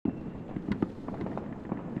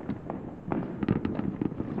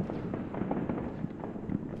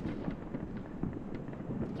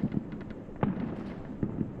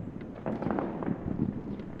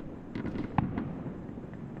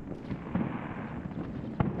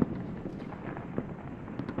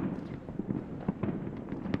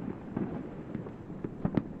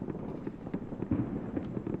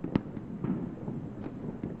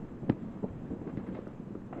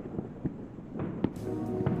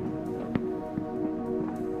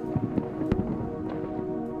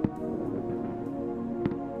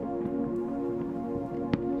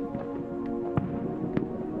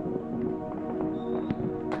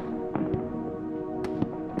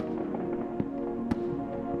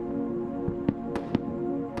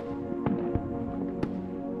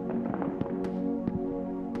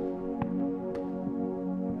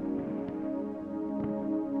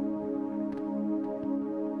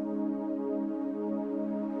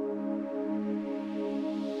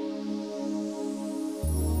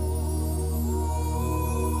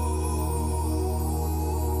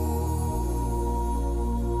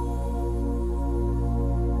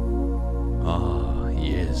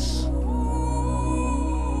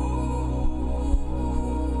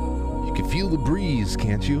feel the breeze,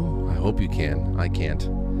 can't you? I hope you can. I can't.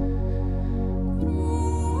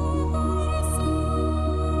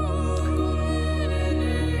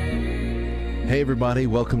 Hey everybody,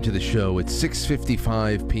 welcome to the show. It's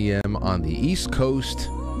 6:55 p.m. on the East Coast.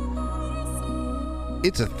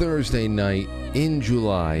 It's a Thursday night in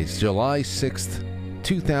July. It's July 6th,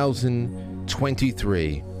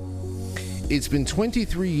 2023. It's been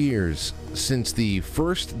 23 years since the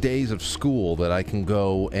first days of school that I can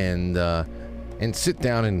go and sit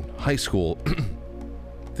down in high school. I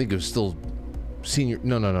think it was still senior.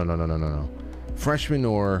 No. Freshman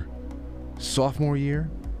or sophomore year.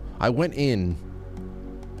 I went in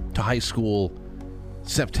to high school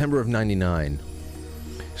September of 99.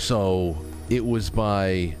 So it was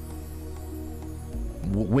by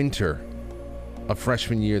winter of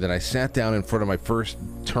freshman year that I sat down in front of my first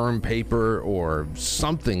term paper or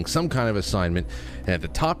something, some kind of assignment. And at the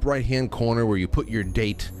top right-hand corner where you put your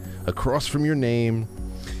date across from your name,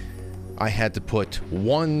 I had to put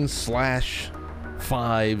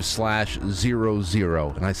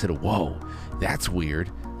 1/5/00. And I said, whoa, that's weird.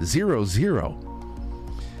 00.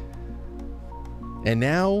 And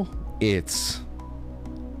now it's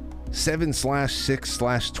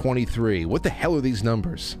 7/6/23. What the hell are these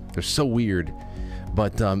numbers? They're so weird,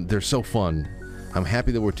 but they're so fun. I'm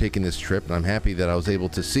happy that we're taking this trip, and I'm happy that I was able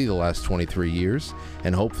to see the last 23 years,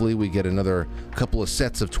 and hopefully we get another couple of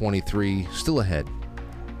sets of 23 still ahead.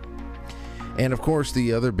 And of course,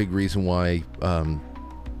 the other big reason why I'm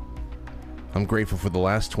grateful for the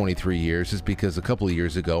last 23 years is because a couple of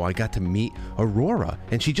years ago I got to meet Aurora,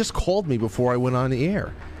 and she just called me before I went on the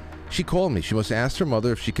air. She called me. She must have asked her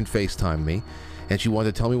mother if she can FaceTime me, and she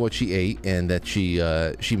wanted to tell me what she ate and that she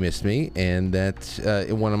missed me and that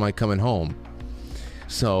when am I coming home.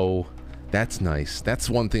 So that's nice. That's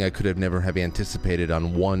one thing I could have never have anticipated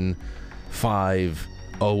on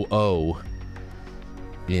 1/5/00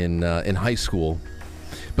 in high school.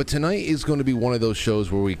 But tonight is going to be one of those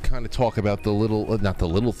shows where we kind of talk about the little, not the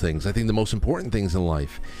little things, I think the most important things in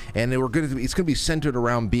life. And it's going to be centered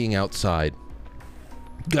around being outside.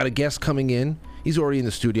 Got a guest coming in. He's already in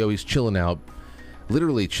the studio. He's chilling out,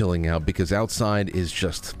 literally chilling out, because outside is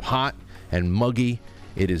just hot and muggy.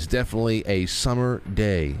 It is definitely a summer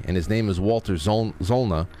day. And his name is Walter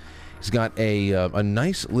Zolna. He's got a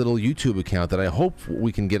nice little YouTube account that I hope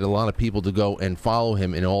we can get a lot of people to go and follow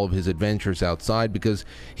him in all of his adventures outside, because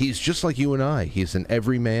he's just like you and I. He's an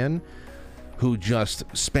everyman who just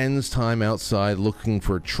spends time outside looking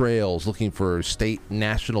for trails, looking for state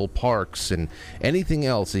national parks and anything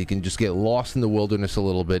else. He can just get lost in the wilderness a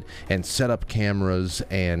little bit and set up cameras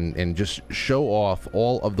and just show off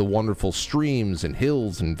all of the wonderful streams and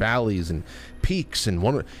hills and valleys and peaks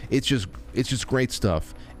and it's just great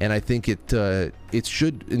stuff. And I think it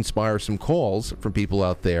should inspire some calls from people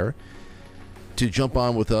out there to jump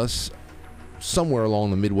on with us somewhere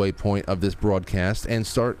along the midway point of this broadcast and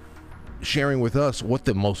start sharing with us what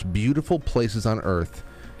the most beautiful places on earth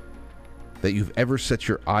that you've ever set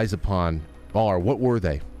your eyes upon are. What were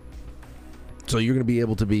they? So you're going to be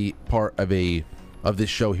able to be part of this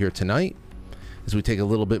show here tonight as we take a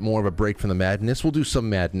little bit more of a break from the madness. We'll do some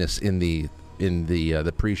madness in the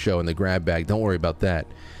pre-show and the grab bag. Don't worry about that.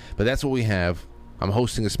 But that's what we have. I'm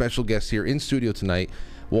hosting a special guest here in studio tonight.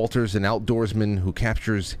 Walter's an outdoorsman who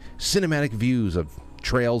captures cinematic views of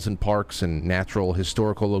trails and parks and natural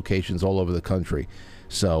historical locations all over the country.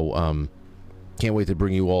 So can't wait to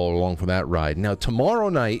bring you all along for that ride. Now, tomorrow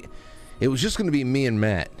night, it was just going to be me and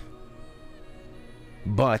Matt.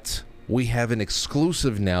 But we have an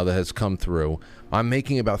exclusive now that has come through. I'm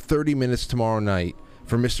making about 30 minutes tomorrow night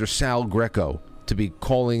for Mr. Sal Greco to be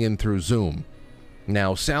calling in through Zoom.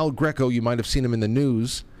 Now, Sal Greco, you might have seen him in the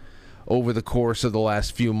news over the course of the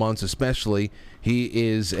last few months especially. He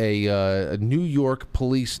is a New York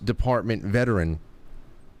Police Department veteran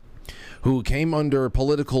who came under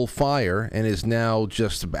political fire and is now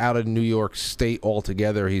just out of New York State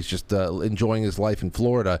altogether. He's just enjoying his life in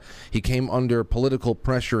Florida. He came under political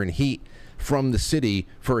pressure and heat from the city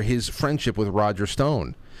for his friendship with Roger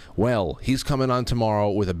Stone. Well, he's coming on tomorrow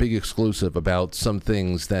with a big exclusive about some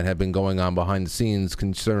things that have been going on behind the scenes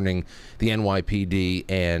concerning the NYPD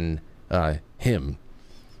and him.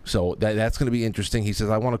 So that's going to be interesting. He says,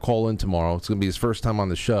 I want to call in tomorrow. It's going to be his first time on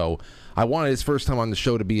the show. I wanted his first time on the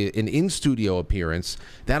show to be an in-studio appearance.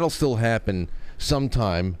 That'll still happen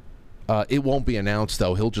sometime. It won't be announced,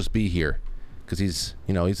 though. He'll just be here because he's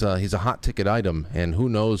a hot ticket item, and who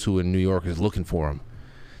knows who in New York is looking for him.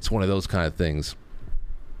 It's one of those kind of things.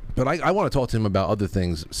 But I want to talk to him about other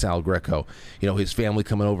things, Sal Greco. You know, his family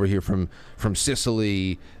coming over here from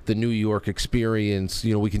Sicily, the New York experience.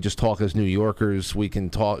 You know, we can just talk as New Yorkers. We can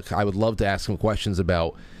talk. I would love to ask him questions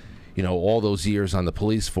about, you know, all those years on the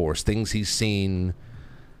police force, things he's seen.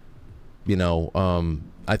 You know,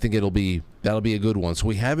 I think that'll be a good one. So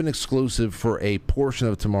we have an exclusive for a portion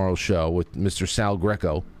of tomorrow's show with Mr. Sal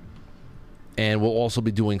Greco. And we'll also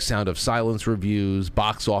be doing Sound of Silence reviews,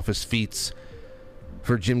 box office feats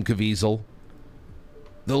for Jim Caviezel.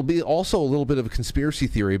 There'll be also a little bit of a conspiracy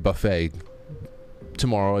theory buffet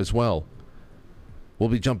tomorrow as well. We'll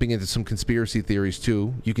be jumping into some conspiracy theories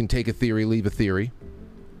too. You can take a theory, leave a theory.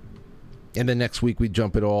 And then next week we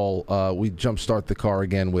jump start the car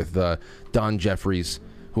again with Don Jeffries,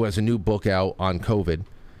 who has a new book out on COVID.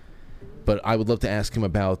 But I would love to ask him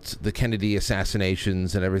about the Kennedy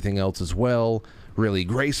assassinations and everything else as well. Really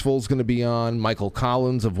Graceful is going to be on. Michael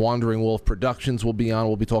Collins of Wandering Wolf Productions will be on.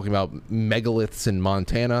 We'll be talking about megaliths in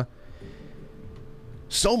Montana.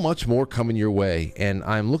 So much more coming your way. And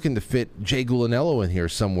I'm looking to fit Jay Gulanello in here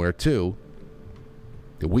somewhere, too.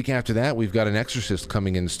 The week after that, we've got an exorcist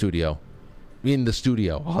coming in the studio.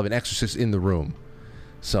 I'll have an exorcist in the room.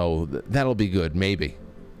 So that'll be good, maybe.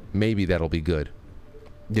 Maybe that'll be good.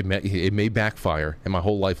 It may backfire, and my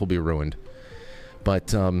whole life will be ruined.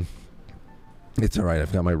 But it's all right.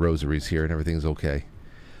 I've got my rosaries here, and everything's okay.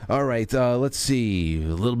 All right, let's see. A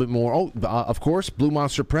little bit more. Oh, of course,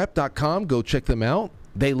 BlueMonsterPrep.com. Go check them out.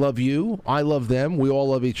 They love you. I love them. We all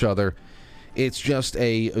love each other. It's just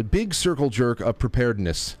a big circle jerk of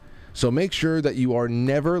preparedness. So make sure that you are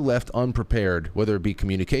never left unprepared, whether it be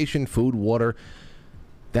communication, food, water.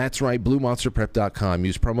 That's right, BlueMonsterPrep.com.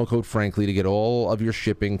 Use promo code Frankly to get all of your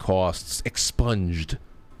shipping costs expunged.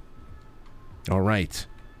 All right.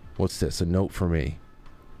 What's this? A note for me.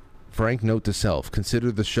 Frank, note to self.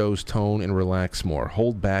 Consider the show's tone and relax more.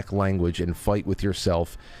 Hold back language and fight with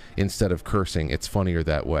yourself instead of cursing. It's funnier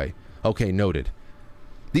that way. Okay, noted.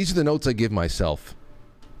 These are the notes I give myself.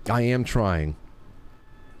 I am trying.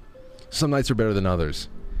 Some nights are better than others.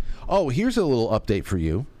 Oh, here's a little update for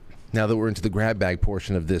you. Now that we're into the grab bag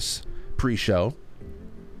portion of this pre-show.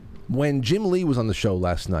 When Jim Lee was on the show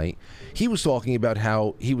last night, he was talking about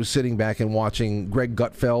how he was sitting back and watching Greg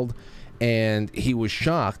Gutfeld, and he was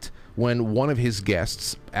shocked when one of his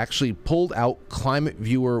guests actually pulled out Climate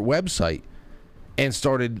Viewer website and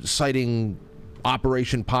started citing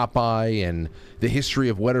Operation Popeye and the history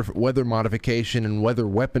of weather modification and weather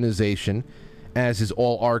weaponization, as is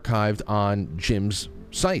all archived on Jim's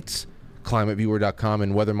sites, climateviewer.com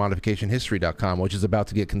and weathermodificationhistory.com, which is about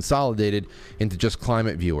to get consolidated into just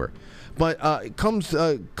Climate Viewer. But come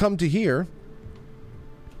to hear,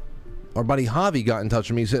 our buddy Javi got in touch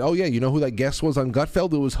with me. He said, oh yeah, you know who that guest was on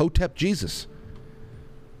Gutfeld? It was Hotep Jesus.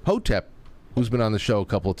 Hotep, who's been on the show a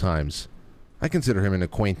couple of times. I consider him an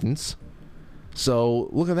acquaintance. So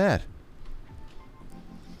look at that.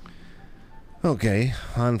 Okay,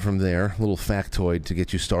 on from there. A little factoid to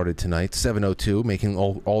get you started tonight. 7:02, making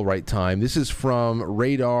all right time. This is from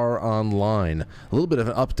Radar Online. A little bit of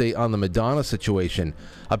an update on the Madonna situation.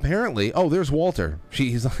 Apparently, oh, there's Walter.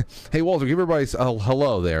 He's like, hey, Walter, give everybody a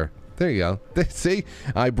hello there. There you go. See,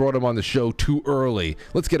 I brought him on the show too early.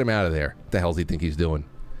 Let's get him out of there. What the hell does he think he's doing?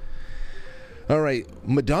 All right,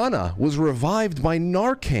 Madonna was revived by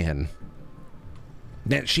Narcan.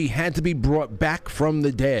 That she had to be brought back from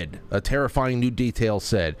the dead, a terrifying new detail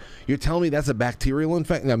said. You're telling me that's a bacterial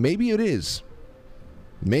infection? Now, maybe it is.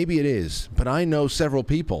 Maybe it is. But I know several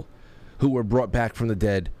people who were brought back from the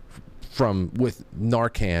dead with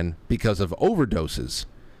Narcan because of overdoses.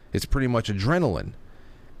 It's pretty much adrenaline.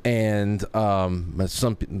 And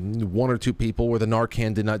one or two people where the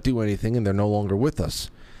Narcan did not do anything, and they're no longer with us.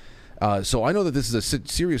 So I know that this is a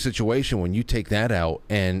serious situation when you take that out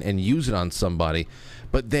and use it on somebody,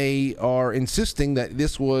 but they are insisting that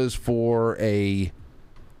this was for a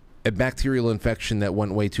bacterial infection that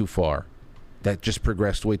went way too far, that just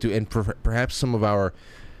progressed way too, and perhaps some of our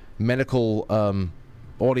medical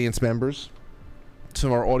audience members,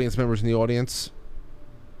 some of our audience members in the audience,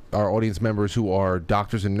 our audience members who are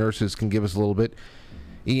doctors and nurses can give us a little bit,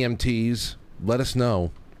 EMTs, let us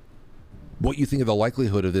know what you think of the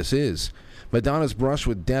likelihood of this is. Madonna's brush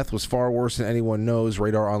with death was far worse than anyone knows,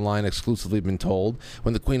 Radar Online exclusively been told.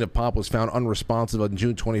 When the Queen of Pop was found unresponsive on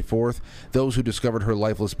June 24th, those who discovered her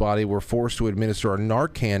lifeless body were forced to administer a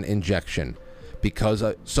Narcan injection because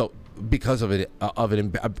of it.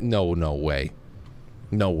 No way.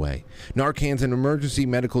 No way. Narcan's an emergency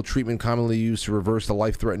medical treatment commonly used to reverse the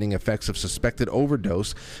life-threatening effects of suspected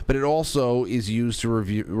overdose, but it also is used to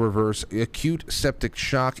reverse acute septic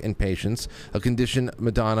shock in patients, a condition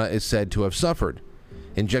Madonna is said to have suffered.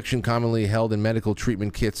 Injection, commonly held in medical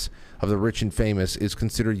treatment kits of the rich and famous, is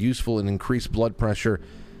considered useful in increased blood pressure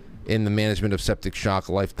in the management of septic shock,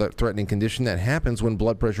 a life-threatening condition that happens when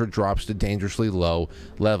blood pressure drops to dangerously low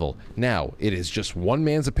level. Now, it is just one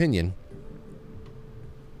man's opinion.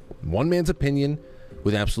 One man's opinion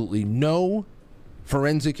with absolutely no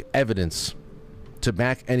forensic evidence to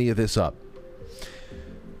back any of this up.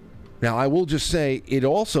 Now, I will just say it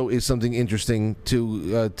also is something interesting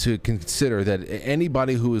to consider, that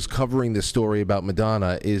anybody who is covering this story about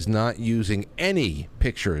Madonna is not using any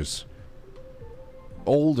pictures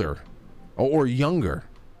older or younger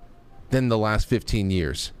than the last 15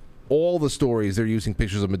 years. All the stories, they're using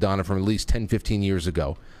pictures of Madonna from at least 10, 15 years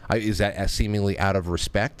ago. Is that seemingly out of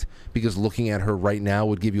respect? Because looking at her right now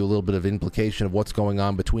would give you a little bit of implication of what's going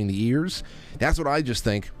on between the ears? That's what I just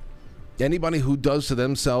think. Anybody who does to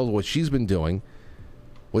themselves what she's been doing,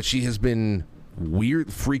 what she has been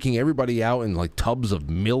freaking everybody out in like tubs of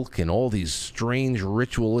milk and all these strange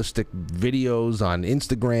ritualistic videos on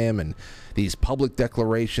Instagram and these public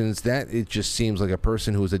declarations, that it just seems like a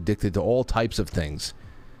person who is addicted to all types of things.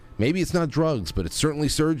 Maybe it's not drugs, but it's certainly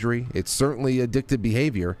surgery. It's certainly addictive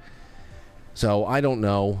behavior. So I don't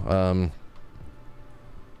know.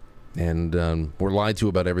 We're lied to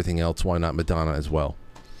about everything else. Why not Madonna as well?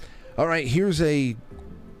 All right, here's a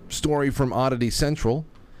story from Oddity Central.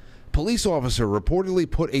 Police officer reportedly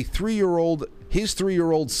put his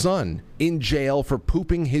 3-year-old son in jail for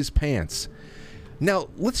pooping his pants. Now,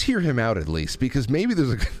 let's hear him out at least, because maybe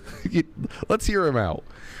there's let's hear him out.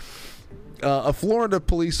 A Florida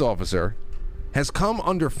police officer has come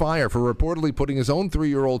under fire for reportedly putting his own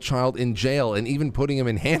 3-year-old child in jail and even putting him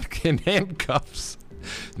in handcuffs.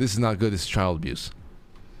 This is not good. This is child abuse.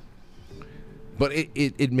 But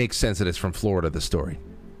it makes sense that it's from Florida, the story.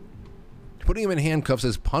 Putting him in handcuffs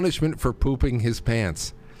as punishment for pooping his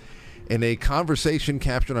pants. In a conversation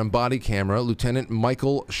captured on body camera, Lieutenant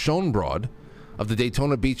Michael Schoenbrod of the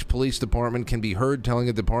Daytona Beach Police Department can be heard telling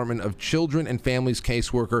a Department of Children and Families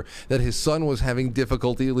caseworker that his son was having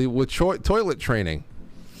difficulty with toilet training.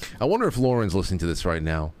 I wonder if Lauren's listening to this right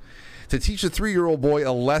now. To teach a 3-year-old boy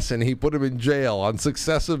a lesson, he put him in jail on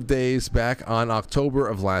successive days back on October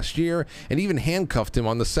of last year and even handcuffed him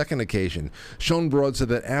on the second occasion. Schoenbrod said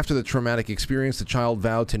that after the traumatic experience, the child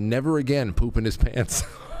vowed to never again poop in his pants.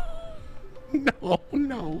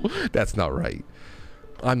 No, that's not right.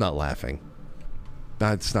 I'm not laughing.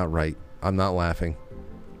 That's not right. I'm not laughing.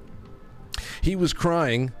 He was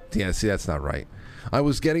crying. Yeah, see, that's not right. I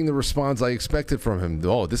was getting the response I expected from him.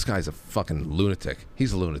 Oh, this guy's a fucking lunatic.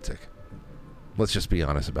 He's a lunatic. Let's just be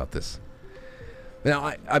honest about this.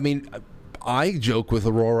 Now, I mean, I joke with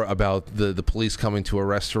Aurora about the police coming to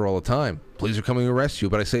arrest her all the time. Police are coming to arrest you,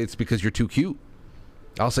 but I say it's because you're too cute.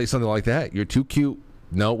 I'll say something like that. You're too cute.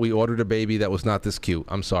 No, we ordered a baby that was not this cute.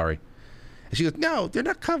 I'm sorry. And she goes, no, they're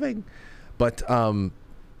not coming. But to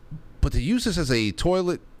use this as a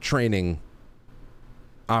toilet training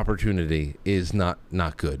opportunity is not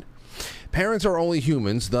good. Parents are only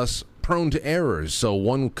humans, thus prone to errors, so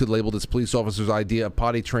one could label this police officer's idea of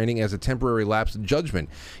potty training as a temporary lapse in judgment,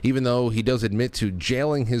 even though he does admit to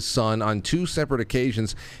jailing his son on 2 separate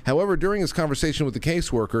occasions. However, during his conversation with the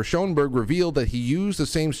caseworker, Schoenberg revealed that he used the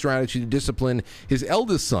same strategy to discipline his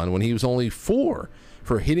eldest son when he was only 4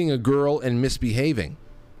 for hitting a girl and misbehaving.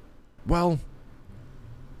 Well,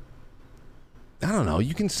 I don't know.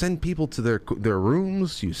 You can send people to their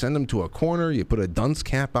rooms. You send them to a corner. You put a dunce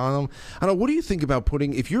cap on them. I don't know. What do you think about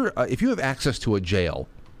putting, if you have access to a jail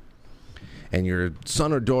and your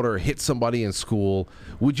son or daughter hit somebody in school,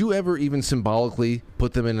 would you ever even symbolically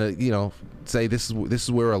put them in a, say this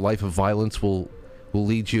is where a life of violence will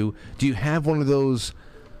lead you? Do you have one of those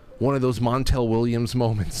Montel Williams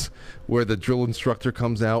moments where the drill instructor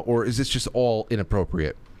comes out, or is this just all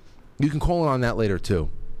inappropriate? You can call it on that later too.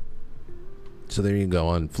 So there you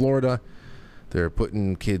go. In Florida, they're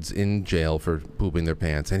putting kids in jail for pooping their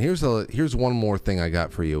pants. And here's one more thing I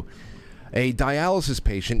got for you. A dialysis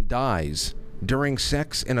patient dies during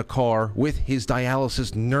sex in a car with his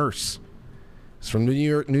dialysis nurse. It's from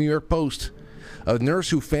the New York Post. A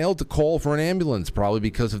nurse who failed to call for an ambulance, probably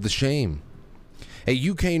because of the shame. A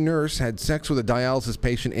UK nurse had sex with a dialysis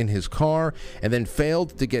patient in his car and then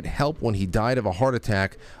failed to get help when he died of a heart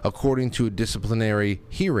attack, according to a disciplinary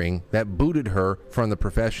hearing that booted her from the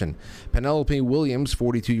profession. Penelope Williams,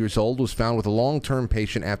 42 years old, was found with a long-term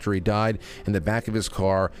patient after he died in the back of his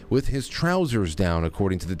car with his trousers down,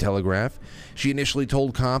 according to the Telegraph. She initially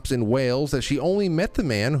told cops in Wales that she only met the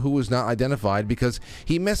man, who was not identified, because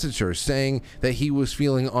he messaged her saying that he was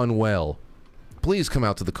feeling unwell. Please come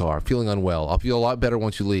out to the car. Feeling unwell. I'll feel a lot better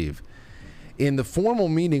once you leave. In the formal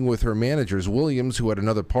meeting with her managers, Williams, who had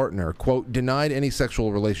another partner, quote, denied any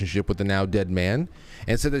sexual relationship with the now dead man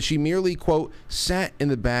and said that she merely, quote, sat in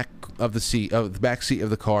the back of the back seat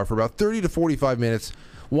of the car for about 30 to 45 minutes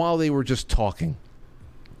while they were just talking.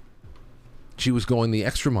 She was going the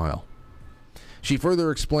extra mile. She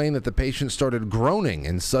further explained that the patient started groaning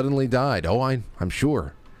and suddenly died. Oh, I'm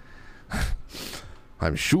sure.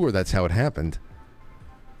 I'm sure that's how it happened.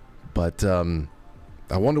 But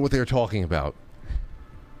I wonder what they're talking about.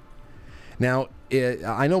 Now,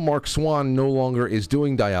 I know Mark Swan no longer is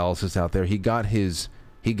doing dialysis out there. He got his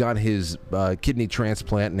kidney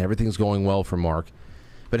transplant, and everything's going well for Mark.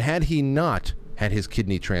 But had he not had his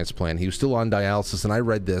kidney transplant, he was still on dialysis, and I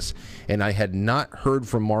read this, and I had not heard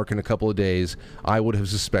from Mark in a couple of days, I would have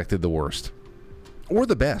suspected the worst. Or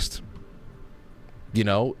the best. You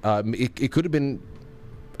know, it could have been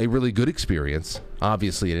a really good experience.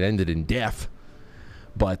 Obviously, it ended in death.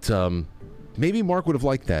 But maybe Mark would have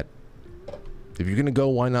liked that. If you're going to go,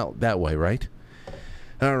 why not that way, right?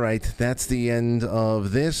 All right, that's the end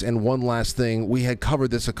of this. And one last thing. We had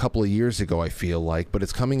covered this a couple of years ago, I feel like, but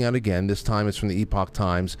it's coming out again. This time it's from the Epoch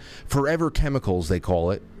Times. Forever chemicals, they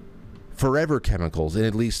call it. Forever chemicals in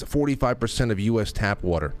at least 45% of U.S. tap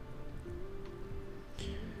water.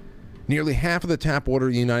 Nearly half of the tap water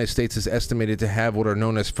in the United States is estimated to have what are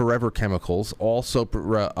known as forever chemicals, also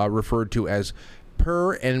referred to as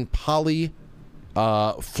per and fluoroalkyl.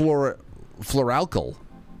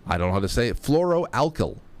 I don't know how to say it.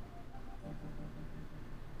 Fluoroalkyl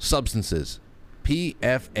substances,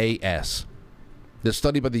 PFAS. The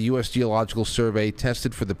study by the U.S. Geological Survey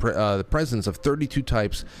tested for the presence of 32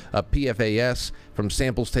 types of PFAS from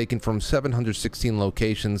samples taken from 716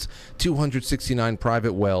 locations, 269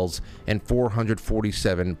 private wells, and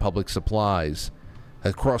 447 public supplies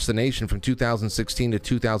across the nation from 2016 to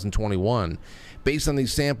 2021. Based on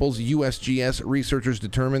these samples, USGS researchers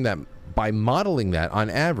determined that by modeling that, on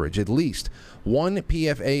average, at least one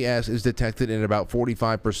PFAS is detected in about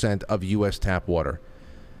 45% of U.S. tap water.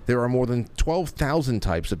 There are more than 12,000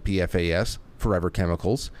 types of PFAS, forever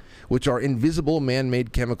chemicals, which are invisible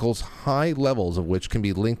man-made chemicals, high levels of which can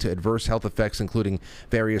be linked to adverse health effects, including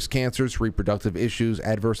various cancers, reproductive issues,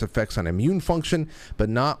 adverse effects on immune function, but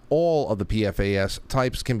not all of the PFAS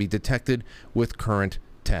types can be detected with current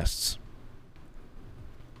tests.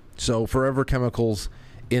 So, forever chemicals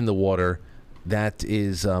in the water, that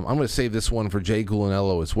is, I'm going to save this one for Jay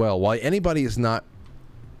Gulanello as well. Why anybody is not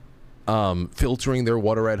filtering their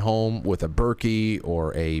water at home with a Berkey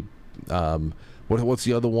or a what's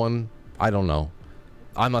the other one? I don't know.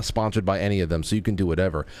 I'm not sponsored by any of them, so you can do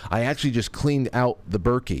whatever. I actually just cleaned out the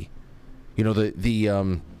Berkey. You know,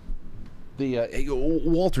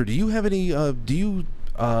 Walter, do you have any? Do you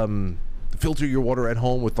filter your water at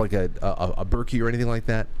home with like a Berkey or anything like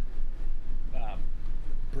that?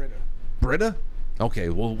 Brita. Brita? Okay.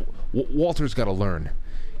 Well, Walter's got to learn.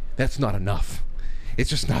 That's not enough. It's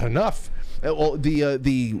just not enough. Well,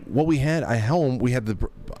 what we had at home,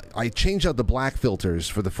 I changed out the black filters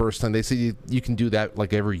for the first time. They say you can do that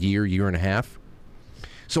like every year and a half.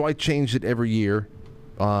 So I changed it every year.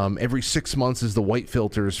 Every 6 months is the white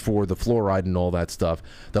filters for the fluoride and all that stuff.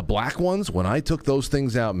 The black ones, when I took those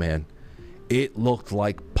things out, man, it looked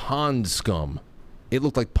like pond scum. It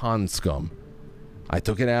looked like pond scum. I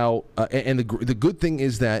took it out, and the good thing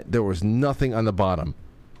is that there was nothing on the bottom.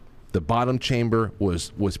 The bottom chamber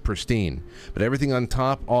was pristine, but everything on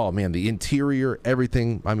top, oh man, the interior,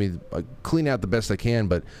 everything. I mean, I clean out the best I can,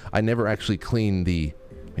 but I never actually clean maybe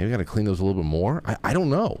I got to clean those a little bit more. I don't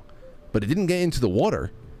know, but it didn't get into the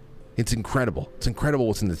water. It's incredible. It's incredible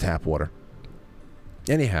what's in the tap water.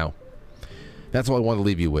 Anyhow, that's all I want to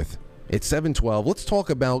leave you with. It's 7:12. Let's talk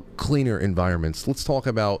about cleaner environments. Let's talk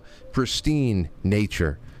about pristine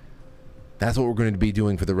nature. That's what we're going to be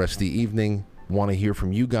doing for the rest of the evening. Want to hear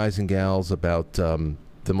from you guys and gals about the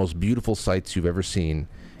most beautiful sights you've ever seen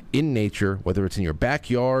in nature, whether it's in your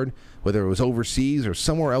backyard, whether it was overseas or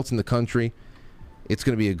somewhere else in the country. It's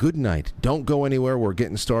going to be a good night. Don't go anywhere. We're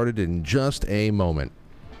getting started in just a moment.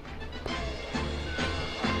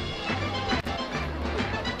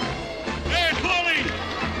 Hey, Paulie!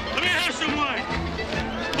 Let me have some wine.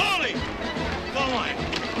 Paulie! Go wine.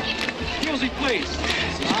 Music, please.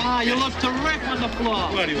 Ah, you look terrific on the floor.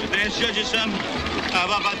 What are you, a dance judge or something?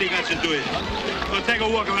 What do you got to do it? Well, take a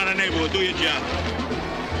walk around the neighborhood. Do your job.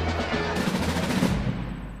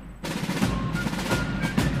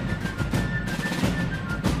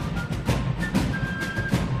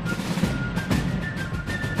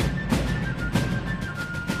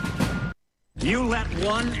 You let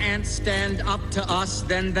one ant stand up to us,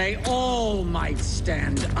 then they all might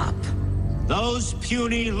stand up. Those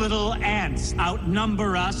puny little ants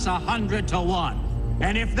outnumber us 100 to 1.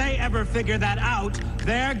 And if they ever figure that out,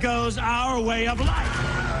 there goes our way of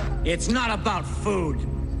life. It's not about food.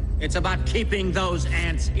 It's about keeping those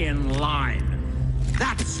ants in line.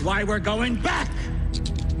 That's why we're going back.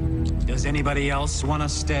 Does anybody else want to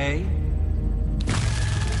stay?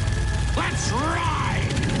 Let's ride!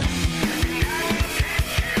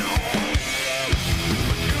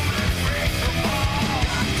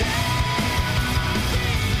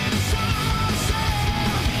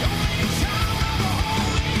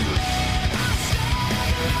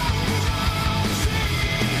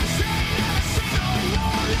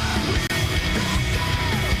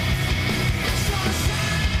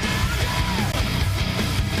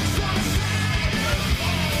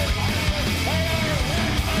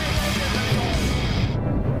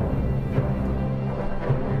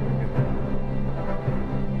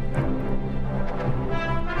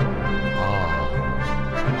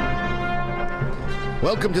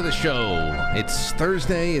 Welcome to the show. It's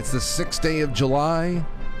Thursday. It's the 6th day of July.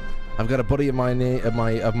 I've got a buddy of mine,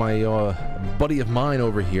 buddy of mine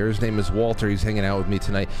over here. His name is Walter. He's hanging out with me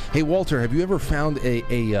tonight. Hey, Walter, have you ever found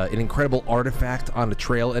an incredible artifact on a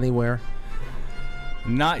trail anywhere?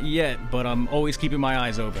 Not yet, but I'm always keeping my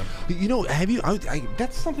eyes open. You know, have you?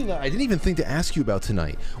 That's something that I didn't even think to ask you about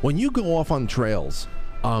tonight. When you go off on trails,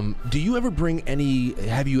 do you ever bring any?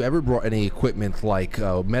 Have you ever brought any equipment like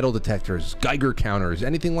metal detectors, Geiger counters,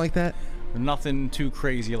 anything like that? Nothing too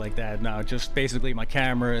crazy like that. No, just basically my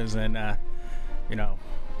cameras and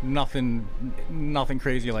nothing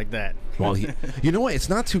crazy like that. Well, you know what? It's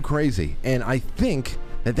not too crazy, and I think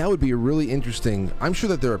that would be a really interesting. I'm sure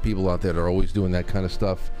that there are people out there that are always doing that kind of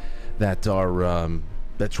stuff, that are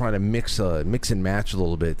that try to mix and match a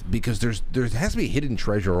little bit, because there has to be hidden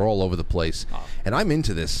treasure all over the place, and I'm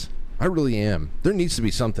into this. I really am. There needs to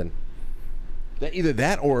be something. Either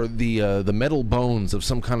that or the metal bones of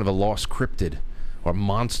some kind of a lost cryptid or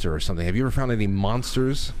monster or something. Have you ever found any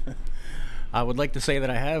monsters? I would like to say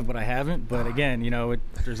that I have, but I haven't. But again,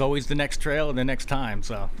 there's always the next trail and the next time.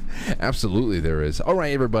 So absolutely there is. All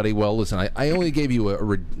right, everybody. Well, listen, I only gave you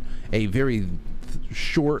a very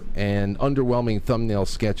short and underwhelming thumbnail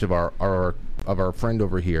sketch of our friend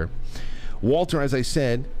over here, Walter. As I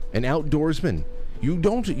said, an outdoorsman. You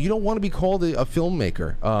don't want to be called a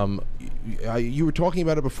filmmaker. You were talking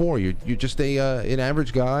about it before. You're just an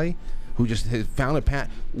average guy who just has found a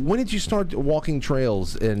path. When did you start walking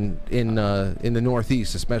trails in the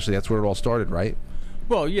Northeast, especially? That's where it all started, right?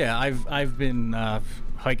 Well, yeah, I've been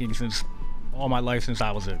hiking since all my life, since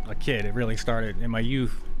I was a kid. It really started in my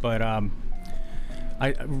youth, but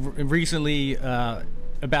I recently,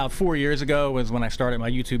 about 4 years ago, was when I started my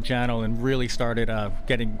YouTube channel and really started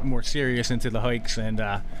getting more serious into the hikes and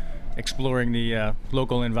exploring the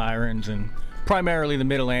local environs, and primarily the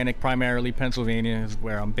Mid-Atlantic, primarily Pennsylvania is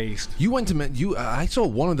where I'm based. You went to I saw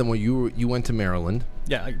one of them where you went to Maryland.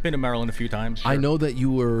 Yeah, I've been to Maryland a few times. Sure. I know that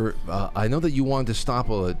you were. I know that you wanted to stop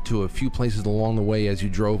to a few places along the way as you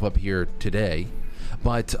drove up here today,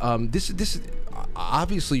 but this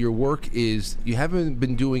obviously your work is, you haven't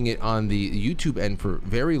been doing it on the YouTube end for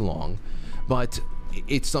very long, but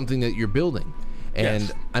it's something that you're building, and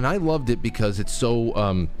yes. And I loved it because it's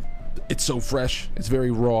so fresh, it's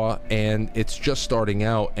very raw, and it's just starting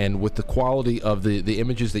out. And with the quality of the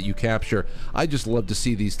images that you capture, I just love to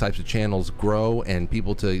see these types of channels grow and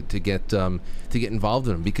people to get involved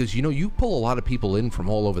in them, because you pull a lot of people in from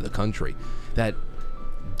all over the country that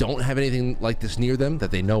don't have anything like this near them that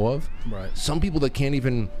they know of. Right. Some people that can't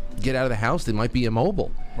even get out of the house, they might be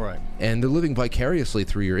immobile. Right. And they're living vicariously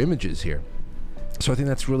through your images here. So I think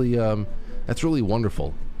that's really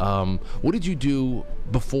wonderful. What did you do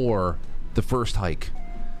before the first hike?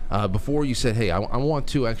 Before you said, hey, I want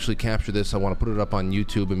to actually capture this, I want to put it up on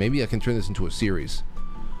YouTube, and maybe I can turn this into a series.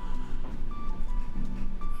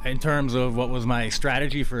 In terms of what was my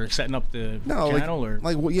strategy for setting up the channel,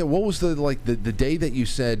 what was the day that you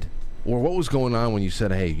said, or what was going on when you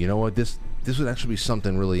said, hey, you know what, this would actually be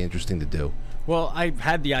something really interesting to do? Well, I've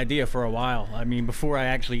had the idea for a while. I mean, before I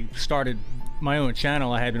actually started my own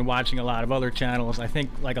channel, I had been watching a lot of other channels. I think,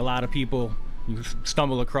 like a lot of people, you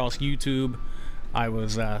stumble across YouTube. I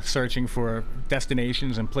was searching for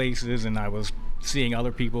destinations and places, and I was seeing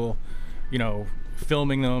other people,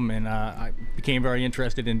 filming them, and I became very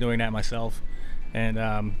interested in doing that myself. And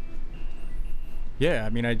yeah,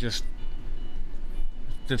 I mean, I just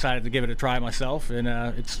decided to give it a try myself, and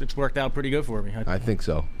it's worked out pretty good for me. I think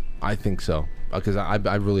so. Because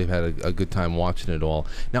I really have had a good time watching it all.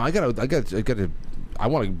 Now I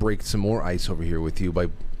want to break some more ice over here with you by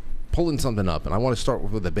pulling something up, and I want to start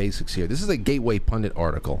with the basics here. This is a Gateway Pundit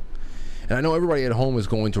article, And I know everybody at home is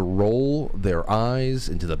going to roll their eyes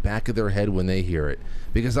into the back of their head when they hear it,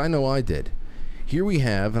 because I know I did. Here we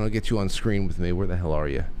have, and I'll get you on screen with me. Where the hell are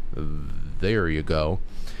you? There you go.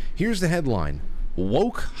 Here's the headline.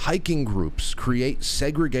 Woke hiking groups create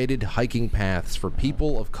segregated hiking paths for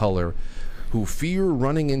people of color who fear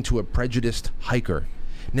running into a prejudiced hiker.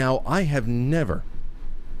 Now, I have never,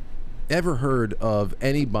 ever heard of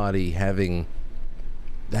anybody having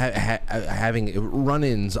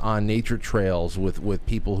run-ins on nature trails with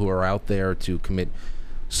people who are out there to commit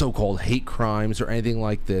so-called hate crimes or anything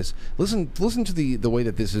like this. Listen to the way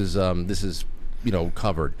that this is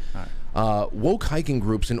covered. All right. Woke hiking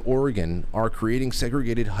groups in Oregon are creating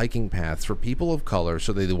segregated hiking paths for people of color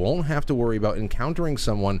so they won't have to worry about encountering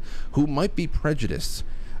someone who might be prejudiced.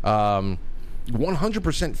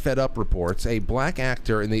 100% Fed Up reports a black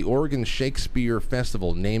actor in the Oregon Shakespeare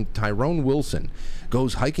Festival named Tyrone Wilson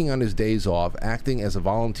goes hiking on his days off, acting as a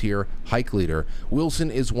volunteer hike leader. Wilson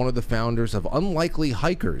is one of the founders of Unlikely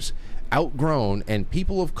Hikers, Outgrown, and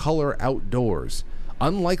People of Color Outdoors.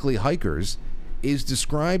 Unlikely Hikers is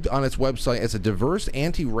described on its website as a diverse,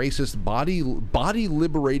 anti-racist,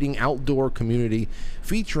 body-liberating outdoor community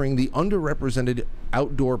featuring the underrepresented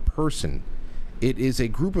outdoor person. It is a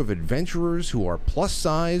group of adventurers who are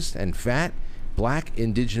plus-sized and fat, black,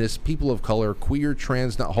 indigenous, people of color, queer,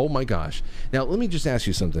 trans. Oh my gosh! Now let me just ask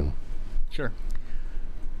you something. Sure.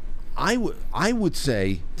 I would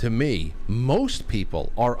say, to me, most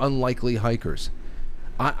people are unlikely hikers.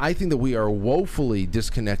 I think that we are woefully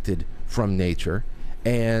disconnected from nature,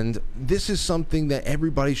 and this is something that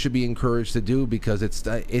everybody should be encouraged to do, because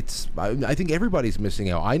I think everybody's missing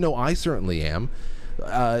out. I know I certainly am.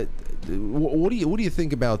 What do you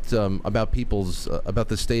think about people's about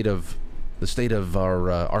the state of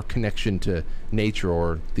our connection to nature,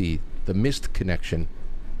 or the missed connection?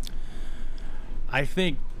 I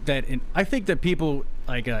think that people,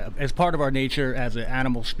 like, as part of our nature as an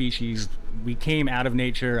animal species, we came out of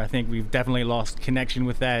nature. I think we've definitely lost connection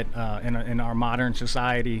with that in our modern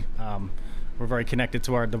society. We're very connected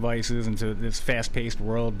to our devices and to this fast-paced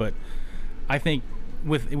world, but I think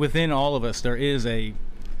within all of us there is a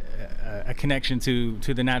connection to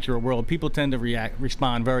the natural world. People tend to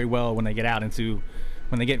respond very well when they get out into,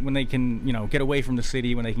 when they can get away from the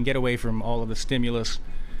city, when they can get away from all of the stimulus.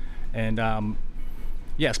 And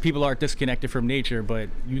yes, people are disconnected from nature, but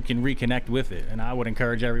you can reconnect with it, and I would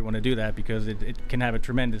encourage everyone to do that, because it can have a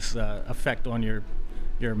tremendous effect on your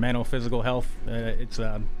mental, physical health.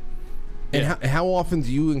 And how often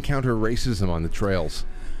do you encounter racism on the trails?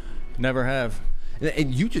 Never have.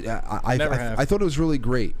 And you just, I thought it was really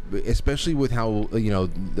great, especially with how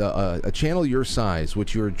a channel your size,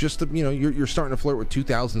 which you're just you're starting to flirt with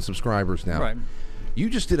 2,000 subscribers now. Right.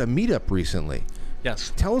 You just did a meetup recently.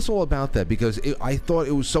 Yes. Tell us all about that, because I thought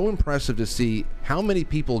it was so impressive to see how many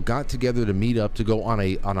people got together to meet up to go on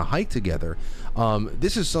a hike together.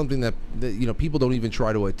 This is something that people don't even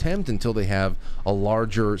try to attempt until they have a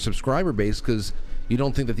larger subscriber base, because you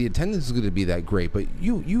don't think that the attendance is going to be that great. But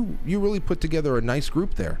you really put together a nice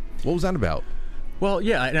group there. What was that about? Well,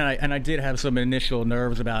 yeah, and I did have some initial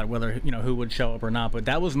nerves about whether who would show up or not, but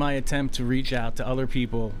that was my attempt to reach out to other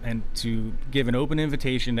people and to give an open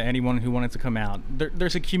invitation to anyone who wanted to come out.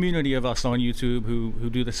 There's a community of us on YouTube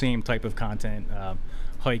who do the same type of content,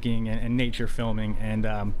 hiking and nature filming, and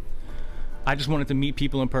I just wanted to meet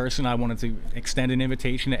people in person. I wanted to extend an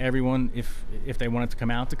invitation to everyone if they wanted to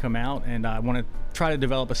come out, and I want to try to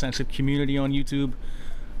develop a sense of community on YouTube.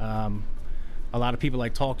 A lot of people I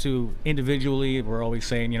talk to individually were always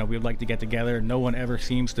saying, we would like to get together. No one ever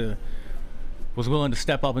was willing to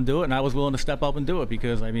step up and do it, and I was willing to step up and do it,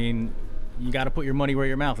 because you got to put your money where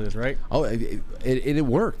your mouth is, right? Oh, it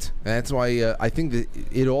worked. And that's why I think that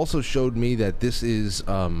it also showed me that this is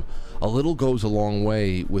a little goes a long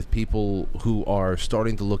way with people who are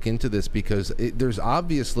starting to look into this, because there's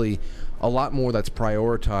obviously a lot more that's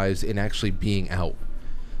prioritized in actually being out.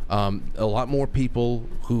 A lot more people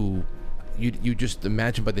who you just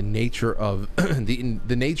imagine, by the nature of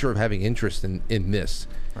the nature of having interest in this,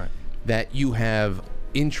 right, that you have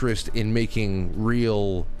interest in making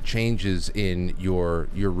real changes in your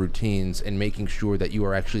routines and making sure that you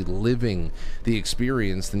are actually living the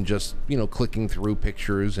experience than just clicking through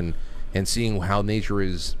pictures and seeing how nature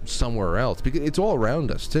is somewhere else, because it's all around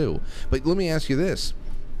us too. But let me ask you this: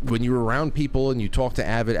 when you're around people and you talk to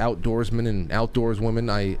avid outdoorsmen and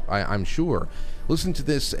outdoorswomen, I'm sure. Listen to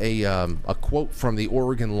this, a quote from the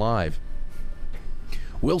Oregon Live.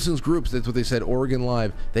 Wilson's group, that's what they said, Oregon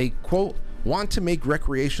Live, they, quote, want to make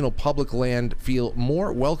recreational public land feel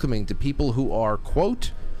more welcoming to people who are,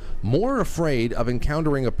 quote, more afraid of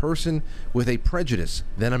encountering a person with a prejudice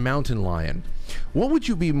than a mountain lion. What would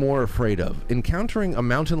you be more afraid of? Encountering a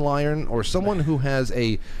mountain lion or someone who has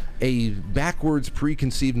a backwards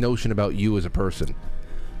preconceived notion about you as a person?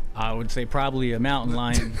 I would say probably a mountain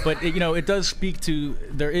lion, but it does speak to,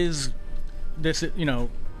 there is this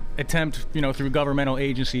attempt through governmental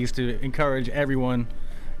agencies to encourage everyone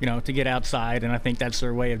to get outside, and I think that's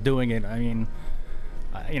their way of doing it. I mean,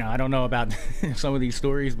 I don't know about some of these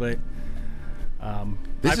stories, but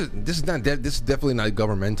this is definitely not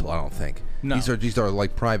governmental. I don't think. No. These are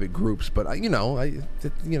like private groups, but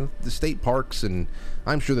the state parks, and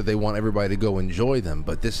I'm sure that they want everybody to go enjoy them.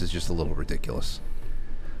 But this is just a little ridiculous.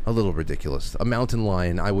 A little ridiculous. A mountain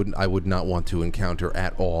lion, I would not want to encounter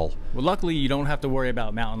at all. Well, luckily, you don't have to worry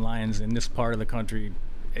about mountain lions in this part of the country,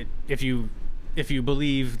 if you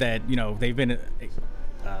believe that they've been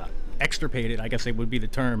extirpated. I guess it would be the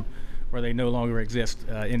term, where they no longer exist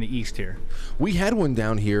in the east here. We had one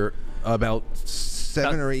down here about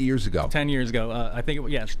 7 or 8 years ago. 10 years ago, I think.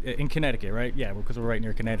 Yes, in Connecticut, right? Yeah, because we're right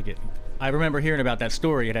near Connecticut. I remember hearing about that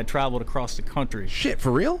story. It had traveled across the country. Shit,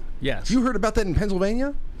 for real? Yes. You heard about that in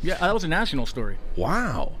Pennsylvania? Yeah, that was a national story.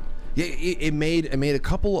 Wow. Yeah, it made a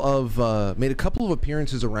couple of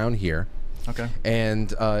appearances around here. Okay.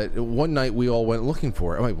 And one night we all went looking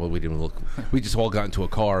for it. Well, we didn't look. We just all got into a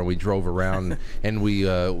car and we drove around, and we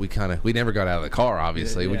never got out of the car.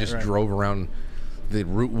 Obviously, we just drove around the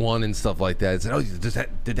Route 1 and stuff like that. And said, "Oh,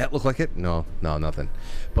 did that look like it?" No, nothing.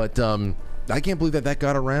 But I can't believe that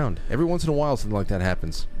got around. Every once in a while, something like that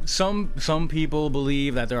happens. Some people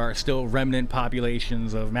believe that there are still remnant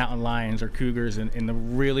populations of mountain lions or cougars in the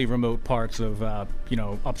really remote parts of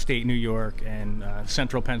upstate New York and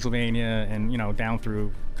central Pennsylvania and down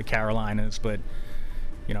through the Carolinas. But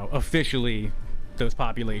officially, those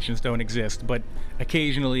populations don't exist. But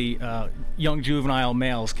occasionally, young juvenile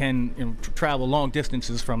males can travel long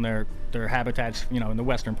distances from their habitats in the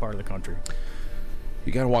western part of the country.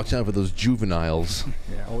 You got to watch out for those juveniles.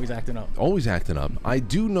 Yeah, always acting up. Always acting up. I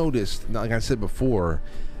do notice, like I said before,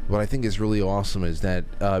 what I think is really awesome is that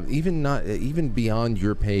even beyond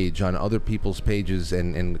your page, on other people's pages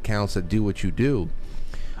and accounts that do what you do,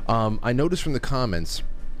 I noticed from the comments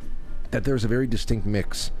that there's a very distinct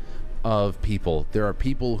mix of people. There are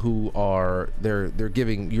people who are you're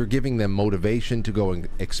giving them motivation to go and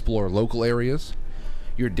explore local areas.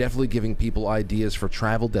 You're definitely giving people ideas for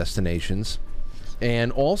travel destinations.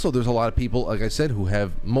 And also, there's a lot of people, like I said, who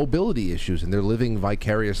have mobility issues, and they're living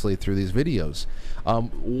vicariously through these videos.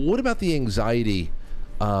 What about the anxiety,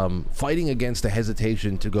 fighting against the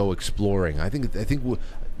hesitation to go exploring? I think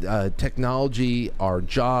technology, our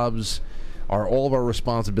jobs, all of our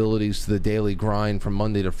responsibilities to the daily grind from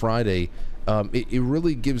Monday to Friday, it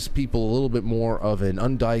really gives people a little bit more of an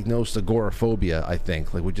undiagnosed agoraphobia, I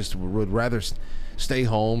think. Like, would rather stay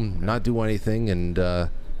home, not do anything, and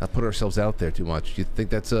not put ourselves out there too much. Do you think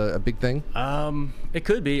that's a big thing? It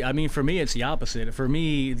could be. I mean, for me, it's the opposite. For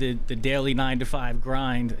me, the daily 9-to-5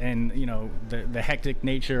 grind and the hectic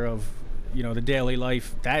nature of the daily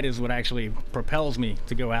life, that is what actually propels me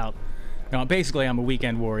to go out. Basically, I'm a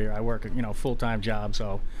weekend warrior. I work a full-time job,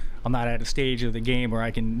 so I'm not at a stage of the game where I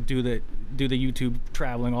can do the YouTube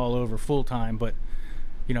traveling all over full-time. But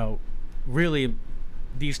really,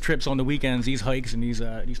 these trips on the weekends, these hikes, and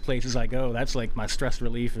these places I go, that's like my stress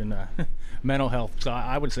relief and mental health. So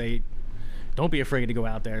I would say, don't be afraid to go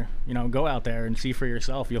out there. Go out there and see for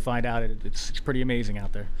yourself. You'll find out it's pretty amazing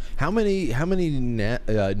out there. How many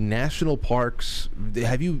national parks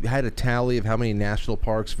have you had a tally of? How many national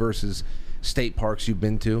parks versus state parks you've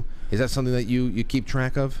been to? Is that something that you keep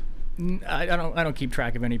track of? I don't keep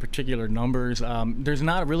track of any particular numbers. There's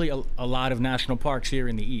not really a lot of national parks here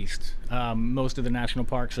in the East. Most of the national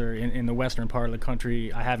parks are in the western part of the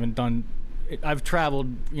country. I've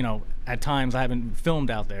traveled, at times I haven't filmed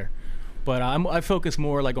out there, but I focus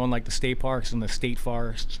more on the state parks and the state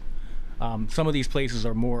forests. Some of these places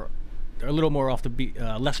are a little more off the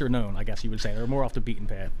lesser known, I guess you would say. They're more off the beaten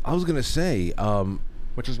path. I was gonna say,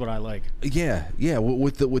 which is what I like. Yeah.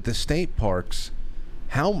 With the state parks.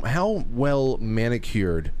 How well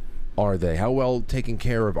manicured are they? How well taken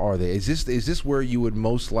care of are they? Is this where you would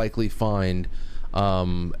most likely find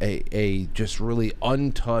a just really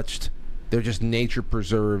untouched? They're just nature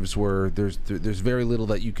preserves where there's very little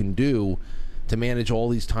that you can do to manage all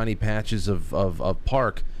these tiny patches of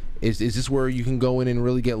park. Is this where you can go in and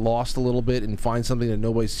really get lost a little bit and find something that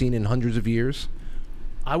nobody's seen in hundreds of years?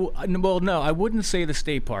 Well, no, I wouldn't say the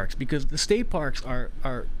state parks, because the state parks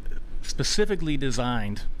are specifically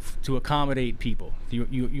designed to accommodate people.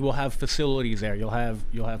 You will have facilities there. You'll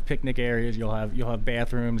have picnic areas. You'll have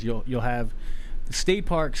bathrooms. You'll have state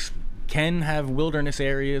parks can have wilderness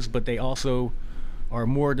areas, but they also are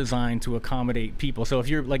more designed to accommodate people. So if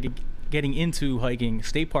you're like getting into hiking,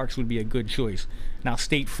 state parks would be a good choice. Now,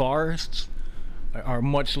 state forests are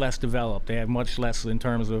much less developed. They have much less in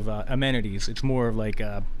terms of amenities. It's more of like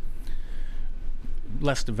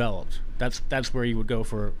less developed. That's where you would go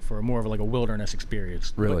for more of like a wilderness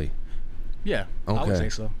experience. Really? But, yeah, Okay. I would say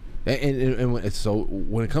so. And so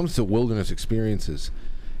when it comes to wilderness experiences,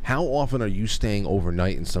 how often are you staying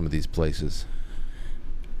overnight in some of these places?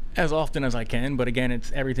 As often as I can, but again,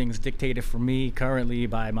 everything's dictated for me currently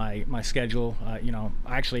by my schedule. You know,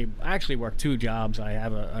 I actually work 2 jobs. I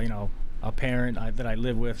have a parent that I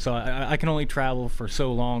live with, so I can only travel for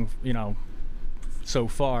so long. You know, so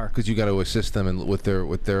far. Because you got to assist them and with their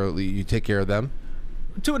you take care of them.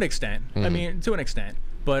 To an extent, I mean, to an extent,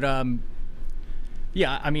 but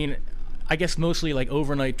yeah, I mean, I guess mostly like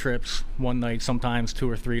overnight trips, 1 night, sometimes 2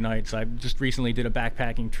 or 3 nights. I just recently did a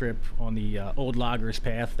backpacking trip on the Old Loggers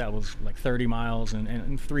Path that was like 30 miles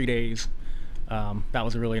in 3 days. That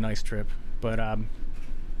was a really nice trip, but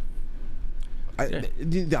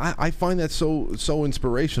yeah. I find that so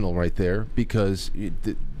inspirational right there, because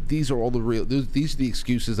these are all these are the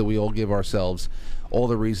excuses that we all give ourselves, all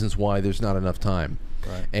the reasons why there's not enough time.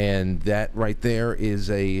 Right. And that right there is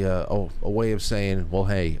a way of saying, well,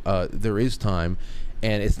 hey, there is time,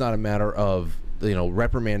 and it's not a matter of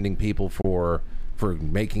reprimanding people for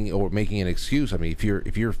making an excuse. I mean,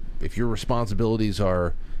 if your responsibilities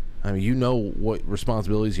are, I mean, you know what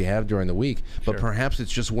responsibilities you have during the week, but Sure. perhaps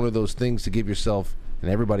it's just one of those things to give yourself and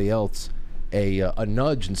everybody else a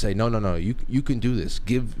nudge and say, no, you can do this.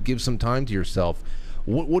 Give some time to yourself.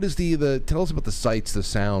 What is tell us about the sights, the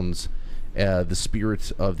sounds, the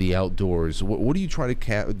spirits of the outdoors. What do you try to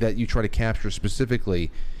capture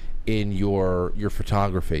specifically in your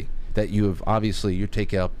photography that you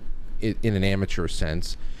take up in an amateur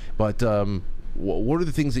sense, but what are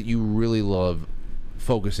the things that you really love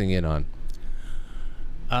focusing in on?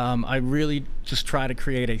 I really just try to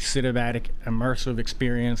create a cinematic, immersive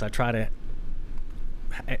experience. I try to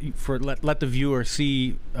let the viewer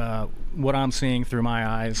see what I'm seeing through my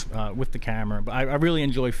eyes with the camera. But I really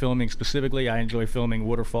enjoy filming. Specifically, I enjoy filming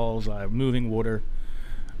waterfalls, moving water,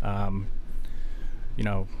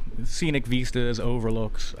 scenic vistas,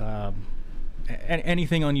 overlooks,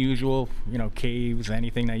 anything unusual, caves,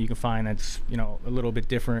 anything that you can find that's a little bit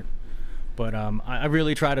different. But I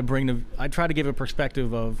really try to give a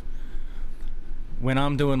perspective of when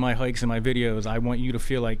I'm doing my hikes and my videos. I want you to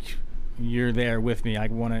feel like you're there with me.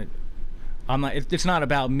 It's not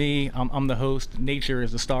about me. I'm the host. Nature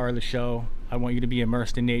is the star of the show. I want you to be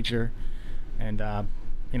immersed in nature, and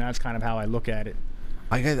that's kind of how I look at it.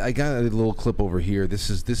 I got a little clip over here. This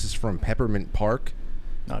is from Peppermint Park.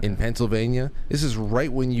 Okay. In Pennsylvania. This is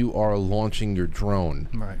right when you are launching your drone.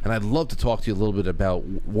 Right. And I'd love to talk to you a little bit about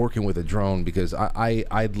working with a drone, because I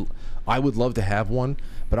would love to have one,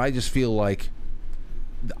 but I just feel like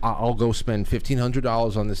I'll go spend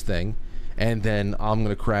 $1,500 on this thing, and then I'm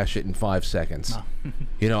going to crash it in 5 seconds.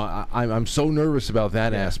 No. I'm so nervous about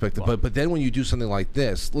that aspect. Well. But then when you do something like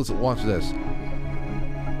this, listen, watch this.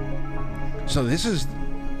 So this is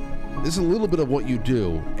a little bit of what you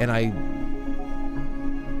do, and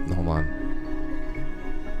hold on.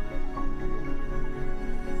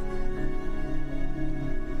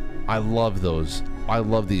 I love those. I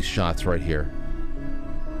love these shots right here.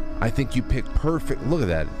 I think you pick perfect. Look at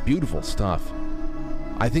that. Beautiful stuff.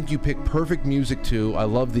 I think you pick perfect music too. I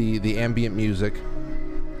love the ambient music.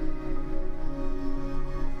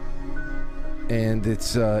 And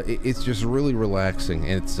it's just really relaxing.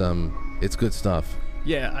 It's good stuff.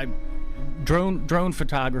 Yeah, drone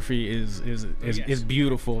photography is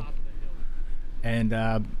beautiful, and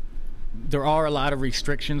there are a lot of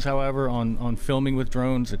restrictions, however, on filming with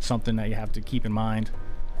drones. It's something that you have to keep in mind.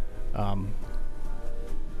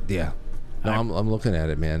 Yeah. No, I'm looking at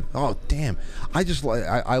it, man. Oh, damn. I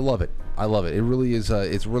love it. I love it. It really is.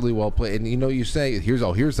 It's really well played. And you say here's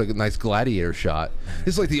a nice Gladiator shot.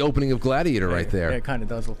 It's like the opening of Gladiator right there. Yeah, it kind of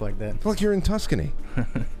does look like that. It's like you're in Tuscany.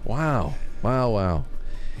 Wow.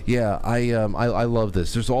 Yeah, I love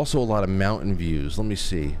this. There's also a lot of mountain views. Let me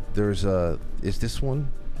see. There's is this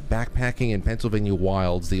one? Backpacking in Pennsylvania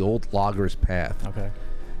Wilds, the Old Loggers Path. Okay.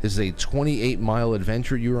 This is a 28-mile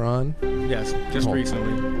adventure you were on? Yes, just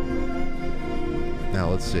recently. Now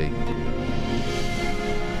let's see.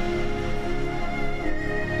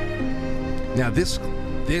 Now this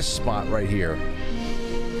spot right here,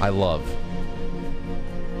 I love.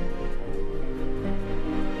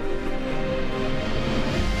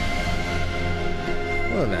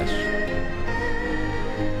 Look at that.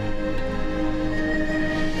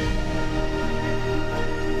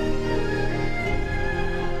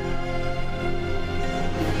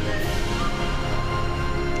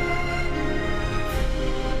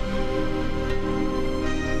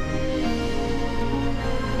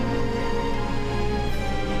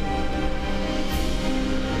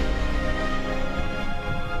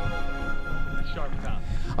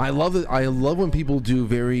 I love it. I love when people do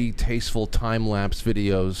very tasteful time-lapse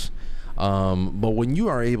videos. But when you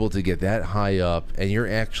are able to get that high up and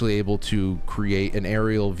you're actually able to create an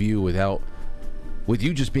aerial view with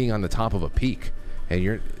you just being on the top of a peak,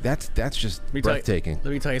 and that's just breathtaking.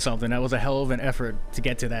 Let me tell you something. That was a hell of an effort to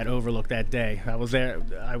get to that overlook that day. I was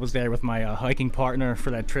there with my hiking partner for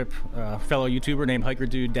that trip, fellow YouTuber named Hiker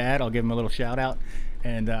Dude Dad. I'll give him a little shout out.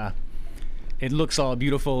 And it looks all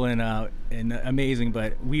beautiful and amazing,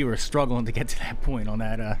 but we were struggling to get to that point on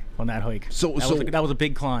that hike. That was a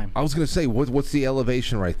big climb. I was going to say, what's the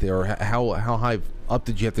elevation right there, or how high up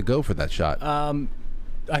did you have to go for that shot?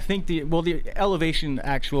 I think the elevation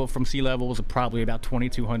actual from sea level was probably about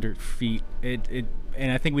 2,200 feet.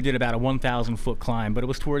 And I think we did about a 1,000 foot climb, but it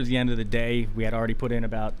was towards the end of the day. We had already put in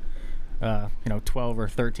about 12 or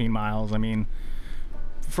 13 miles. I mean,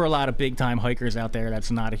 for a lot of big time hikers out there,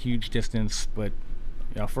 that's not a huge distance, but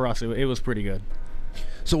for us it was pretty good.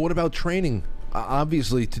 So what about training?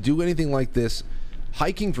 Obviously, to do anything like this,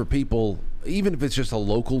 hiking for people, even if it's just a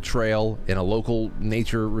local trail in a local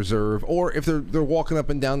nature reserve, or if they're walking up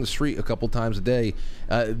and down the street a couple times a day,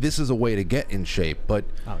 this is a way to get in shape. But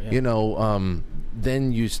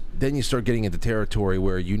then you start getting into territory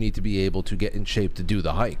where you need to be able to get in shape to do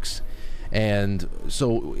the hikes. And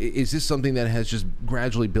so, is this something that has just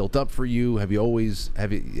gradually built up for you? Has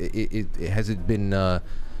it been? I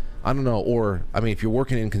don't know. Or I mean, if you're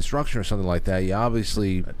working in construction or something like that, you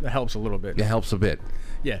obviously it helps a little bit. It helps a bit.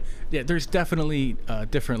 Yeah. There's definitely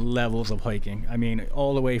different levels of hiking. I mean,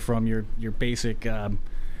 all the way from your basic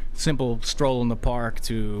simple stroll in the park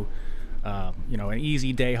to an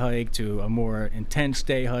easy day hike, to a more intense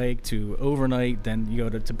day hike, to overnight. Then you go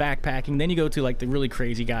to backpacking. Then you go to like the really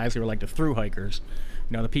crazy guys who are like the through hikers.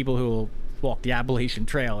 The people who will walk the Appalachian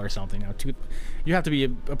Trail or something. You have to be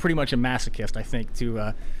pretty much a masochist, I think,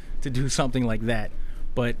 to do something like that.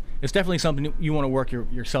 But it's definitely something you want to work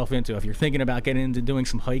yourself into. If you're thinking about getting into doing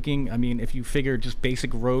some hiking, I mean, if you figure just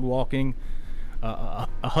basic road walking, a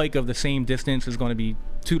hike of the same distance is going to be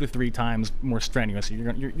 2 to 3 times more strenuous.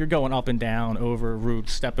 You're going up and down over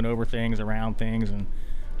routes, stepping over things, around things, and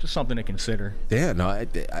just something to consider. Yeah, no,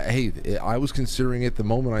 I was considering it the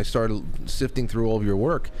moment I started sifting through all of your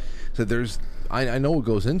work. So I know what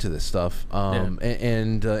goes into this stuff,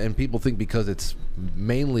 and people think because it's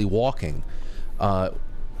mainly walking.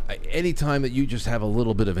 Anytime that you just have a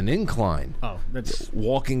little bit of an incline, that's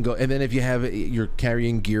walking. And then if you're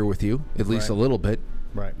carrying gear with you, at least a little bit.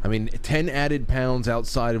 Right. I mean, 10 added pounds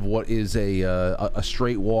outside of what is a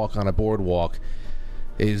straight walk on a boardwalk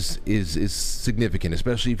is significant,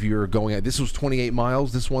 especially if you're going. This was 28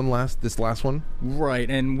 miles. This last one. Right,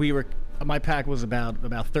 and my pack was about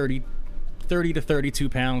 30 to 32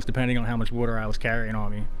 pounds, depending on how much water I was carrying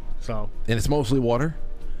on me. So. And it's mostly water.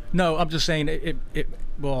 No, I'm just saying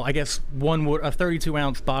well, I guess a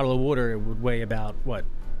 32-ounce bottle of water would weigh about,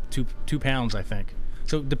 2 pounds, I think.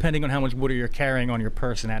 So depending on how much water you're carrying on your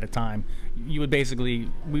person at a time, we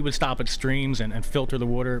would stop at streams and filter the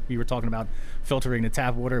water. We were talking about filtering the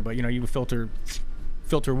tap water, but you would filter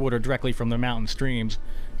water directly from the mountain streams,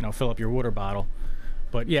 fill up your water bottle.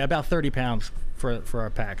 But yeah, about 30 pounds for our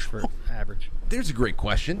packs for average. There's a great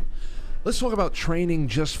question. Let's talk about training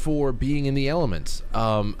just for being in the elements.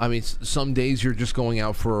 I mean, some days you're just going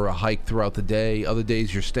out for a hike throughout the day. Other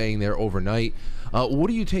days you're staying there overnight. What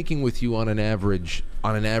are you taking with you on an average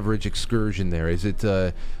excursion there? Is it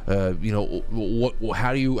how are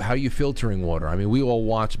you filtering water? I mean, we all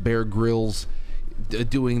watch Bear Grylls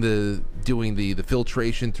doing the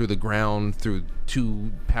filtration through the ground through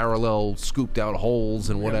 2 parallel scooped out holes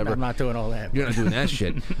and whatever. I'm not doing all that. You're not doing that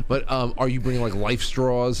shit. But are you bringing like life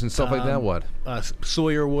straws and stuff like that? What?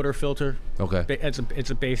 Sawyer water filter. Okay. It's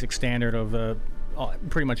a basic standard of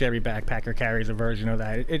pretty much every backpacker carries a version of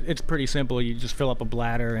that. It's pretty simple. You just fill up a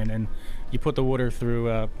bladder and then you put the water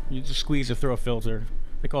through. You just squeeze it through a filter.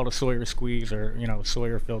 They call it a Sawyer squeeze or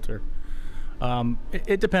Sawyer filter.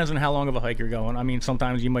 It depends on how long of a hike you're going. I mean,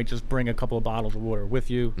 sometimes you might just bring a couple of bottles of water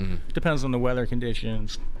with you. Mm-hmm. Depends on the weather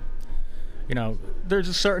conditions. There's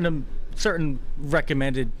a certain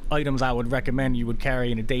recommended items I would recommend you would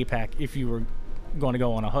carry in a day pack if you were going to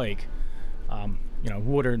go on a hike.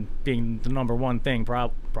 Water being the number one thing,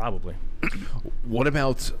 probably. What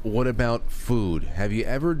about food? Have you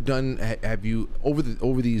ever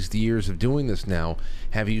over these years of doing this now,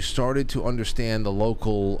 have you started to understand the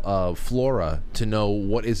local flora to know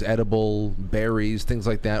what is edible, berries, things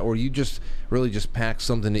like that, or you just really just pack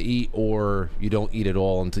something to eat, or you don't eat at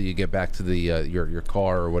all until you get back to the your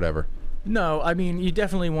car or whatever? No, I mean, you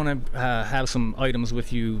definitely want to have some items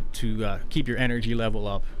with you to keep your energy level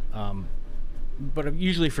up. But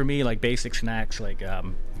usually for me, like basic snacks, like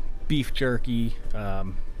beef jerky,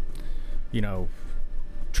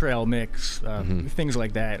 trail mix, things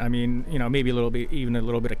like that. I mean, maybe even a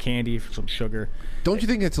little bit of candy for some sugar. Don't you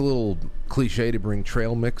think it's a little cliche to bring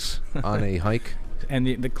trail mix on a hike? And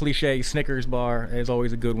the cliche Snickers bar is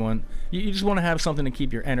always a good one. You just want to have something to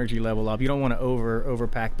keep your energy level up. You don't want to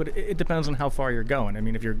overpack, but it depends on how far you're going. I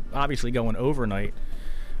mean, if you're obviously going overnight,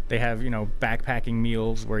 they have backpacking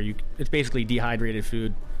meals where it's basically dehydrated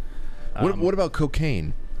food. What about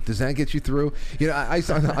cocaine? Does that get you through?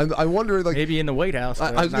 I wonder. Like, maybe in the White House.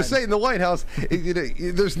 I was going to say in the White House,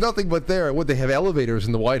 there's nothing but there. What, they have elevators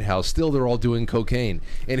in the White House? Still, they're all doing cocaine.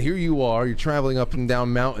 And here you are. You're traveling up and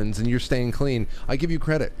down mountains, and you're staying clean. I give you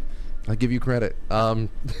credit. I do it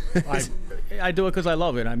because I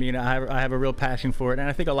love it. I mean, I have a real passion for it, and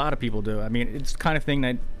I think a lot of people do. I mean, it's the kind of thing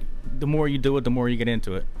that the more you do it, the more you get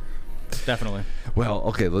into it. Definitely. Well,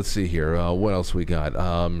 okay. Let's see here. What else we got?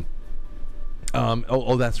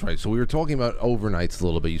 That's right. So we were talking about overnights a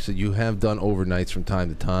little bit. You said you have done overnights from time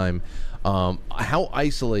to time. How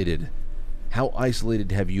isolated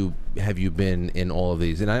have you been in all of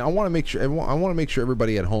these? And I want to make sure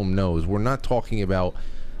everybody at home knows we're not talking about.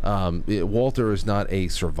 Walter is not a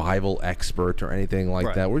survival expert or anything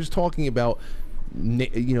like that. We're just talking about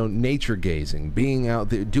nature gazing, being out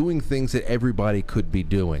there, doing things that everybody could be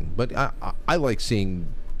doing. But I like seeing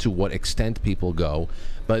to what extent people go.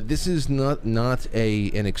 But this is not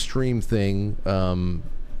an extreme thing, not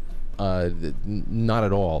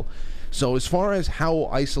at all. So as far as how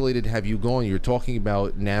isolated have you gone, you're talking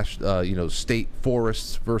about state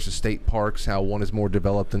forests versus state parks, how one is more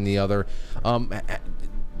developed than the other.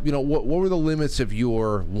 What were the limits of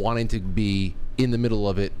your wanting to be in the middle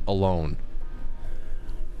of it alone?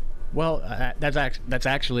 Well, that's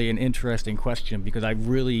actually an interesting question, because I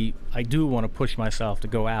do want to push myself to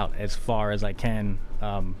go out as far as I can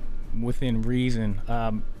within reason.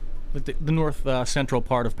 The north central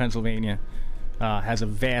part of Pennsylvania has a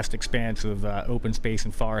vast expanse of open space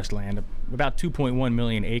and forest land, about 2.1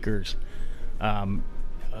 million acres, and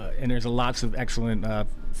there's lots of excellent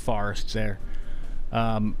forests there.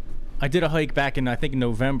 I did a hike back in, I think,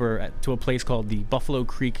 November to a place called the Buffalo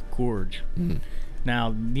Creek Gorge. Mm-hmm.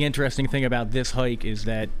 Now, the interesting thing about this hike is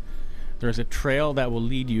that there's a trail that will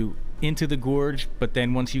lead you into the gorge, but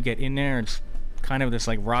then once you get in there, it's kind of this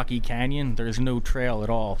like rocky canyon. There's no trail at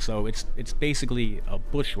all, so it's basically a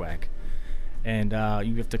bushwhack, and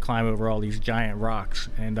you have to climb over all these giant rocks.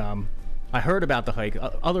 And I heard about the hike.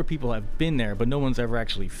 Other people have been there, but no one's ever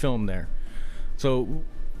actually filmed there. So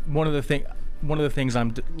one of the things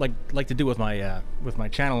I'm like to do with my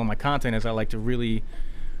channel and my content is I like to really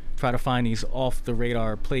try to find these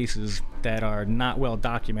off-the-radar places that are not well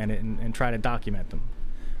documented and try to document them.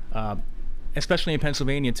 Especially in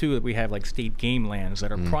Pennsylvania, too, that we have like state game lands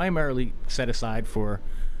that are primarily set aside for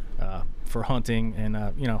hunting and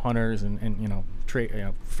hunters and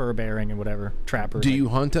fur bearing and whatever, trappers. Do you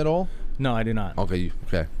hunt at all? No, I do not. Okay.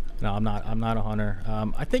 No, I'm not a hunter.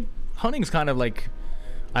 I think hunting's kind of like,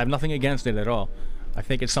 I have nothing against it at all. I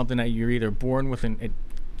think it's something that you're either born with, and it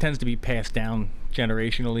tends to be passed down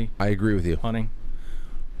generationally. I agree with you. Hunting,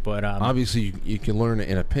 but obviously you can learn it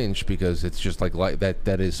in a pinch, because it's just like that.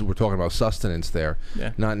 That is, we're talking about sustenance there,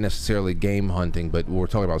 not necessarily game hunting, but we're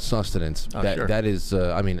talking about sustenance. Sure. That is,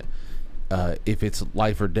 if it's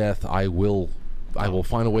life or death, I will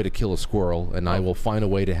find a way to kill a squirrel, and I will find a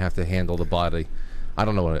way to have to handle the body. I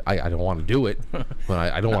don't know. I don't want to do it, but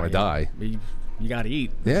I don't want to die. You got to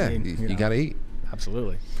eat. Yeah, you got to eat.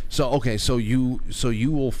 Absolutely. So so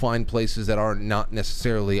you will find places that are not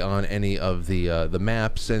necessarily on any of the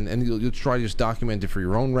maps, and you'll try to just document it for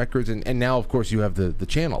your own records, and now of course you have the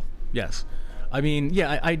channel. Yes, I mean,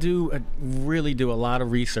 I do really do a lot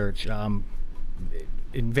of research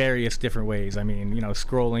in various different ways. I mean,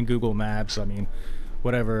 scrolling Google Maps. I mean,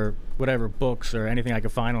 whatever books or anything I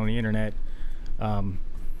could find on the internet.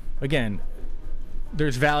 Again,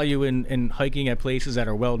 there's value in hiking at places that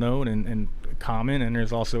are well known and common, and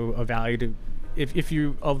there's also a value to if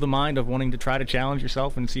you're of the mind of wanting to try to challenge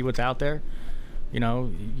yourself and see what's out there. You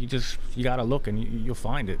gotta look, and you'll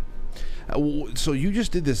find it. So you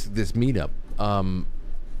just did this meetup,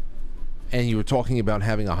 and you were talking about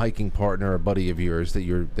having a hiking partner, a buddy of yours that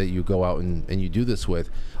you go out and you do this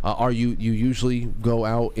with. Are you usually go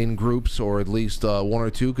out in groups, or at least one or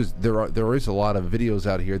two? Because there is a lot of videos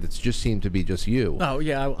out here that just seem to be just you. Oh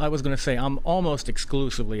yeah, I was gonna say I'm almost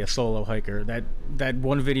exclusively a solo hiker. That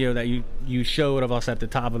one video that you showed of us at the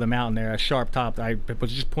top of the mountain there, a sharp top, I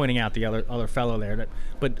was just pointing out the other fellow there.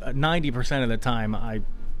 But 90% of the time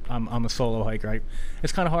I'm a solo hiker.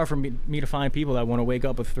 It's kind of hard for me to find people that want to wake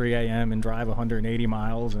up at 3 a.m. and drive 180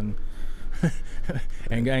 miles and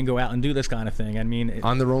and go out and do this kind of thing. I mean,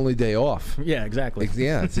 on their only day off. Yeah, exactly.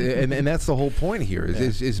 Yeah, and that's the whole point here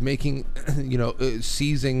is making,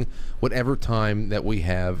 seizing whatever time that we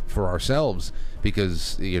have for ourselves,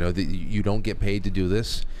 because you don't get paid to do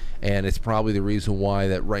this, and it's probably the reason why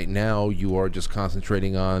that right now you are just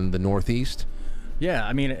concentrating on the Northeast. Yeah,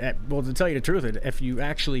 I mean, well, to tell you the truth, if you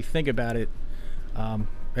actually think about it,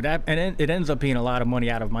 it ends up being a lot of money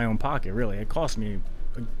out of my own pocket. Really, it costs me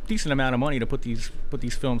a decent amount of money to put these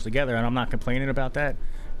films together, and I'm not complaining about that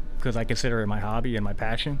because I consider it my hobby and my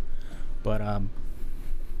passion. But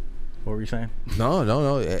what were you saying? No,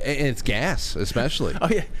 and it's gas, especially. Oh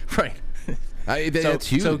yeah, right. That's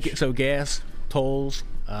huge. So gas, tolls,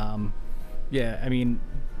 yeah. I mean,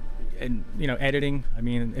 and editing. I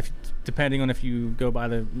mean, depending on if you go by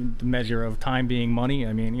the measure of time being money.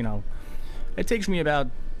 I mean, it takes me about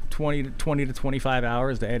 20 to 25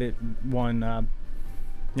 hours to edit one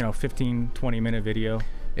 15-20 minute video.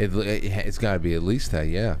 It's got to be at least that,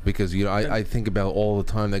 yeah, because I think about all the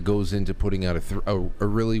time that goes into putting out a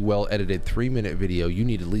really well edited 3-minute video. You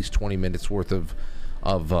need at least 20 minutes worth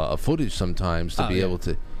of footage sometimes to be able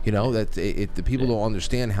to, the people don't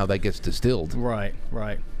understand how that gets distilled. Right.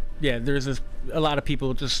 Yeah, there's a lot of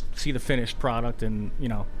people just see the finished product, and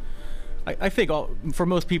I think for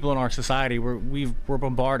most people in our society, we're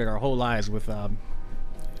bombarded our whole lives with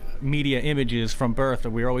media images from birth,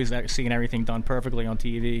 and we're always seeing everything done perfectly on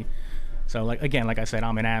TV. So like I said,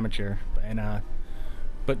 I'm an amateur, and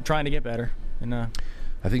but trying to get better. And I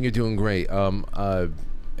think you're doing great. And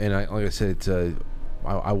like I said,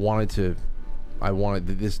 I wanted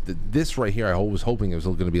this right here. I was hoping it was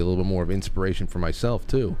going to be a little bit more of inspiration for myself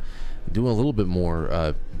too, doing a little bit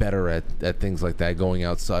more better at things like that, going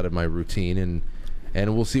outside of my routine,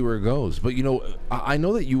 and we'll see where it goes. But I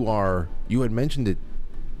know that you had mentioned it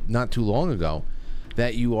not too long ago,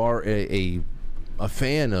 that you are a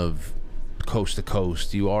fan of Coast to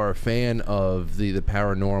Coast. You are a fan of the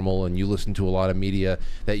paranormal, and you listen to a lot of media,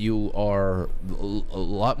 that you are a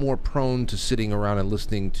lot more prone to sitting around and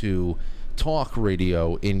listening to talk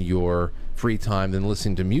radio in your free time than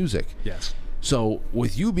listening to music. Yes. So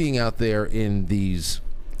with you being out there in these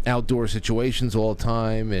outdoor situations all the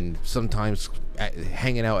time, and sometimes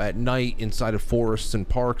hanging out at night inside of forests and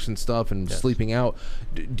parks and stuff, and sleeping out,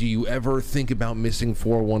 do you ever think about missing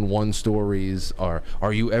 411 stories? Or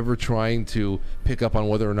are you ever trying to pick up on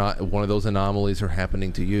whether or not one of those anomalies are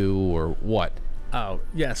happening to you, or what? Oh,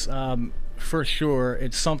 yes, for sure.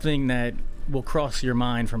 It's something that will cross your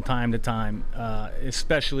mind from time to time,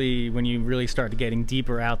 especially when you really start getting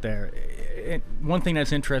deeper out there. One thing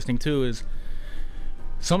that's interesting too is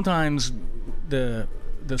sometimes the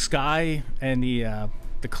sky and the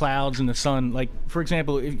clouds and the sun, like for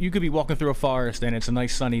example, if you could be walking through a forest and it's a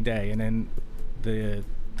nice sunny day, and then the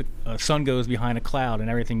sun goes behind a cloud and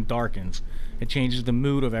everything darkens. It changes the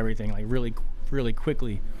mood of everything like really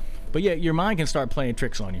quickly. But yeah, your mind can start playing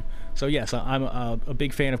tricks on you. So yes, I'm a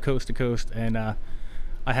big fan of Coast to Coast, and I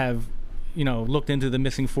have looked into the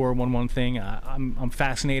missing 411 thing. I'm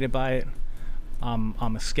fascinated by it.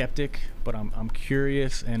 I'm a skeptic, but I'm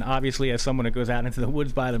curious, and obviously as someone that goes out into the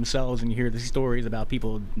woods by themselves and you hear these stories about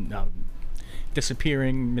people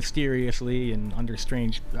disappearing mysteriously and under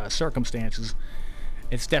strange circumstances,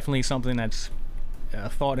 it's definitely something that's a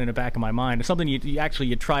thought in the back of my mind. It's something you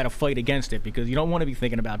try to fight against it, because you don't want to be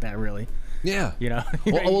thinking about that really. Yeah.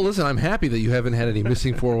 Well, listen, I'm happy that you haven't had any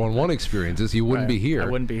missing 411 experiences. You wouldn't be here. I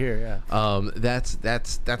wouldn't be here, yeah.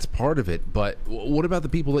 That's part of it. But what about the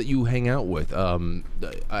people that you hang out with?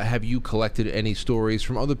 Have you collected any stories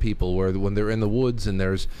from other people where when they're in the woods and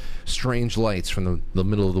there's strange lights from the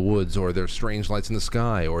middle of the woods, or there's strange lights in the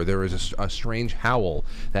sky, or there is a strange howl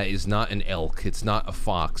that is not an elk, it's not a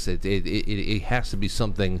fox, it has to be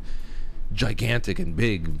something gigantic and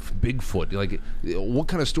Bigfoot? Like, what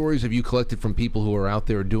kind of stories have you collected from people who are out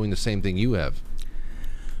there doing the same thing you have?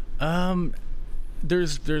 I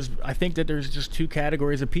think that there's just two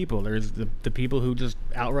categories of people. There's the people who just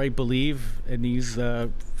outright believe in these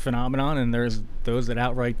phenomenon, and there's those that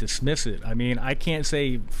outright dismiss it. I mean, I can't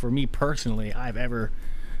say for me personally I've ever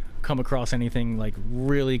come across anything like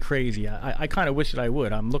really crazy. I kind of wish that I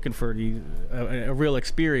would. I'm looking for a real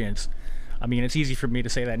experience. I mean, it's easy for me to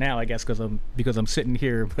say that now, I guess, because I'm sitting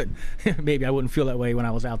here, but maybe I wouldn't feel that way when I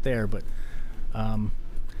was out there. But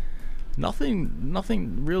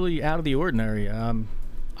nothing really out of the ordinary.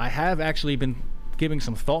 I have actually been giving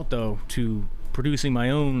some thought, though, to producing my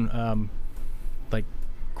own like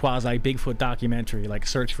quasi Bigfoot documentary, like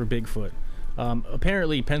Search for Bigfoot.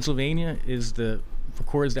 Apparently, Pennsylvania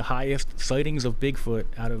records the highest sightings of Bigfoot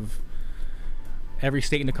out of every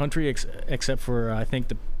state in the country, except for I think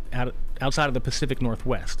outside of the Pacific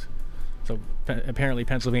Northwest. So apparently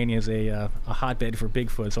Pennsylvania is a hotbed for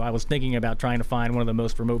Bigfoot. So I was thinking about trying to find one of the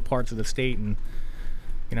most remote parts of the state, and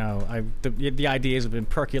the ideas have been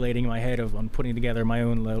percolating in my head on putting together my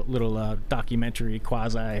own little documentary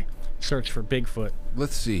quasi search for Bigfoot.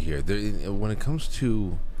 Let's see here. When it comes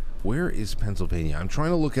to where is Pennsylvania, I'm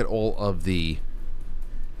trying to look at all of the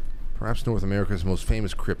perhaps North America's most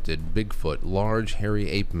famous cryptid, Bigfoot. Large, hairy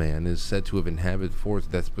ape man is said to have inhabited forests.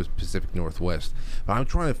 That's Pacific Northwest. But I'm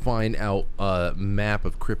trying to find out a map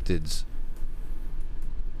of cryptids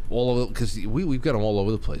all over, because we've got them all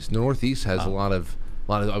over the place. Northeast has a lot of.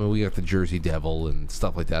 I mean, we got the Jersey Devil and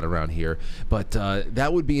stuff like that around here, but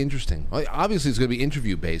that would be interesting. Obviously, it's going to be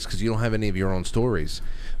interview based because you don't have any of your own stories,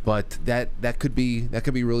 but that could be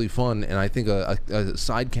really fun. And I think a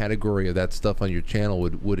side category of that stuff on your channel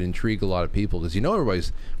would intrigue a lot of people,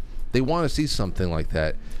 because they want to see something like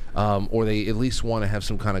that, or they at least want to have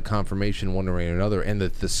some kind of confirmation one way or another. And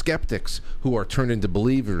the skeptics who are turned into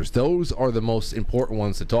believers, those are the most important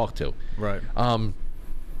ones to talk to. Right.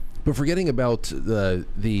 But forgetting about the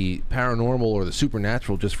paranormal or the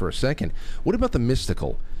supernatural just for a second, what about the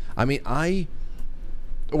mystical? I mean,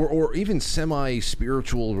 or even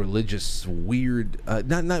semi-spiritual, religious, weird,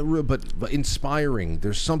 not real, but inspiring.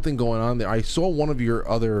 There's something going on there. I saw one of your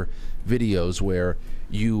other videos where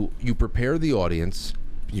you prepare the audience,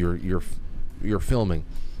 you're filming.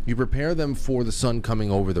 You prepare them for the sun coming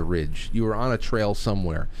over the ridge. You were on a trail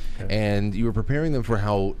somewhere, and you were preparing them for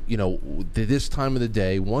how, this time of the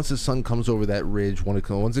day, once the sun comes over that ridge,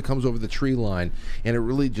 once it comes over the tree line, and it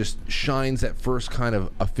really just shines that first kind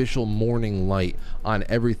of official morning light on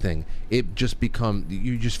everything, it just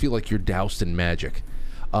you just feel like you're doused in magic.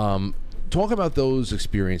 Talk about those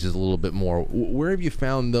experiences a little bit more. Where have you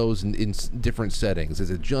found those in different settings? Is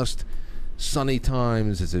it just sunny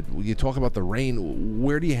times? Is it, you talk about the rain,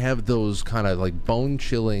 where do you have those kind of like bone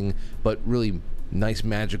chilling but really nice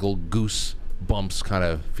magical goose bumps kind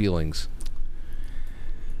of feelings?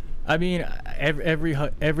 I mean, every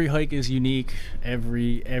hike is unique.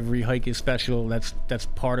 Every hike is special. That's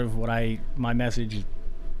part of what my message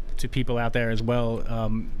to people out there as well.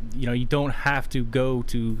 You don't have to go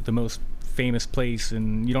to the most famous place,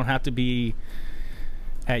 and you don't have to be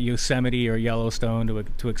at Yosemite or Yellowstone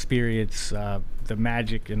to experience the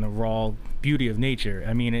magic and the raw beauty of nature.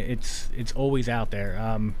 I mean, it's always out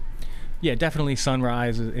there. Yeah, definitely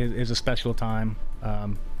sunrise is a special time.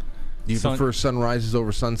 Do you prefer sunrises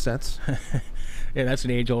over sunsets? Yeah, that's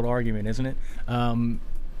an age-old argument, isn't it?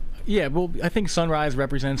 Yeah, well, I think sunrise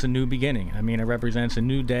represents a new beginning. I mean, it represents a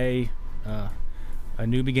new day, a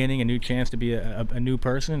new beginning, a new chance to be a new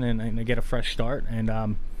person and get a fresh start.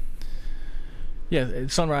 And yeah,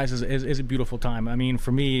 sunrise is a beautiful time. I mean,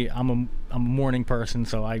 for me, I'm a morning person,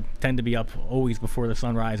 so I tend to be up always before the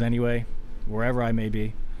sunrise anyway, wherever I may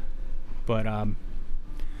be. But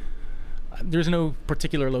there's no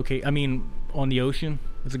particular location. I mean, on the ocean,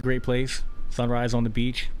 it's a great place. Sunrise on the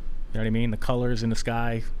beach, you know what I mean? The colors in the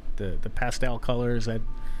sky, the pastel colors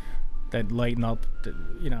that lighten up,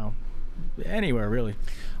 anywhere really.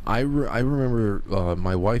 I remember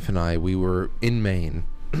my wife and I, we were in Maine.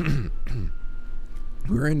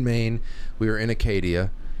 We were in Maine. We were in Acadia,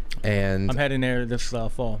 and I'm heading there this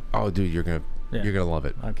fall. Oh, dude, you're gonna love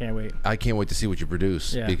it. I can't wait. I can't wait to see what you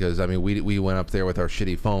produce, because I mean, we went up there with our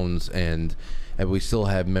shitty phones, and we still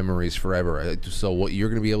have memories forever. So what you're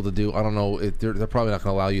gonna be able to do, I don't know. They're probably not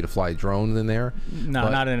gonna allow you to fly drones in there. No,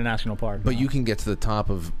 not in a national park. But you can get to the top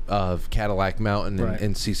of Cadillac Mountain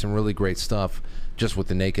and see some really great stuff just with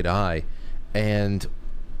the naked eye. And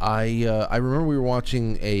I remember we were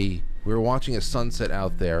watching a sunset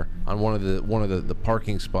out there on one of the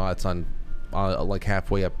parking spots on like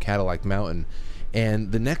halfway up Cadillac Mountain,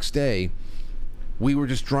 and the next day we were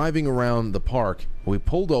just driving around the park. We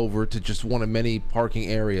pulled over to just one of many parking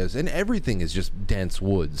areas, and everything is just dense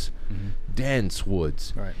woods. Dense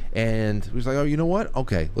woods. Right. And we was like, oh, you know what?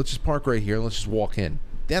 Okay, let's just park right here and let's just walk in.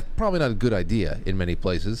 That's probably not a good idea in many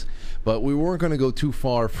places, but we weren't going to go too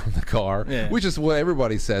far from the car, which is what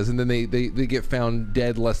everybody says. And then they get found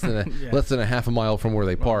dead less than a half a mile from where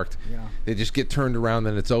they parked. They just get turned around,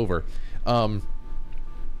 then it's over.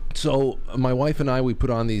 So my wife and I, we put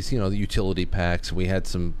on these, the utility packs. We had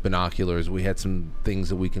some binoculars. We had some things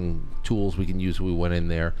tools we can use when we went in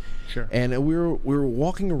there. Sure. And we were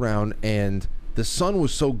walking around, and the sun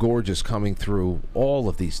was so gorgeous coming through all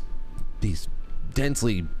of these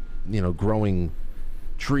densely, growing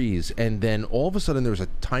trees, and then all of a sudden there was a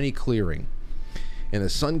tiny clearing, and the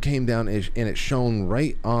sun came down and it shone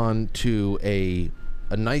right onto a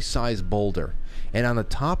nice sized boulder, and on the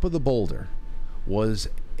top of the boulder was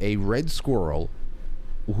a red squirrel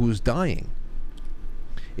who's dying.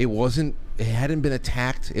 It hadn't been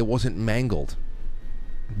attacked. It wasn't mangled.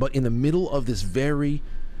 But in the middle of this very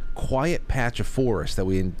quiet patch of forest that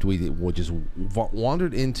we just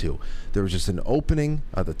wandered into, there was just an opening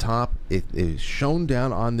at the top. It shone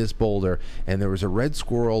down on this boulder, and there was a red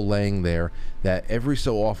squirrel laying there that every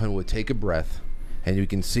so often would take a breath, and you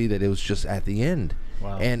can see that it was just at the end.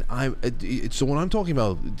 Wow. And so when I'm talking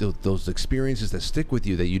about those experiences that stick with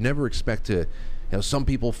you that you never expect to, some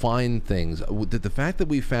people find things. The fact that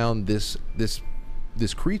we found this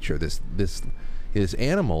creature, this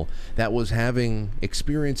animal that was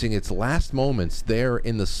experiencing its last moments there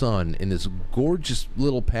in the sun in this gorgeous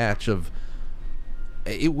little patch of.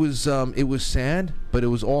 It was sad, but it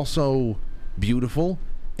was also beautiful,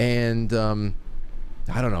 and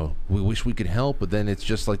I don't know. We wish we could help, but then it's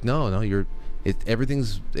just like no,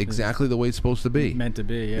 everything's exactly the way it's supposed to be. Meant to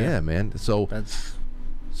be, yeah. Yeah, man. So that's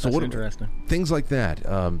what, interesting. Things like that.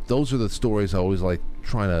 Those are the stories I always like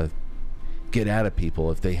trying to get out of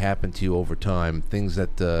people if they happen to you over time. Things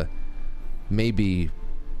that maybe,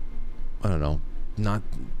 I don't know, not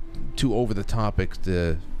too over the topic.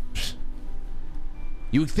 You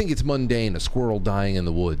would think it's mundane, a squirrel dying in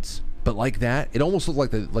the woods. But like that, it almost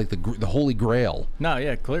looked like the Holy Grail. No,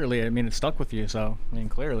 yeah, clearly. I mean, it stuck with you, so, I mean,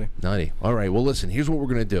 clearly. Nutty. All right, well, listen, here's what we're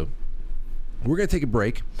going to do. We're going to take a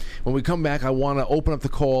break. When we come back, I want to open up the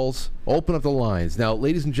calls, open up the lines. Now,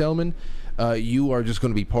 ladies and gentlemen, you are just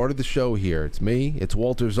going to be part of the show here. It's me. It's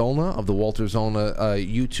Walter Zolna of the Walter Zolna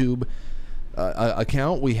YouTube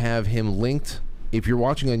account. We have him linked. If you're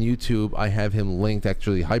watching on YouTube, I have him linked,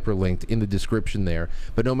 actually hyperlinked in the description there.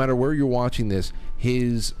 But no matter where you're watching this,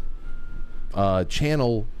 his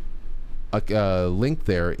channel link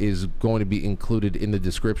there is going to be included in the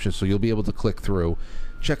description, so you'll be able to click through,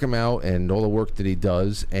 check him out, and all the work that he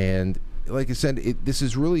does. And like I said, this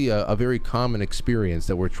is really a very common experience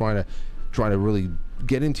that we're trying to really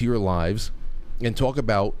get into your lives and talk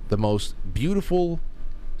about the most beautiful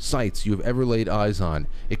sights you've ever laid eyes on.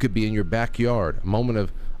 It could be in your backyard, a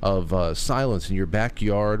moment of silence in your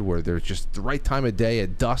backyard where there's just the right time of day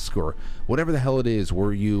at dusk or whatever the hell it is.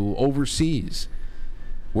 Were you overseas?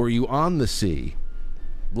 Were you on the sea?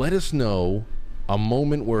 Let us know a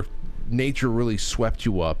moment where nature really swept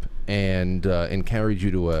you up and carried you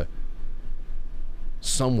to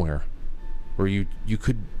somewhere where you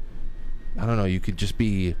could, I don't know, you could just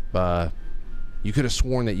be you could have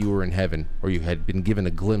sworn that you were in heaven, or you had been given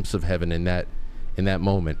a glimpse of heaven in that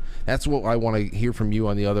moment. That's what I want to hear from you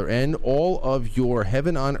on the other end. All of your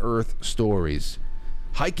heaven on earth stories.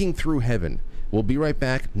 Hiking through heaven. We'll be right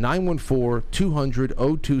back.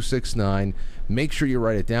 914-200-0269. Make sure you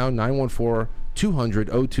write it down.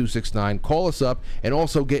 914-200-0269. Call us up and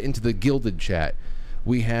also get into the Gilded chat.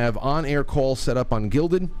 We have on-air calls set up on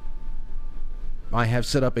Gilded. I have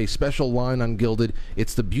set up a special line on Gilded.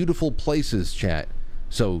 It's the Beautiful Places chat.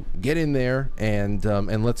 So get in there and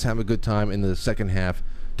let's have a good time in the second half.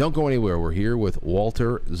 Don't go anywhere. We're here with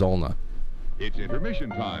Walter Zolna. It's intermission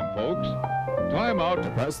time, folks. Time out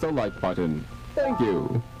to press the like button. Thank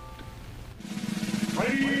you.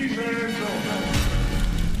 Ladies and gentlemen.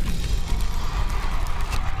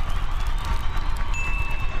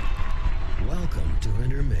 Welcome to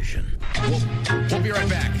intermission. We'll be right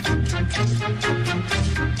back.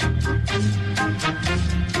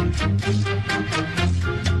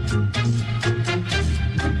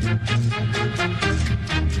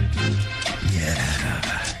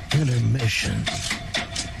 Yeah, intermission.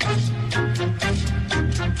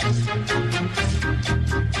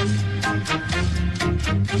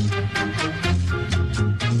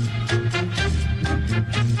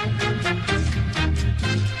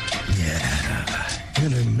 Yeah,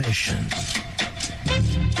 intermission.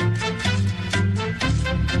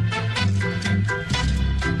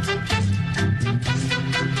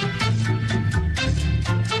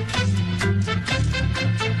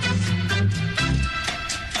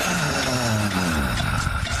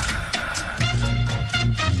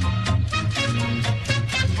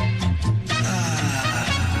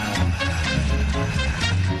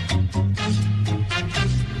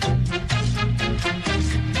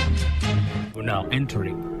 We're now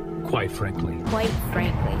entering, quite frankly. Quite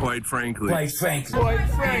frankly. Quite frankly. Quite frankly. Quite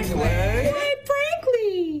frankly.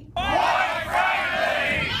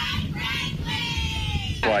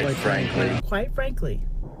 Quite frankly. Quite frankly. Quite frankly.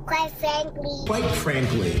 Quite frankly. Quite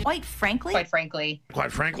frankly. Quite frankly. Quite frankly.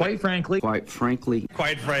 Quite frankly. Quite frankly. Quite frankly.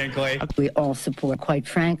 Quite frankly. We all support, quite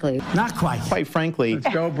frankly. Not quite. Quite frankly.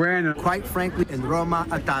 Let's go, Brandon. Quite frankly, in Roma,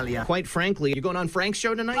 Italia. Quite frankly, you going on Frank's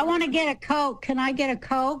show tonight? I want to get a Coke. Can I get a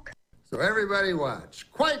Coke? So everybody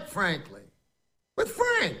watch, Quite Frankly, with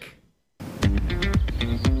Frank.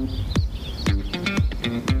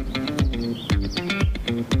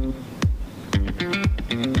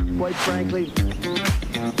 quite frankly.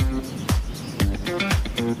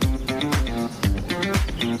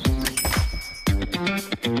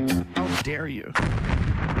 How dare you?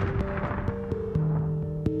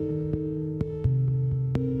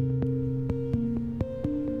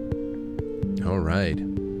 All right.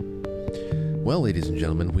 Well, ladies and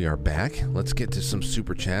gentlemen, we are back. Let's get to some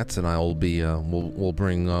super chats, and I'll be we'll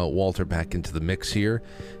bring Walter back into the mix here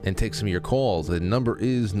and take some of your calls. The number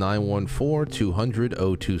is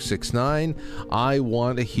 914-200-0269. I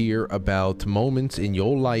want to hear about moments in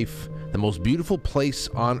your life, the most beautiful place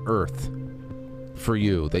on earth for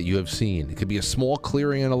you that you have seen. It could be a small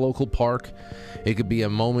clearing in a local park. It could be a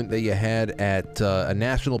moment that you had at a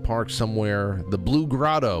national park somewhere, the Blue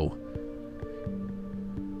Grotto.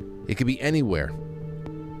 It could be anywhere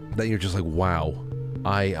that you're just like, wow,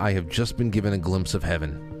 I have just been given a glimpse of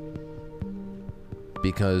heaven.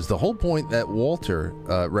 Because the whole point that Walter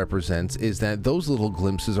represents is that those little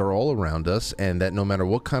glimpses are all around us, and that no matter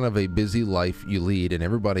what kind of a busy life you lead, and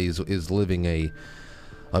everybody is living a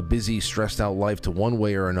busy, stressed out life to one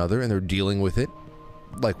way or another, and they're dealing with it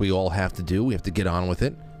like we all have to do. We have to get on with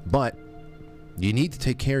it. But you need to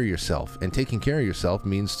take care of yourself, and taking care of yourself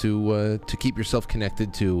means to keep yourself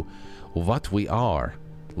connected to what we are.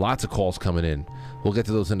 Lots of calls coming in. We'll get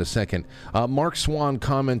to those in a second. Mark Swan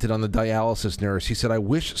commented on the dialysis nurse. He said, I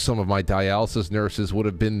wish some of my dialysis nurses would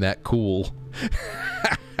have been that cool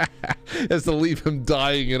as to leave him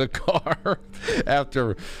dying in a car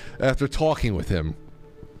after talking with him,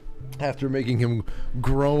 after making him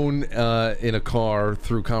groan in a car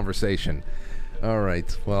through conversation. All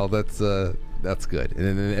right. Well, that's good.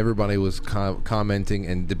 And then everybody was commenting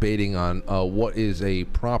and debating on what is a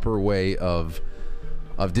proper way of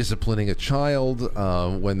disciplining a child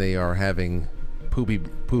when they are having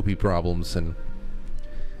poopy problems. And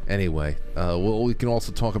anyway, we can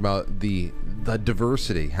also talk about the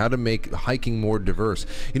diversity, how to make hiking more diverse.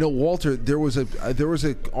 You know, Walter, there was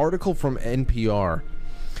an article from NPR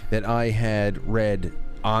that I had read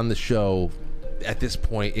on the show. At this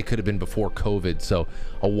point, it could have been before COVID, so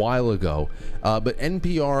a while ago. But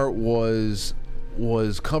NPR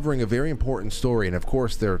was covering a very important story, and of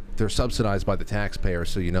course they're subsidized by the taxpayer,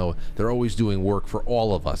 so you know they're always doing work for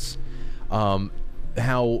all of us.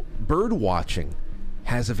 How bird watching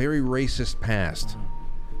has a very racist past,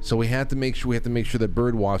 so we had to make sure that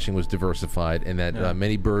bird watching was diversified, and that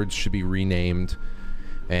many birds should be renamed.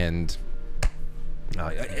 And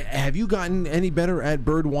have you gotten any better at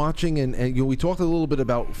bird watching? And you know, we talked a little bit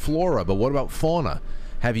about flora, but what about fauna?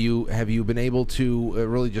 Have you been able to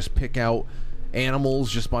really just pick out animals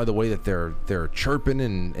just by the way that they're chirping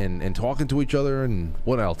and talking to each other, and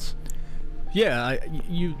what else? Yeah,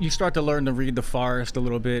 you start to learn to read the forest a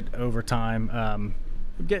little bit over time.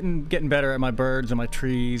 Getting better at my birds and my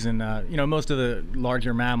trees, and you know, most of the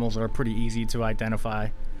larger mammals are pretty easy to identify.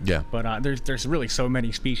 Yeah. But there's really so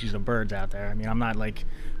many species of birds out there. I mean, I'm not like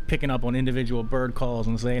picking up on individual bird calls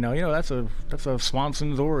and saying, oh, you know, that's a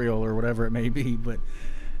Swanson's oriole or whatever it may be. But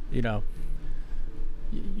you know,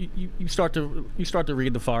 you start to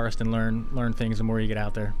read the forest and learn things the more you get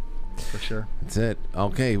out there. For sure. That's it.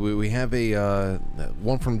 Okay, we have a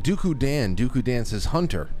one from Dooku Dan. Dooku Dan says,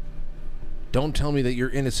 Hunter, don't tell me that you're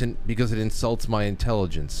innocent because it insults my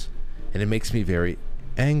intelligence, and it makes me very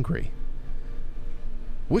angry.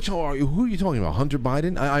 Who are you talking about? Hunter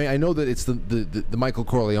Biden? I know that it's the Michael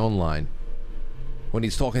Corleone line when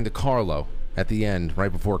he's talking to Carlo at the end,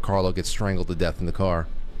 right before Carlo gets strangled to death in the car.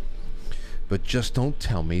 But just don't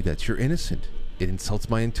tell me that you're innocent. It insults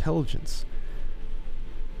my intelligence.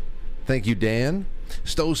 Thank you, Dan.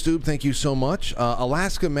 Stove, thank you so much.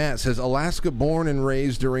 Alaska Matt says, Alaska born and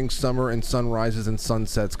raised during summer and sunrises and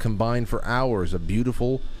sunsets combined for hours of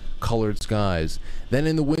beautiful colored skies. Then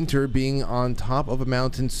in the winter, being on top of a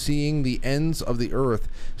mountain, seeing the ends of the earth,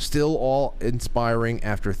 still all inspiring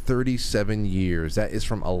after 37 years. That is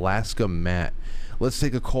from Alaska Matt. Let's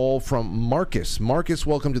take a call from Marcus. Marcus,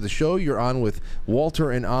 welcome to the show. You're on with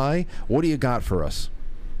Walter and I. What do you got for us?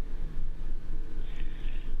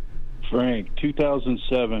 Frank,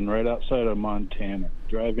 2007, right outside of Montana,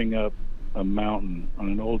 driving up a mountain on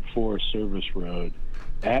an old Forest Service road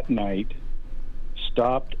at night,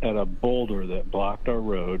 stopped at a boulder that blocked our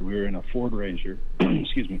road. We were in a Ford Ranger,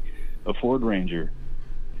 a Ford Ranger.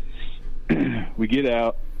 We get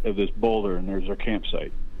out of this boulder, and there's our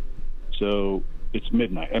campsite. So it's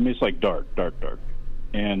midnight. I mean, it's like dark.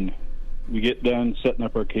 And we get done setting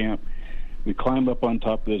up our camp. We climb up on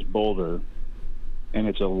top of this boulder, and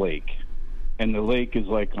it's a lake. And the lake is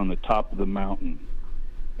like on the top of the mountain,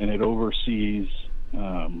 and it oversees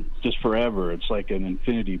just forever. It's like an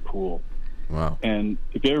infinity pool. Wow. And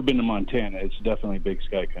if you've ever been to Montana, it's definitely big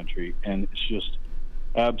sky country, and it's just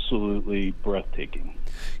absolutely breathtaking.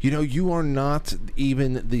 You know, you are not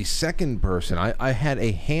even the second person. I had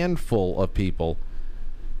a handful of people,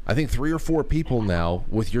 I think 3 or 4 people now,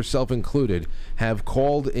 with yourself included, have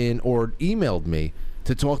called in or emailed me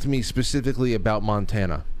to talk to me specifically about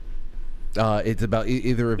Montana. It's about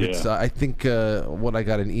either if it's I think what I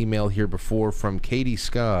got an email here before from Katie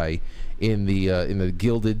Sky in the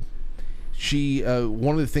Gilded. She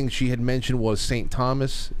one of the things she had mentioned was St.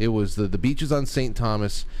 Thomas. It was the beaches on St.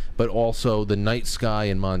 Thomas, but also the night sky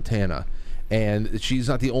in Montana. And she's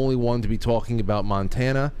not the only one to be talking about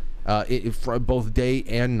Montana, for both day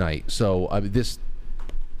and night. So I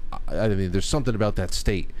mean, there's something about that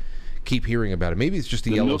state. Keep hearing about it. Maybe it's just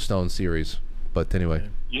the Yellowstone series, but anyway.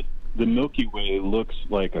 The Milky Way looks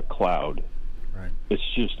like a cloud. Right. It's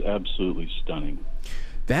just absolutely stunning.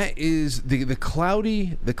 That is the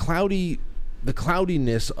cloudiness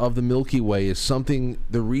of the Milky Way is something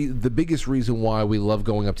the biggest reason why we love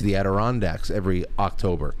going up to the Adirondacks every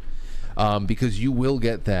October, because you will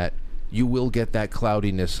get that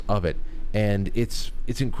cloudiness of it, and it's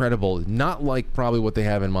incredible. Not like probably what they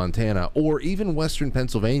have in Montana or even Western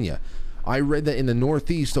Pennsylvania. I read that in the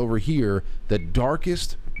Northeast over here, the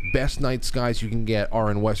darkest, best night skies you can get are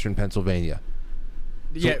in Western Pennsylvania.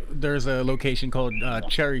 Yeah, there's a location called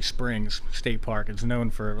Cherry Springs State Park. It's known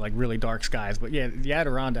for like really dark skies, but yeah, the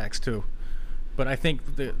Adirondacks too. But I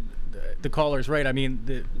think the caller's right. I mean,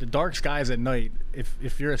 the dark skies at night.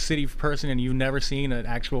 If you're a city person and you've never seen an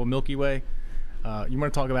actual Milky Way, you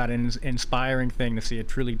want to talk about an inspiring thing to see a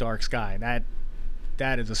truly dark sky.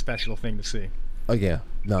 That is a special thing to see. Oh yeah,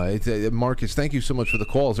 no, it's Marcus. Thank you so much for the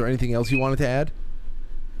call. Is there anything else you wanted to add?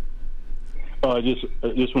 I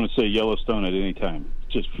just want to say Yellowstone at any time.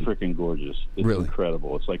 It's just freaking gorgeous. It's really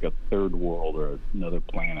incredible. It's like a third world or another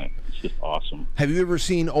planet. It's just awesome. Have you ever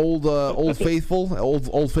seen Old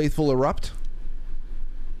Faithful erupt?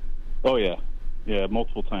 Oh yeah,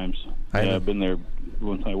 multiple times. I've been there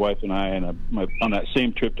with my wife and I, and on that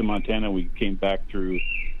same trip to Montana, we came back through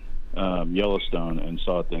Yellowstone and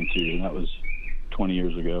saw it then too, and that was 20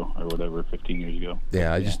 years ago or whatever, 15 years ago.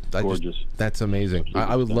 Yeah, gorgeous. That's amazing.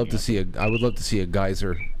 I would love to see a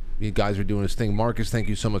geyser. You guys are doing this thing. Marcus, thank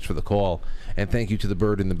you so much for the call, and thank you to the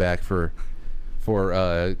bird in the back for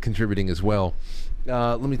contributing as well. Hold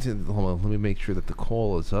on. Let me make sure that the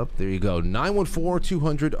call is up. There you go.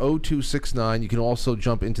 914-200-0269. You can also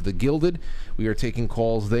jump into the Gilded. We are taking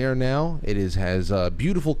calls there now. It has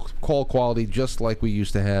beautiful call quality, just like we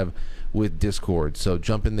used to have with Discord. So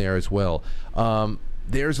jump in there as well.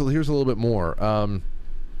 Here's a little bit more.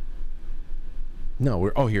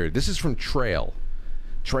 Here. This is from Trail.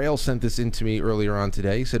 Trail sent this in to me earlier on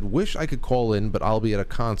today. He said, "Wish I could call in, but I'll be at a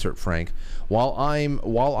concert, Frank. While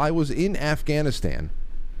I was in Afghanistan,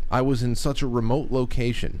 I was in such a remote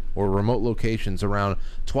location, or remote locations around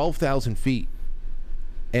 12,000 feet,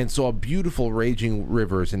 and saw beautiful raging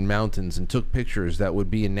rivers and mountains, and took pictures that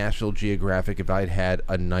would be in National Geographic if I'd had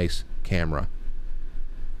a nice camera."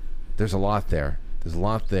 There's a lot there.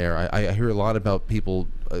 I hear a lot about people,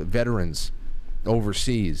 veterans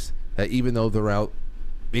overseas, that even though they're out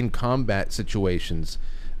in combat situations,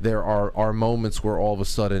 there are moments where all of a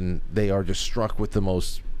sudden they are just struck with the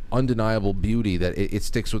most undeniable beauty that it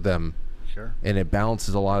sticks with them. Sure. And it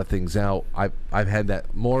balances a lot of things out. I've had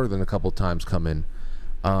that more than a couple times come in.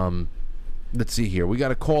 Let's see here. We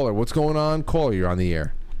got a caller. What's going on? Caller, you're on the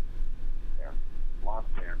air.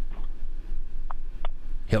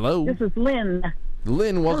 Hello. This is Lynn.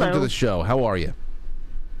 Lynn, welcome Hello. to the show. How are you?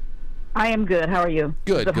 I am good. How are you?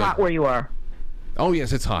 Good. Is it hot where you are? Oh,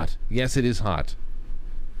 yes, it's hot. Yes, it is hot.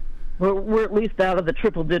 We're at least out of the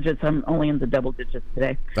triple digits. I'm only in the double digits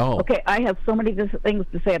today. Oh. Okay, I have so many things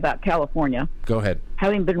to say about California. Go ahead.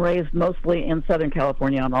 Having been raised mostly in Southern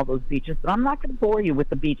California on all those beaches, but I'm not going to bore you with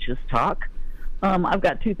the beaches talk. I've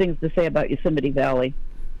got 2 things to say about Yosemite Valley.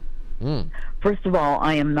 First of all,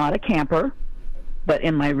 I am not a camper, but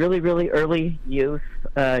in my really, really early youth,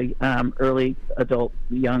 early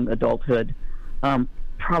young adulthood,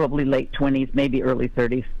 probably late 20s, maybe early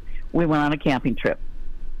 30s, we went on a camping trip.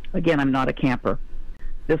 Again, I'm not a camper.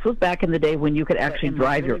 This was back in the day when you could actually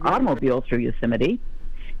drive your automobile through Yosemite,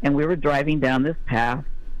 and we were driving down this path,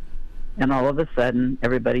 and all of a sudden,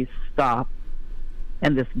 everybody stopped,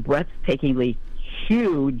 and this breathtakingly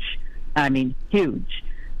huge, huge.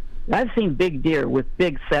 I've seen big deer with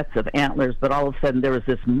big sets of antlers, but all of a sudden there was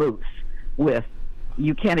this moose with,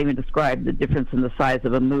 you can't even describe the difference in the size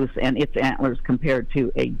of a moose and its antlers compared to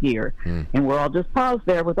a deer. And we're all just paused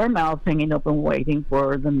there with our mouths hanging open, waiting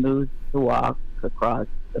for the moose to walk across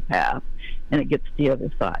the path, and it gets to the other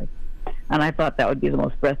side. And I thought that would be the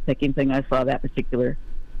most breathtaking thing I saw that particular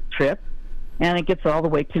trip. And it gets all the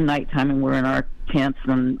way to nighttime, and we're in our tents,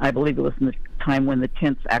 and I believe it was in the time when the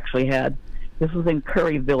tents actually had, this was in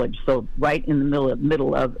Curry Village, so right in the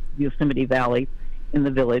middle of Yosemite Valley in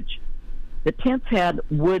the village. The tents had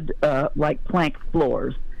wood, like plank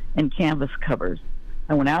floors and canvas covers.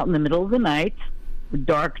 I went out in the middle of the night,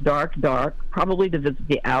 dark, probably to visit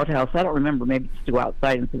the outhouse. I don't remember, maybe just to go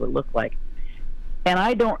outside and see what it looked like. And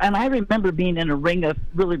I remember being in a ring of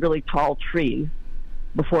really, really tall trees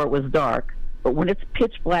before it was dark. But when it's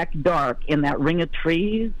pitch black dark and that ring of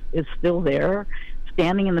trees is still there,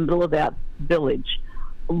 standing in the middle of that village,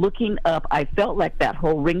 looking up, I felt like that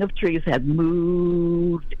whole ring of trees had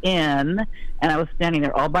moved in, and I was standing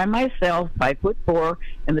there all by myself, 5'4",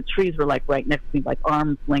 and the trees were like right next to me, like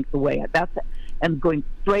arm's length away. And going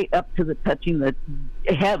straight up to touching the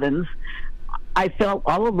heavens. I felt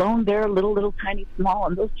all alone there, little, tiny, small,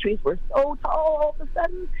 and those trees were so tall all of a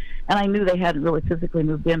sudden. And I knew they hadn't really physically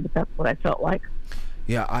moved in, but that's what I felt like.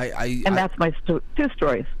 Yeah, and that's my two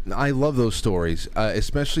stories. I love those stories,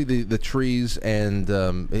 especially the trees and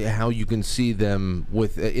how you can see them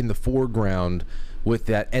in the foreground with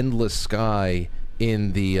that endless sky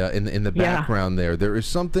in the background. There is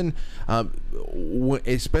something,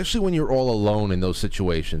 especially when you're all alone in those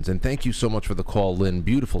situations. And thank you so much for the call, Lynn.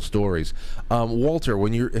 Beautiful stories, Walter.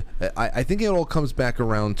 When I think it all comes back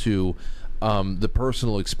around to the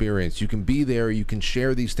personal experience. You can be there, you can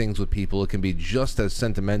share these things with people. It can be just as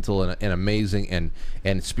sentimental and amazing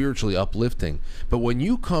and spiritually uplifting. But when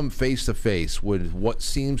you come face to face with what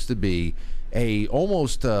seems to be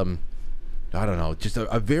almost I don't know, just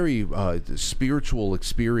a very spiritual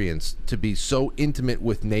experience, to be so intimate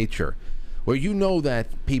with nature, where you know that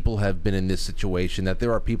people have been in this situation, that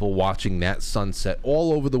there are people watching that sunset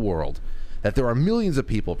all over the world, that there are millions of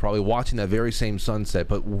people probably watching that very same sunset,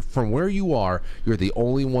 but from where you are, you're the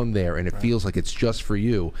only one there, and it feels like it's just for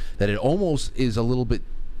you, that it almost is a little bit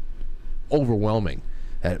overwhelming.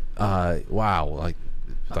 That wow, like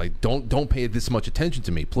don't pay this much attention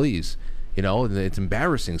to me, please. You know, and it's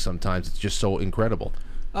embarrassing sometimes. It's just so incredible.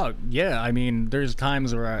 Oh yeah, I mean, there's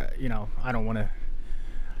times where I don't want to.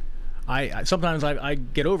 Sometimes I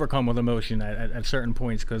get overcome with emotion at certain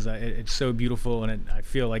points because it's so beautiful, and I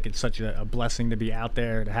feel like it's such a blessing to be out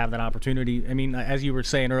there, to have that opportunity. I mean, as you were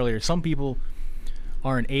saying earlier, some people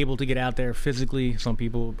aren't able to get out there physically. Some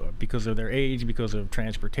people, because of their age, because of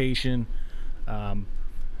transportation,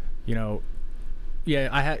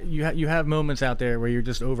 yeah, you have moments out there where you're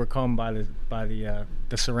just overcome by the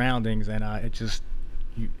surroundings, and it just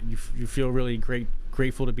you feel really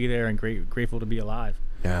grateful to be there and grateful to be alive.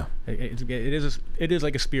 Yeah, it is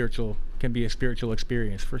like can be a spiritual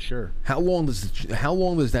experience for sure. How long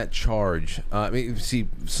does that charge? I mean, see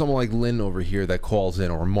someone like Lynn over here that calls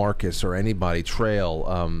in, or Marcus, or anybody,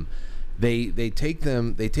 Trail. They take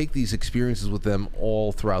these experiences with them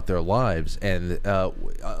all throughout their lives, and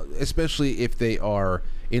especially if they are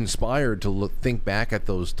inspired to think back at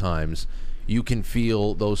those times, you can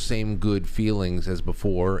feel those same good feelings as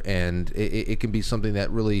before, and it can be something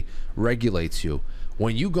that really regulates you.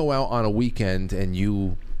 When you go out on a weekend and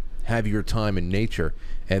you have your time in nature,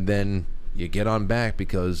 and then you get on back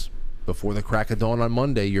because before the crack of dawn on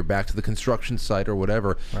Monday, you're back to the construction site or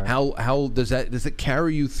whatever. Right. How does it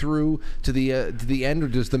carry you through to the end, or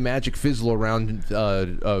does the magic fizzle around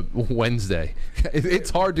Wednesday? It's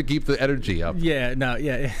hard to keep the energy up. Yeah, no,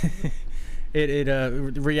 yeah.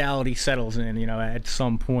 Reality settles in, at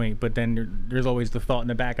some point, but then there's always the thought in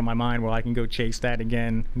the back of my mind, well, I can go chase that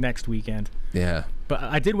again next weekend. Yeah. But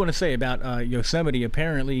I did want to say about Yosemite,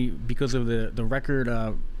 apparently because of the record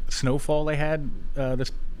snowfall they had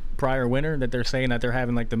this prior winter, that they're saying that they're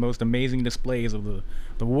having like the most amazing displays of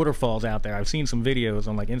the waterfalls out there. I've seen some videos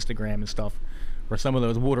on like Instagram and stuff where some of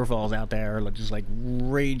those waterfalls out there are just like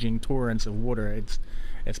raging torrents of water.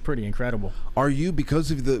 It's pretty incredible. Are you,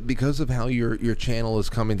 because of how your channel is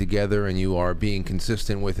coming together and you are being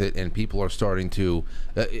consistent with it, and people are starting to,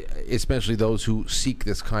 especially those who seek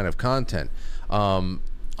this kind of content,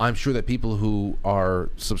 I'm sure that people who are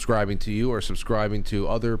subscribing to you are subscribing to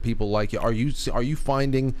other people like you. Are you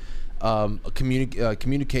finding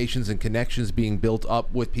communications and connections being built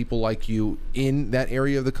up with people like you in that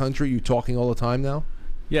area of the country? You talking all the time now?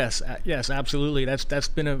 Yes, absolutely. That's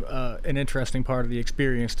been an interesting part of the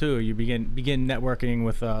experience too. You begin networking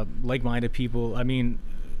with like-minded people. I mean,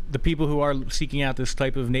 the people who are seeking out this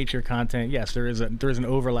type of nature content. Yes, there is an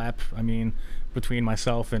overlap. I mean, between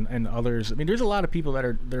myself and others. I mean, there's a lot of people that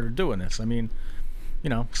are doing this. I mean,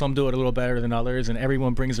 some do it a little better than others, and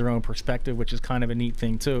everyone brings their own perspective, which is kind of a neat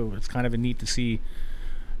thing too. It's kind of a neat to see,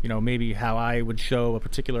 maybe how I would show a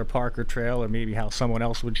particular park or trail, or maybe how someone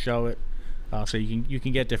else would show it. So you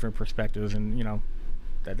can get different perspectives, and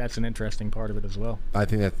that's an interesting part of it as well. I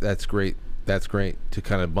think that's great. That's great to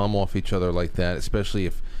kind of bum off each other like that, especially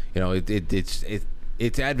if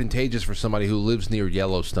it's advantageous for somebody who lives near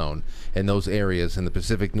Yellowstone and those areas in the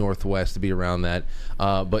Pacific Northwest to be around that.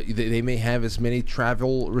 But they may have as many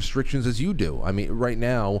travel restrictions as you do. I mean, right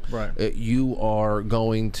now, you are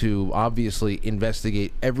going to obviously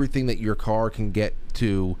investigate everything that your car can get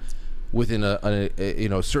to within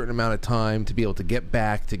a certain amount of time to be able to get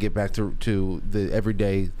back to the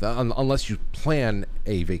everyday, unless you plan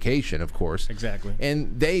a vacation, of course. Exactly.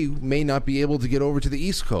 And they may not be able to get over to the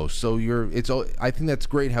East Coast, so I think that's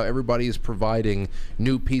great how everybody is providing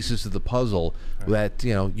new pieces to the puzzle. That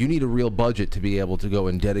you need a real budget to be able to go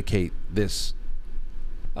and dedicate this.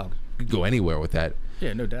 You could go anywhere with that.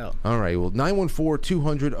 Yeah, no doubt. All right, well,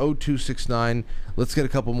 914-200-0269. Let's get a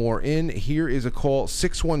couple more in. Here is a call.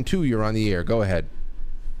 612, you're on the air. Go ahead.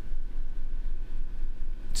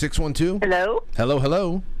 612? Hello?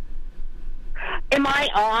 Hello. Am I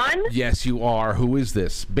on? Yes, you are. Who is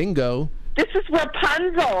this? Bingo. This is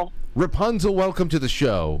Rapunzel. Rapunzel, welcome to the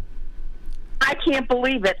show. I can't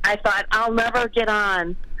believe it. I thought I'll never get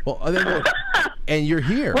on. Well, and you're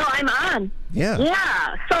here. Well, I'm on. Yeah.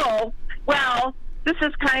 Yeah. So, this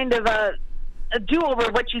is kind of a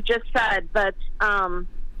do-over what you just said, but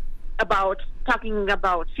about talking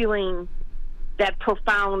about feeling that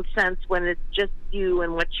profound sense when it's just you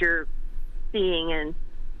and what you're seeing. And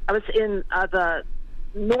I was in the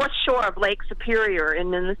North Shore of Lake Superior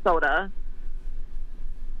in Minnesota.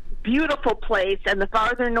 Beautiful place, and the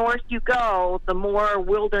farther north you go, the more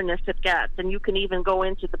wilderness it gets, and you can even go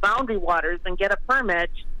into the boundary waters and get a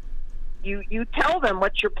permit. You tell them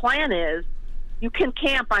what your plan is. You can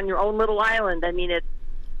camp on your own little island. I mean,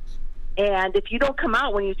 and if you don't come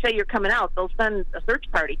out when you say you're coming out, they'll send a search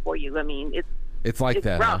party for you. I mean, it's like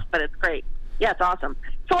that, rough, huh? but it's great. Yeah, it's awesome.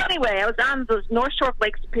 So anyway, I was on the North Shore of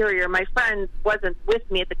Lake Superior. My friend wasn't with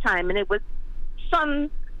me at the time, and it was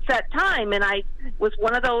sunset time, and I was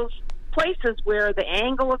one of those places where the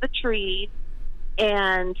angle of the tree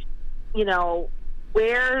and,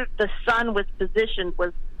 where the sun was positioned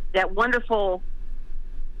was that wonderful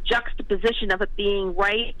juxtaposition of it being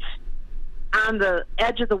right on the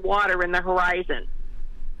edge of the water in the horizon.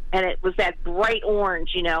 And it was that bright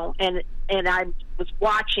orange, and I was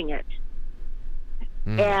watching it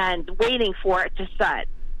and waiting for it to set.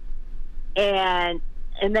 And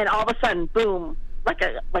then all of a sudden, boom, like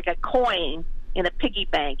a coin in a piggy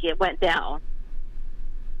bank, it went down.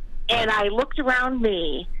 And I looked around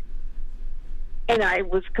me, and I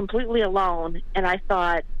was completely alone, and I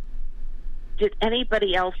thought, did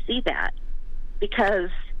anybody else see that? Because,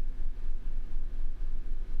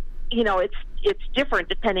 it's different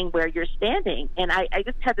depending where you're standing. And I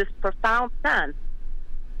just had this profound sense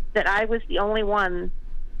that I was the only one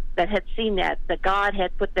that had seen that God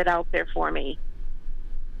had put that out there for me.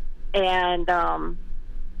 And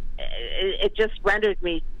it just rendered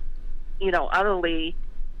me, utterly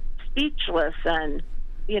speechless and,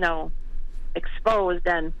 exposed.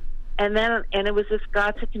 And it was this,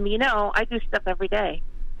 God said to me, I do stuff every day.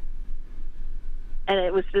 And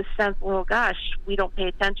it was this sense, well, gosh, we don't pay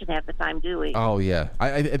attention half the time, do we? Oh, yeah.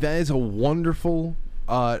 That is a wonderful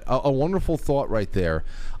thought right there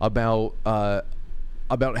about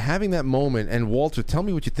having that moment. And Walter, tell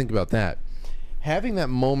me what you think about that. Having that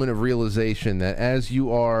moment of realization that as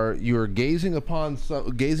you're gazing upon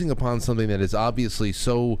something that is obviously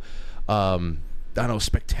so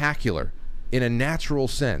spectacular in a natural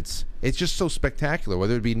sense. It's just so spectacular,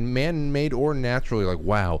 whether it be man-made or natural. You're like,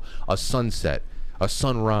 wow, a sunset, a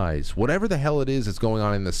sunrise, whatever the hell it is that's going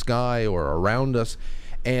on in the sky or around us,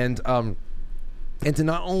 and to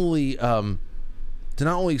not only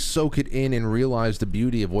soak it in and realize the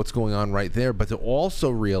beauty of what's going on right there, but to also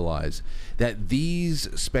realize that these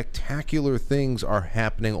spectacular things are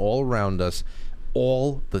happening all around us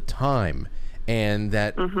all the time, and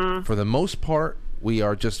that for the most part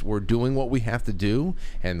we're doing what we have to do,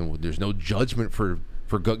 and there's no judgment for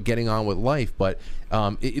getting on with life. But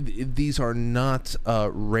these are not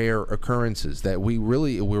rare occurrences. That we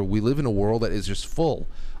live in a world that is just full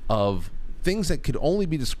of things that could only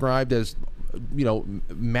be described as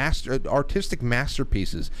artistic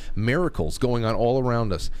masterpieces, miracles going on all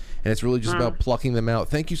around us, and it's really just about plucking them out.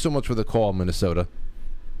 Thank you so much for the call, Minnesota.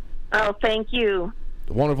 Oh, thank you.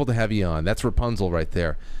 Wonderful to have you on. That's Rapunzel right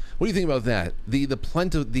there. What do you think about that? The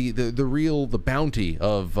bounty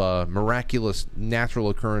of miraculous natural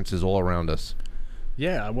occurrences all around us.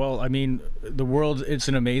 Yeah, well, I mean, the world, it's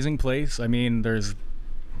an amazing place. I mean, there's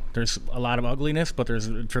there's a lot of ugliness, but there's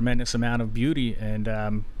a tremendous amount of beauty,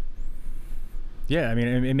 and yeah, I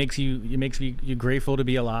mean, it makes you grateful to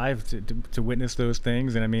be alive, to witness those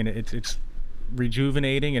things, and I mean, it's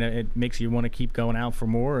rejuvenating, and it makes you want to keep going out for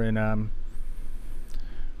more, and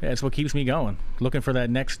yeah, it's what keeps me going, looking for that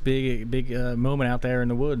next big moment out there in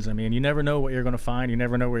the woods. I mean, you never know what you're going to find, you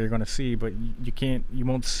never know what you're going to see, but you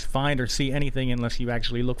won't find or see anything unless you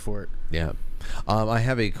actually look for it. Yeah. I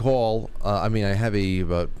have a call. I have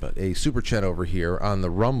a super chat over here on the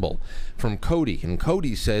Rumble from Cody, and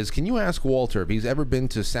Cody says, "Can you ask Walter if he's ever been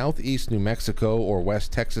to Southeast New Mexico or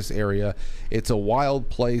West Texas area? It's a wild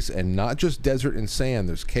place, and not just desert and sand.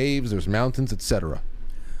 There's caves, there's mountains, etc."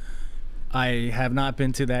 I have not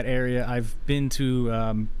been to that area. I've been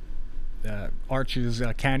to Arches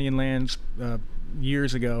Canyonlands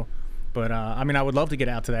years ago, but I mean, I would love to get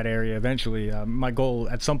out to that area eventually. My goal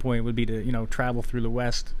at some point would be to travel through the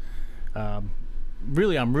West.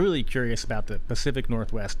 Really, I'm really curious about the Pacific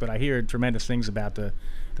Northwest, but I hear tremendous things about the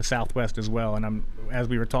Southwest as well. And as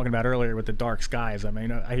we were talking about earlier with the dark skies, I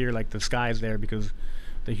mean, I hear like the skies there, because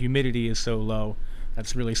the humidity is so low.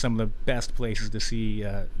 That's really some of the best places to see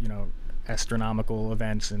astronomical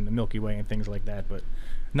events and the Milky Way and things like that. But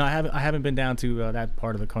no, I haven't been down to that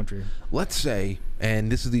part of the country. Let's say,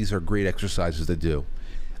 and these are great exercises to do.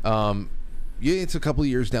 It's a couple of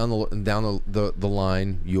years down the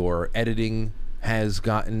line. Your editing has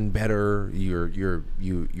gotten better. Your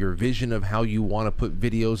vision of how you want to put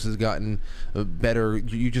videos has gotten better.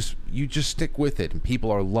 You just stick with it, and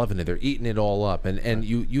people are loving it. They're eating it all up, and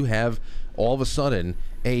you have all of a sudden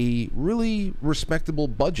a really respectable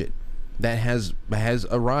budget that has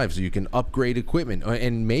arrived, so you can upgrade equipment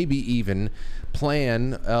and maybe even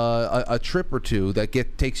plan a trip or two that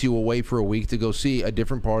takes you away for a week to go see a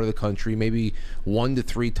different part of the country, maybe 1 to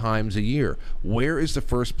 3 times a year. Where is the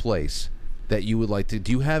first place that you would like to?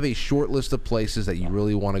 Do you have a short list of places that you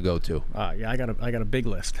really want to go to? Yeah, I got a big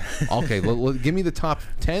list. Okay, give me the top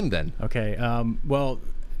 10 then. Okay, well,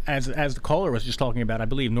 as the caller was just talking about, I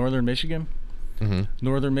believe Northern Michigan. Mm-hmm.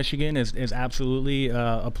 Northern Michigan is absolutely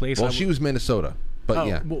a place. Well, she was Minnesota, but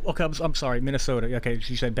yeah. Well, okay, I'm sorry, Minnesota. Okay,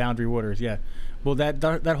 she said Boundary Waters. Yeah, well,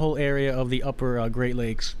 that whole area of the upper Great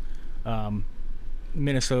Lakes,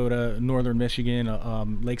 Minnesota, Northern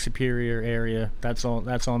Michigan, Lake Superior area. That's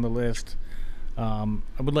on the list. I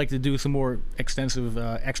would like to do some more extensive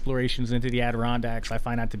explorations into the Adirondacks. I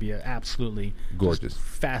find that to be an absolutely gorgeous,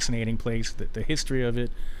 fascinating place. The history of it.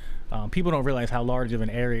 People don't realize how large of an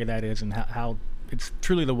area that is, and how it's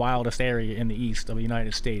truly the wildest area in the east of the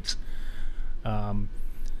United States.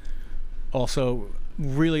 Also,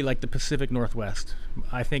 really like the Pacific Northwest.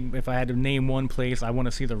 I think if I had to name one place, I want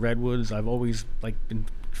to see the redwoods. I've always been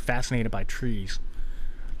fascinated by trees,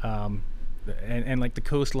 and like the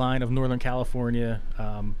coastline of Northern California,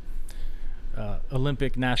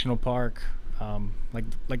 Olympic National Park.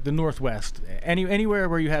 Like the Northwest, anywhere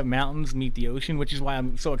where you have mountains meet the ocean, which is why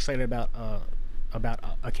I'm so excited about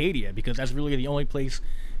Acadia, because that's really the only place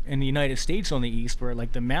in the United States on the east where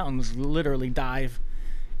like the mountains literally dive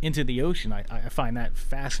into the ocean. I find that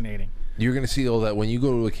fascinating. You're going to see all that when you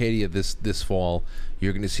go to Acadia this fall.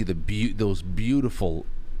 You're going to see those beautiful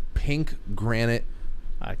pink granite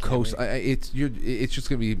coast. It's just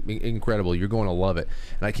going to be incredible. You're going to love it,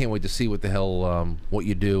 and I can't wait to see what the hell what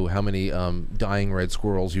you do, how many dying red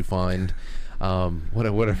squirrels you find,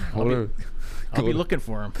 whatever. I'll be looking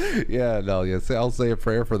for them. Yeah, no, yes, I'll say a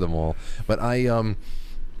prayer for them all. But when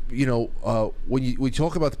we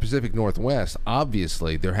talk about the Pacific Northwest,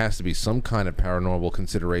 obviously there has to be some kind of paranormal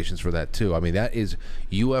considerations for that too. I mean, that is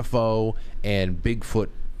UFO and Bigfoot.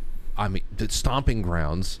 I mean, the stomping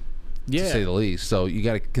grounds. Yeah. To say the least. So you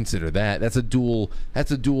got to consider that. That's a dual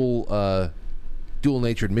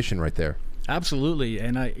natured mission right there. Absolutely.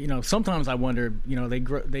 And sometimes I wonder, they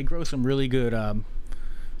grow some really good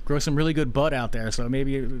bud out there. So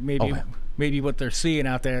maybe what they're seeing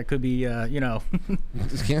out there could be yeah,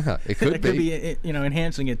 it could be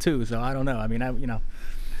enhancing it too. So I don't know. I mean,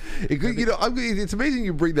 It could, it's amazing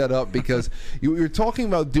you bring that up, because you're talking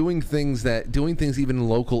about doing things even in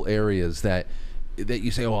local areas that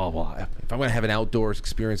you say, well, if I'm going to have an outdoors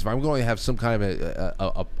experience, if I'm going to have some kind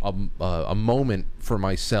of a moment for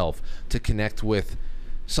myself to connect with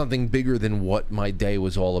something bigger than what my day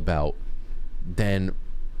was all about, then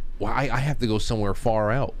I have to go somewhere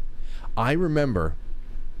far out. I remember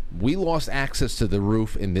we lost access to the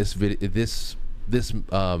roof in this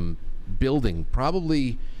building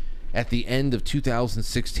probably at the end of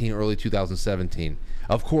 2016, early 2017.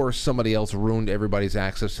 Of course, somebody else ruined everybody's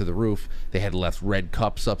access to the roof. They had left red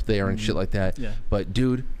cups up there and shit like that. Yeah. But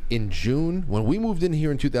dude, in June, when we moved in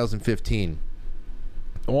here in 2015,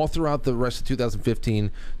 all throughout the rest of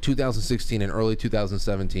 2015, 2016, and early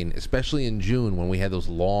 2017, especially in June when we had those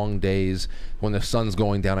long days when the sun's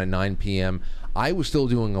going down at 9 p.m., I was still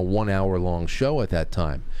doing a 1-hour-long show at that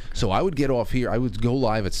time. So I would get off here. I would go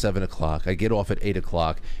live at 7 o'clock. I'd get off at 8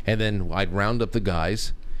 o'clock, and then I'd round up the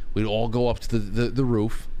guys. We'd all go up to the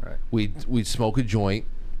roof. Right. We'd smoke a joint,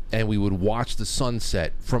 and we would watch the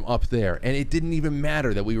sunset from up there. And it didn't even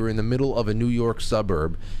matter that we were in the middle of a New York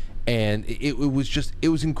suburb, and it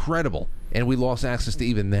was incredible. And we lost access to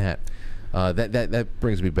even that. That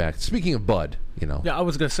brings me back. Speaking of Bud, Yeah, I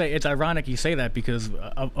was gonna say it's ironic you say that because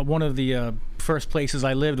one of the first places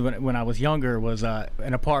I lived when I was younger was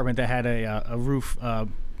an apartment that had a roof, a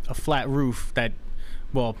flat roof.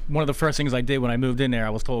 Well, one of the first things I did when I moved in there, I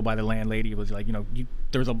was told by the landlady, was like,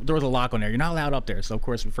 there was a lock on there. You're not allowed up there. So of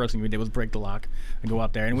course, the first thing we did was break the lock and go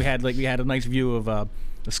up there. And we had a nice view of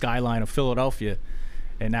the skyline of Philadelphia,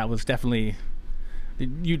 and that was definitely.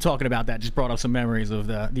 You talking about that just brought up some memories of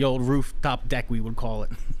the old rooftop deck, we would call it.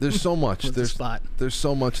 There's so much. There's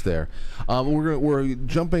so much there. We're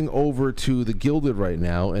jumping over to the Gilded right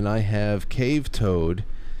now, and I have Cave Toad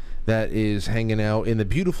that is hanging out in the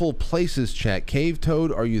Beautiful Places chat. Cave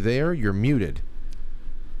Toad, are you there? You're muted.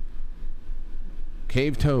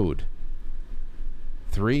 Cave Toad.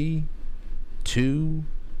 3, 2,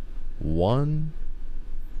 1.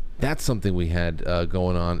 That's something we had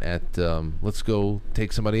going on at, let's go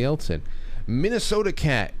take somebody else in. Minnesota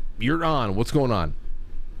Cat, you're on. What's going on?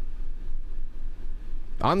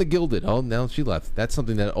 On the Gilded. Oh, now she left. That's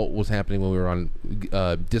something that was happening when we were on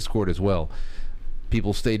Discord as well.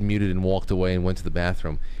 People stayed muted and walked away and went to the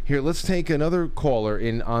bathroom. Here, let's take another caller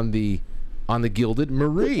in on the Gilded.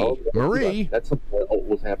 Marie. Marie. That's something that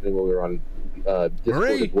was happening when we were on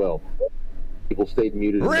Discord as well. People stayed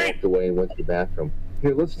muted and walked away and went to the bathroom.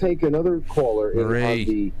 Here, let's take another caller in on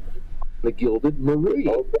the Gilded.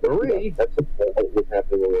 Marie. Marie. That's what was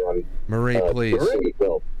happening when we were on. Marie, please. Marie.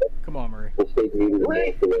 Well, come on, Marie. We'll stay muted and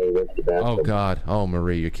walked away and went to the bathroom. Oh, God. Oh,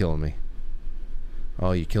 Marie, you're killing me.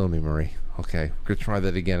 Oh, you're killing me, Marie. Okay, we're going to try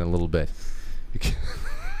that again in a little bit.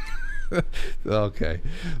 Okay.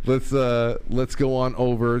 Let's go on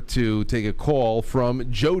over to take a call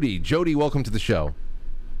from Jody. Jody, welcome to the show.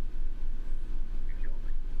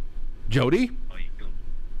 Jody?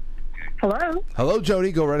 Hello. Hello,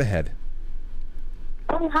 Jody. Go right ahead.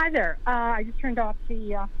 Oh, hi there. I just turned off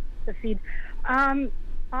the feed.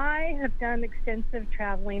 I have done extensive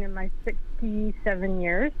traveling in my 67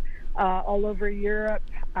 years, all over Europe,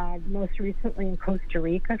 most recently in Costa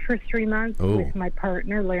Rica for 3 months with my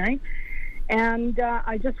partner, Larry. And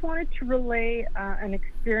I just wanted to relay an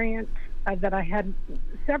experience that I had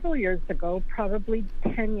several years ago, probably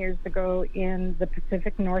 10 years ago in the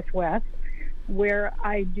Pacific Northwest, where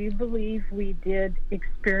I do believe we did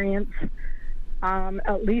experience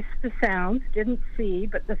at least the sounds, didn't see,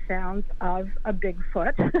 but the sounds of a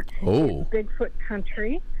Bigfoot. Oh. It's Bigfoot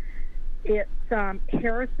country. It's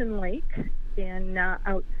Harrison Lake in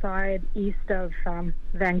outside east of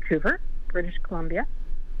Vancouver, British Columbia.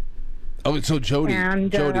 Oh, so Jody,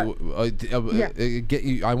 Jody, get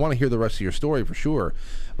you. I want to hear the rest of your story for sure.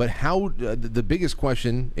 But how? The biggest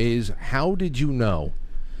question is, how did you know?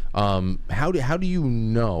 How do you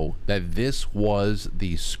know that this was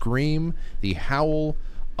the scream, the howl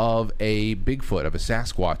of a Bigfoot, of a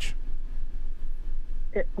Sasquatch?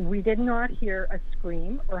 We did not hear a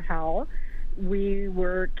scream or howl. We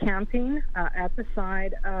were camping at the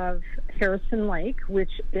side of Harrison Lake,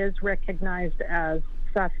 which is recognized as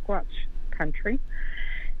Sasquatch country,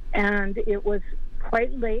 and it was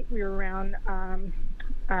quite late. We were around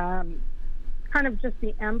kind of just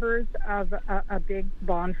the embers of a big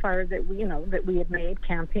bonfire that we had made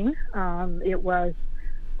camping. It was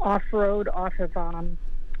off-road, off of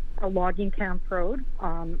a logging camp road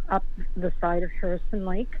up the side of Harrison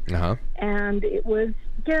Lake, and it was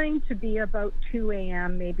getting to be about 2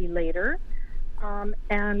 a.m., maybe later.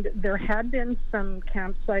 And there had been some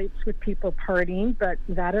campsites with people partying, but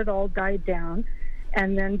that had all died down.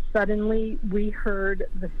 And then suddenly we heard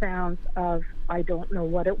the sounds of, I don't know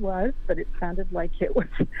what it was, but it sounded like it was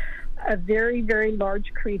a very, very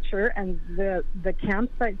large creature. And the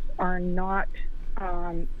campsites are not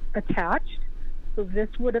attached. So this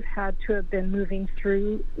would have had to have been moving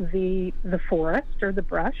through the forest or the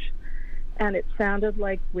brush. And it sounded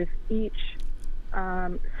like with each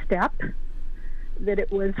step, that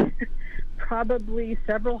it was probably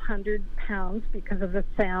several hundred pounds because of the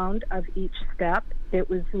sound of each step. It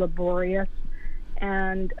was laborious,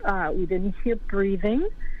 and we didn't hear breathing,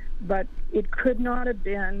 but it could not have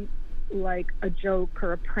been like a joke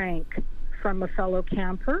or a prank from a fellow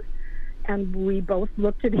camper. and we both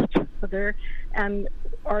looked at each other, and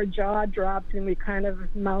our jaw dropped, and we kind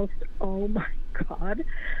of mouthed, "Oh my God!"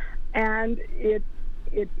 And it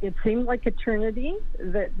seemed like eternity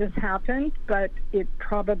that this happened, but it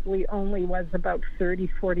probably only was about 30,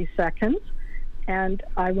 40 seconds, and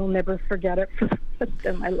I will never forget it for the rest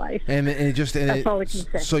of my life. That's all I can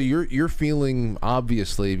say. So you're feeling,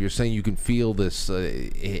 obviously, if you're saying you can feel this,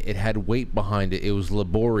 it had weight behind it. It was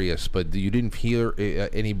laborious, but you didn't hear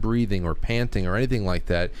any breathing or panting or anything like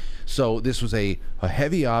that. So this was a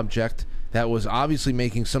heavy object that was obviously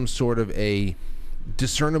making some sort of a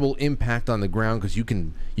discernible impact on the ground, because you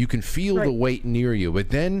can feel the weight near you. But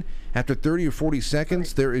then after 30 or 40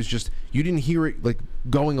 seconds, there is just, you didn't hear it like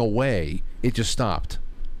going away. It just stopped.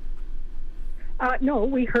 No,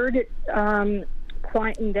 we heard it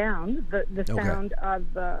quieting down, the sound of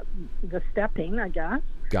the stepping, I guess.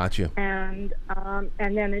 Gotcha. And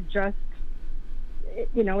then it just,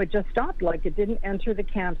 it just stopped. Like, it didn't enter the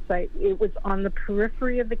campsite. It was on the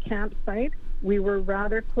periphery of the campsite. We were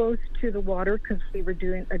rather close to the water because we were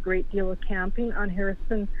doing a great deal of camping on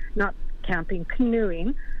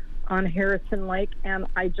canoeing on Harrison Lake. And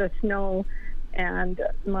I just know, and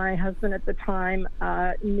my husband at the time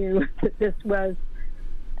knew that this was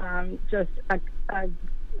just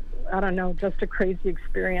just a crazy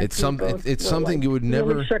experience. It's something you would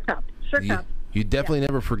never really shook up. You definitely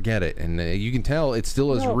never forget it, and you can tell it's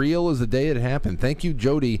still as real as the day it happened. Thank you,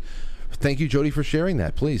 Jody. Thank you, Jody, for sharing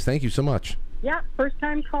that. Please, thank you so much. Yeah,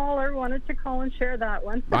 first-time caller. Wanted to call and share that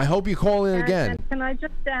one. I hope you call in again. And can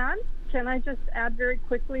I just add very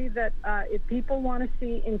quickly that if people want to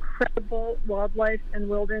see incredible wildlife and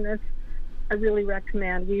wilderness, we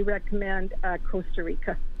recommend Costa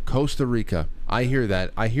Rica. Costa Rica. I hear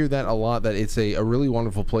that. I hear that a lot, that it's a really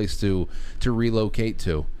wonderful place to relocate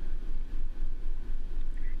to.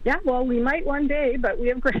 Yeah, well, we might one day, but we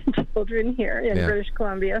have grandchildren here in British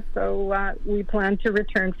Columbia, so we plan to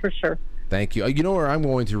return for sure. Thank you. You know where I'm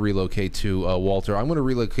going to relocate to, Walter? I'm going to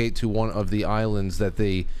relocate to one of the islands that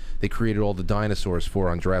they created all the dinosaurs for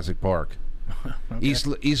on Jurassic Park. Okay.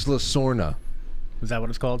 Isla Zolna. Is that what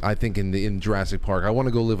it's called? I think in Jurassic Park. I want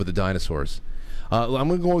to go live with the dinosaurs. I'm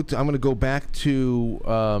going to go back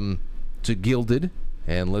to Gilded,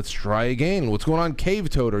 and let's try again. What's going on, Cave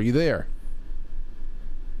Toad? Are you there?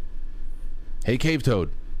 Hey, Cave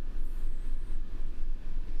Toad.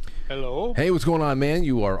 Hello? Hey, what's going on, man?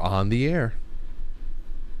 You are on the air.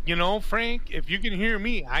 You know, Frank, if you can hear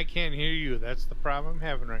me, I can't hear you. That's the problem I'm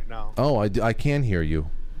having right now. Oh, I can hear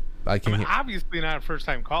you. I'm obviously not a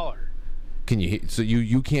first-time caller. Can you? So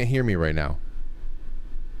you can't hear me right now?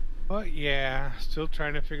 But yeah, still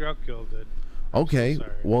trying to figure out Gilded. Okay. So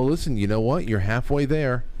well, listen. You know what? You're halfway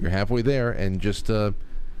there. And just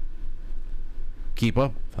keep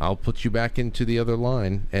up. I'll put you back into the other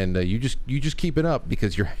line, and you just keep it up,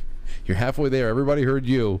 because you're halfway there. Everybody heard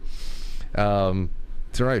you. It's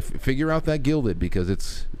all right. Figure out that Gilded, because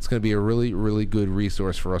it's going to be a really, really good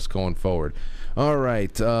resource for us going forward. All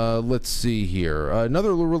right. Let's see here.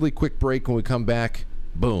 Another really quick break. When we come back,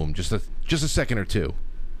 boom. Just a second or two.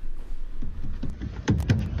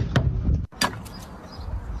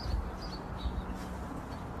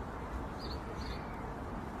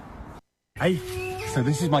 Hey, so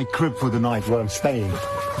this is my crib for the night where I'm staying.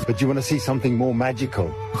 But you want to see something more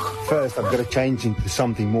magical? First, I've got to change into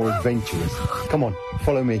something more adventurous. Come on,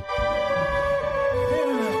 follow me.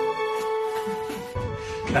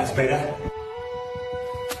 That's better.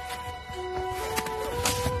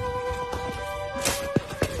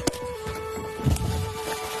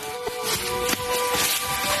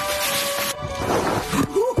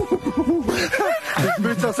 These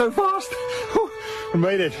boots are so fast. I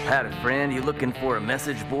made it. Howdy, friend. You looking for a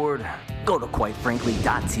message board? Go to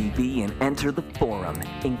quitefrankly.tv and enter the forum.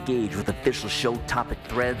 Engage with official show topic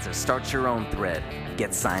threads or start your own thread.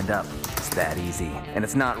 Get signed up. It's that easy. And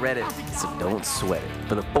it's not Reddit, so don't sweat it.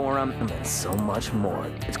 For the forum and so much more,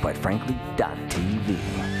 it's quitefrankly.tv.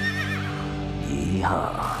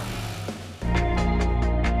 Yeehaw.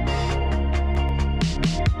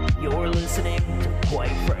 You're listening to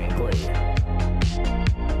Quite Frankly.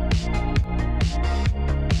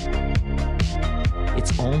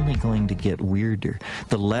 It's only going to get weirder.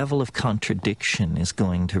 The level of contradiction is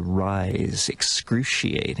going to rise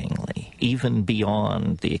excruciatingly, even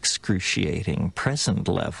beyond the excruciating present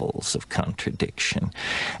levels of contradiction.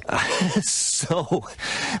 So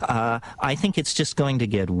I think it's just going to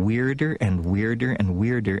get weirder and weirder and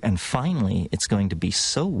weirder, and finally it's going to be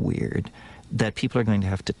so weird that people are going to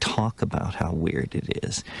have to talk about how weird it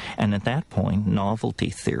is. And at that point, novelty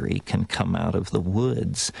theory can come out of the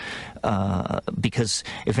woods, because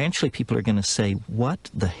eventually people are going to say,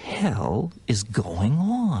 what the hell is going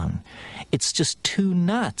on? It's just too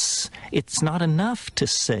nuts. It's not enough to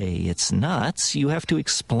say it's nuts. You have to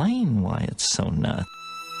explain why it's so nuts.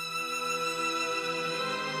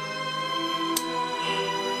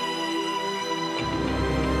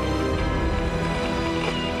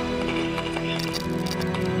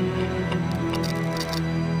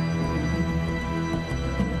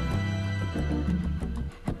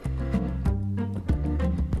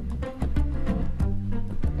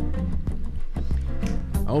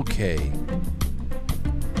 Okay.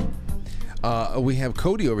 We have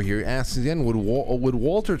Cody over here asks again, would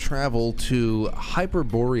Walter travel to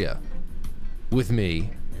Hyperborea with me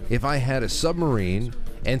if I had a submarine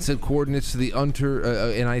and set coordinates to the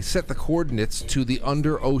and I set the coordinates to the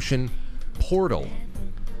under ocean portal?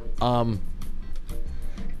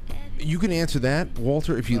 You can answer that,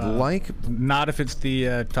 Walter, if you'd like. Not if it's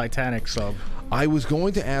the Titanic sub. I was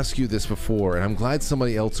going to ask you this before, and I'm glad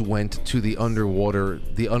somebody else went to the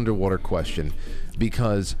underwater question,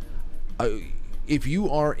 because if you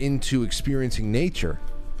are into experiencing nature,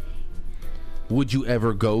 would you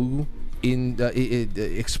ever go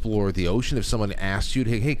explore the ocean if someone asked you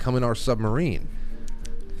to, hey, come in our submarine?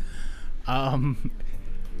 I'm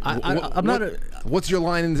not. What's your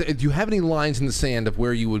line? Do you have any lines in the sand of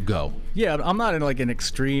where you would go? Yeah, I'm not in like an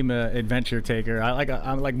extreme adventure taker. I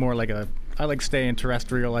like staying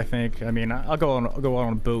terrestrial. I think. I mean, I'll go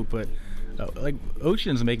on a boat, but like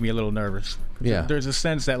oceans make me a little nervous. Yeah. There's a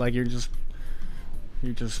sense that like you're just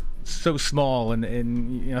so small,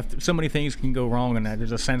 and you know, so many things can go wrong in that.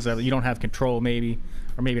 There's a sense that you don't have control, maybe,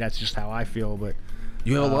 or maybe that's just how I feel. But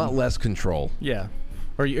you have a lot less control. Yeah,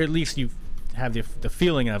 or at least you have the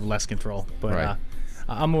feeling of less control. But right.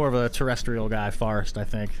 I'm more of a terrestrial guy. Forest, I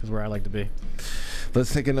think, is where I like to be.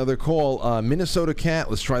 Let's take another call. Minnesota Cat,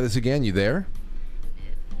 let's try this again. You there?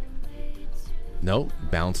 Nope,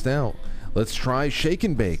 bounced out. Let's try Shake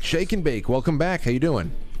and Bake. Shake and Bake, welcome back. How you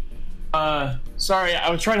doing? Sorry, I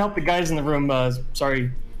was trying to help the guys in the room.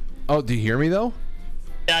 Sorry. Oh, do you hear me though?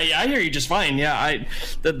 Yeah, I hear you just fine. Yeah,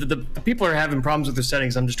 the people are having problems with their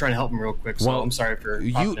settings. I'm just trying to help them real quick. So I'm sorry for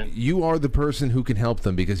you are the person who can help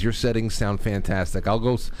them, because your settings sound fantastic. I'll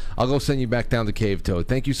go send you back down to Cave Toad.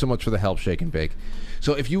 Thank you so much for the help, Shake and Bake.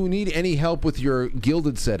 So if you need any help with your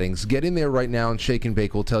gilded settings, get in there right now, and Shake and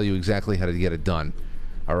Bake will tell you exactly how to get it done.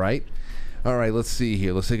 All right. All right, let's see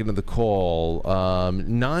here. Let's take another call.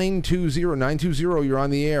 920, you're on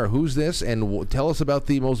the air. Who's this? And tell us about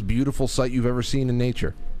the most beautiful sight you've ever seen in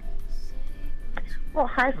nature. Well,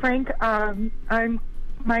 hi, Frank. I'm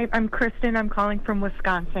Kristen. I'm calling from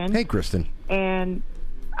Wisconsin. Hey, Kristen. And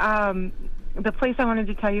the place I wanted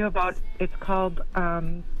to tell you about, it's called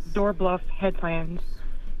Door Bluff Headlands.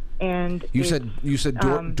 And you said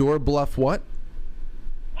Door Bluff what?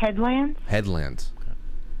 Headlands. Headlands.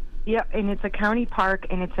 Yep, and it's a county park,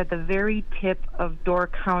 and it's at the very tip of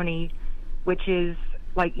Door County, which is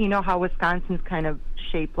like, you know how Wisconsin's kind of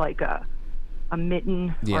shaped like a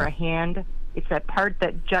mitten or a hand. It's that part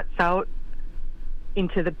that juts out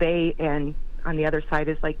into the bay, and on the other side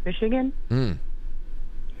is Lake Michigan.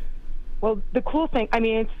 Well, the cool thing, I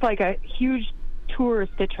mean, it's like a huge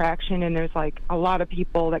tourist attraction, and there's like a lot of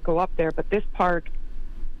people that go up there, but this park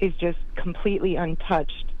is just completely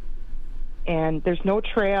untouched. And there's no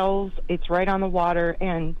trails. It's right on the water.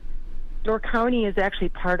 And Door County is actually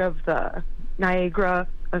part of the Niagara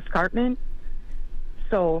Escarpment.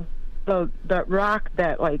 So the rock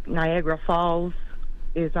that like Niagara Falls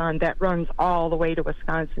is on, that runs all the way to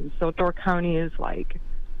Wisconsin. So Door County is like,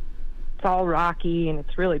 it's all rocky and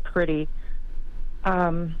it's really pretty.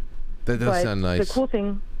 That does sound nice. The cool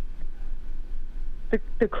thing,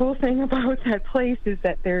 the cool thing about that place is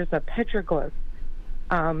that there's a petroglyph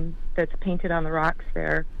that's painted on the rocks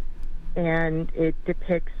there, and it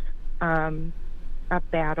depicts a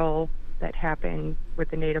battle that happened with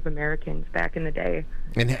the Native Americans back in the day.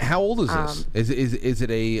 And how old is this? Is it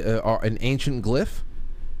an ancient glyph?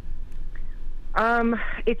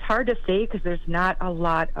 It's hard to say because there's not a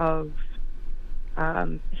lot of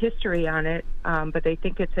history on it, but they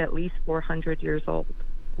think it's at least 400 years old.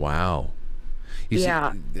 Wow.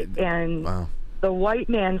 Wow. The white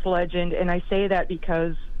man's legend, and I say that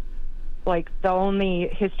because like the only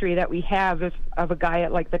history that we have is of a guy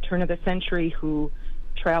at like the turn of the century who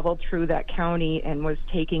traveled through that county and was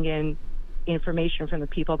taking in information from the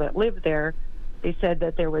people that lived there. They said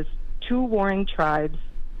that there was 2 warring tribes.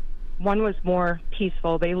 One was more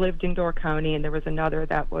peaceful. They lived in Door County, and there was another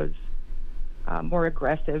that was more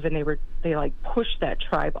aggressive, and they like pushed that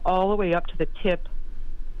tribe all the way up to the tip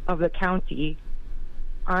of the county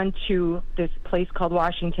onto this place called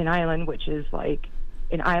Washington Island, which is like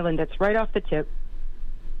an island that's right off the tip.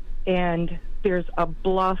 And there's a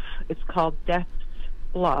bluff, it's called Death's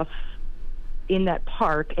Bluff, in that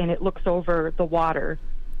park, and it looks over the water.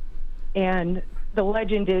 And the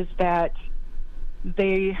legend is that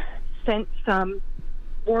they sent some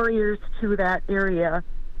warriors to that area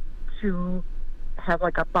to have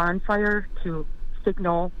like a bonfire to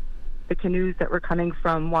signal the canoes that were coming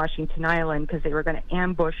from Washington Island, because they were going to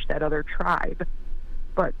ambush that other tribe.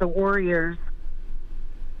 But the warriors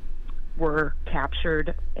were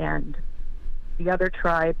captured, and the other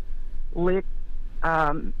tribe lit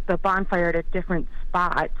the bonfire at a different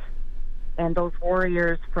spot, and those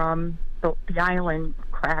warriors from the island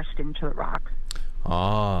crashed into the rocks.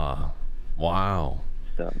 Ah, wow.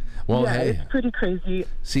 So, well, yeah, hey, it's pretty crazy.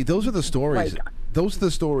 See, those are the stories. Those are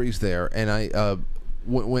the stories there, and I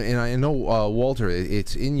know Walter,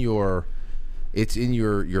 it's in your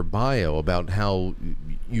bio about how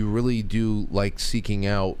you really do like seeking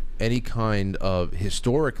out any kind of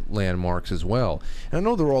historic landmarks as well. And I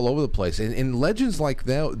know they're all over the place. And legends like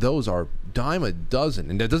those are dime a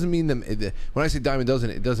dozen. And that doesn't mean them, when I say dime a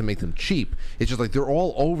dozen, it doesn't make them cheap. It's just like they're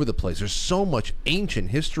all over the place. There's so much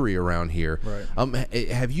ancient history around here. Right.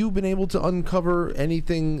 Have you been able to uncover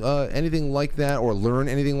anything like that, or learn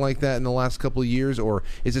anything like that in the last couple of years? Or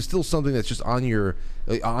is it still something that's just on your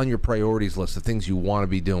priorities list of things you want to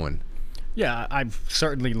be doing? Yeah, I've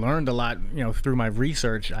certainly learned a lot, through my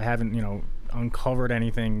research. I haven't, uncovered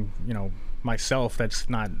anything, myself that's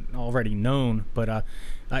not already known. But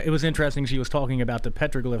it was interesting she was talking about the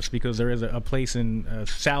petroglyphs, because there is a place in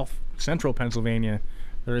south central Pennsylvania.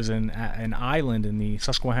 There is an island in the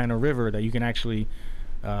Susquehanna River that you can actually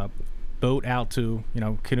boat out to,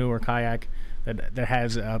 canoe or kayak, that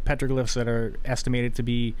has petroglyphs that are estimated to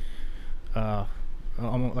be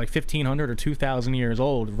almost like 1,500 or 2,000 years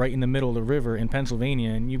old, right in the middle of the river in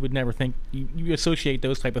Pennsylvania. And you would never think, you associate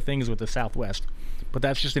those type of things with the Southwest, but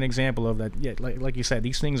that's just an example of that. Yeah, like you said,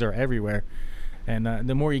 these things are everywhere, and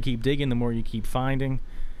the more you keep digging, the more you keep finding.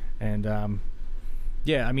 And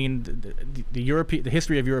yeah, I mean, the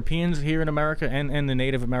history of Europeans here in America and the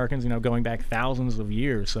Native Americans, going back thousands of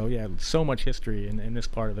years. So yeah, so much history in this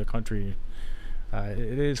part of the country.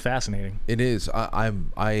 It is fascinating. It is. I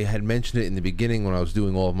had mentioned it in the beginning when I was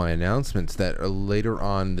doing all of my announcements that later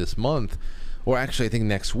on this month, or actually I think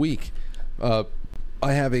next week, I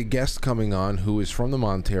have a guest coming on who is from the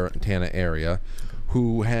Montana area,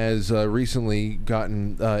 who has recently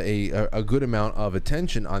gotten a good amount of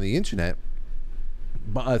attention on the internet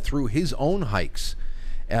through his own hikes,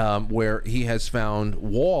 where he has found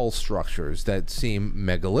wall structures that seem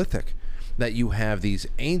megalithic. That you have these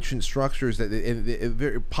ancient structures, that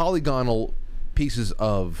very polygonal pieces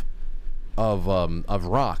of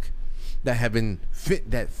rock that have been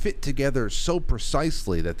fit together so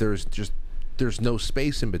precisely that there's no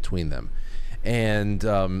space in between them, and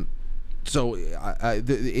so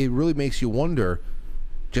it really makes you wonder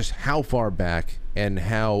just how far back and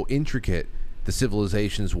how intricate the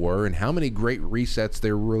civilizations were, and how many great resets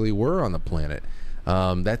there really were on the planet.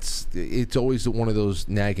 It's always one of those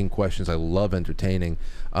nagging questions I love entertaining.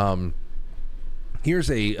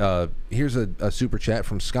 Here's a super chat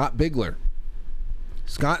from Scott Bigler.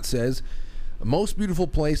 Scott says, most beautiful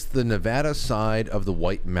place, the Nevada side of the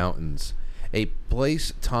White Mountains, a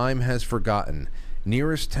place time has forgotten.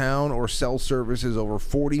 Nearest town or cell service is over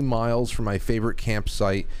 40 miles from my favorite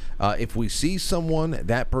campsite. If we see someone,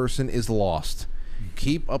 that person is lost.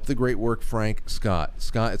 Keep up the great work, Frank. Scott,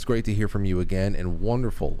 it's great to hear from you again, and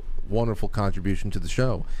wonderful contribution to the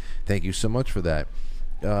show. Thank you so much for that.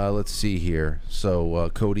 Let's see here.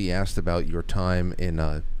 So Cody asked about your time in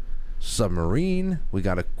a submarine. We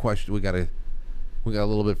got a question. We got a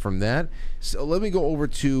little bit from that. So let me go over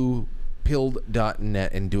to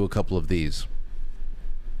pilled.net and do a couple of these.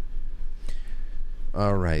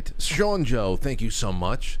 All right, Sean Joe, thank you so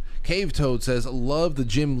much. Cave Toad says, love the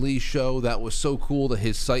Jim Lee show. That was so cool that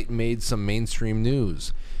his site made some mainstream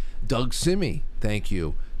news. Doug Simmy, thank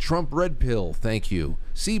you. Trump Red Pill, thank you.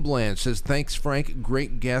 C. Blanche says, thanks, Frank.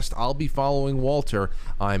 Great guest. I'll be following Walter.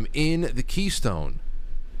 I'm in the Keystone.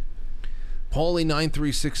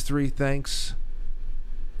 Paulie9363, thanks.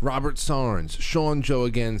 Robert Sarnes. Sean Joe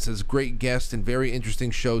again says, great guest and very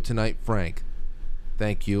interesting show tonight, Frank.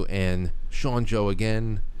 Thank you. And Sean Joe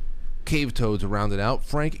again. Cave Toads rounded out.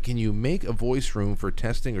 Frank, can you make a voice room for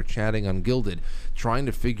testing or chatting on Gilded? Trying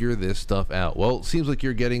to figure this stuff out. Well, it seems like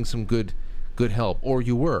you're getting some good help. Or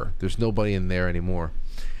you were. There's nobody in there anymore.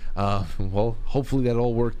 Well, hopefully that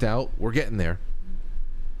all worked out. We're getting there.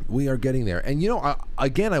 We are getting there. And,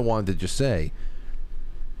 I wanted to just say,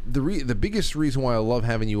 the biggest reason why I love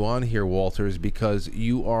having you on here, Walter, is because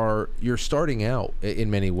you're starting out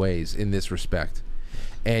in many ways in this respect.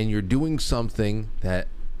 And you're doing something that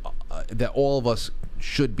all of us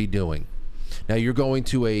should be doing. Now, you're going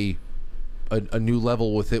to a new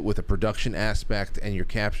level with it, with a production aspect, and your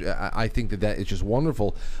capture. I think that is just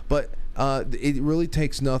wonderful. But it really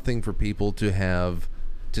takes nothing for people to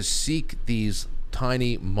seek these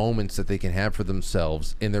tiny moments that they can have for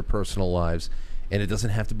themselves in their personal lives, and it doesn't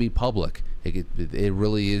have to be public. It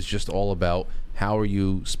really is just all about how are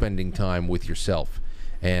you spending time with yourself,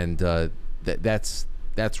 and that's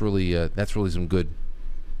really some good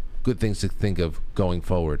things to think of going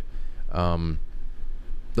forward.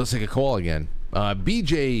 Let's take a call again.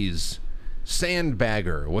 BJ's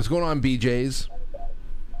Sandbagger. What's going on, BJ's?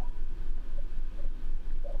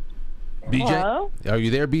 BJ? Hello? Are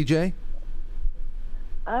you there, BJ?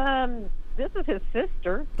 This is his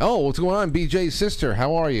sister. Oh, what's going on, BJ's sister?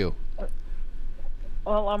 How are you?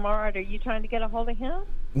 Well, I'm all right. Are you trying to get a hold of him?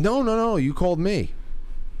 No. You called me.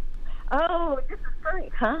 Oh, this is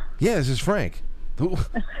Frank, huh? Yeah, this is Frank. I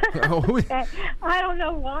don't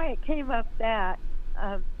know why it came up that.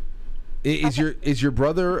 Is your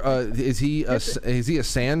brother? Is he a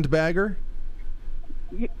sandbagger?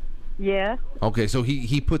 Yes. Okay, so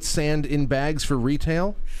he puts sand in bags for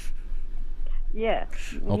retail. Yes.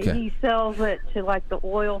 Okay. He sells it to like the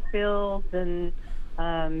oil fields and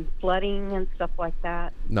flooding and stuff like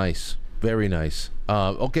that. Nice, very nice.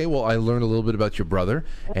 Okay, well, I learned a little bit about your brother,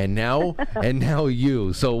 and now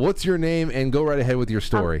you. So, what's your name? And go right ahead with your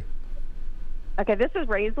story. Okay, this is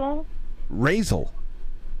Razel. Razel.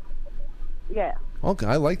 Yeah. Okay,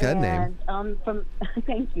 I like that name. I'm from.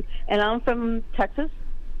 Thank you. And I'm from Texas.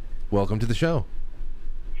 Welcome to the show.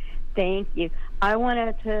 Thank you. I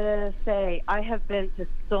wanted to say I have been to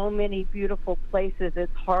so many beautiful places.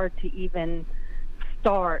 It's hard to even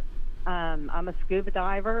start. I'm a scuba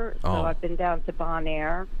diver, so I've been down to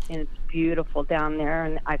Bonaire, and it's beautiful down there.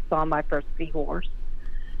 And I saw my first seahorse.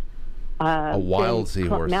 A wild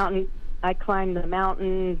seahorse. I climbed the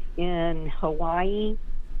mountains in Hawaii,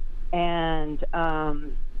 and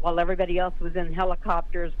while everybody else was in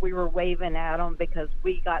helicopters, we were waving at them because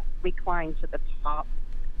we climbed to the top.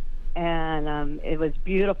 And it was a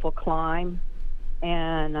beautiful climb.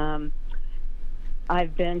 And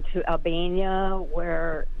I've been to Albania,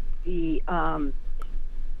 where in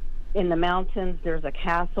the mountains there's a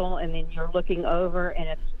castle, and then you're looking over, and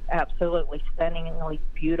it's absolutely stunningly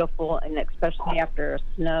beautiful, and especially after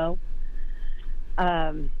snow.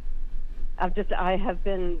 I have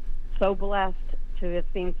been so blessed to have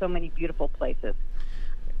seen so many beautiful places.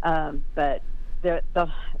 But the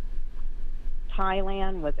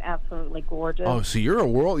Thailand was absolutely gorgeous. Oh, so you're a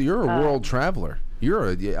world traveler.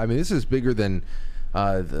 This is bigger than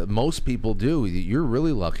most people do. You're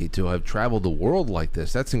really lucky to have traveled the world like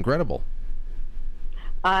this. That's incredible.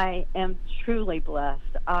 I am truly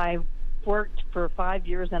blessed. I worked for 5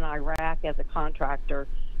 years in Iraq as a contractor,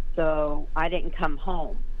 so I didn't come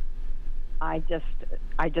home. I just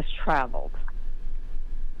traveled.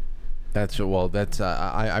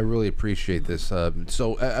 I really appreciate this.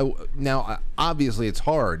 Now, obviously, it's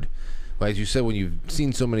hard. As you said, when you've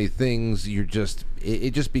seen so many things,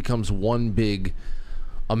 it just becomes one big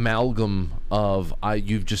amalgam of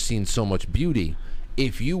you've just seen so much beauty.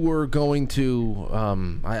 If you were going to,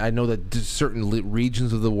 I know that certain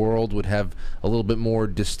regions of the world would have a little bit more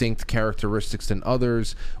distinct characteristics than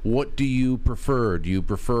others. What do you prefer? Do you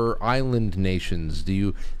prefer island nations?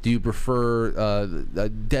 Do you prefer a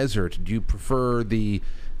desert? Do you prefer the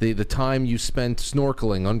time you spent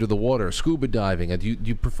snorkeling under the water, scuba diving? Do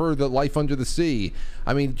you prefer the life under the sea?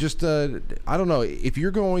 I mean, just I don't know. If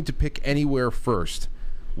you're going to pick anywhere first,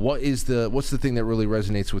 what's the thing that really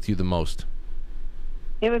resonates with you the most?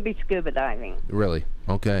 It would be scuba diving. Really?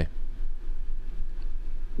 Okay.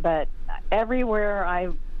 But everywhere I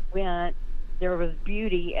went, there was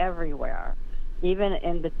beauty everywhere. Even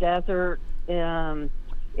in the desert, it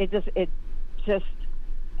just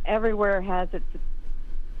everywhere has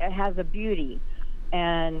a beauty,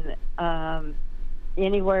 and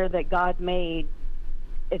anywhere that God made,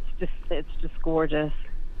 it's just gorgeous.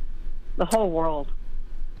 The whole world.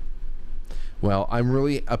 Well, I'm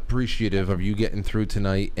really appreciative of you getting through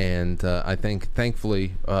tonight, and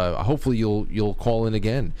thankfully, hopefully you'll call in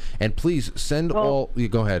again. And please send you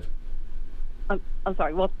go ahead. I'm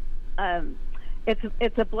sorry. Well,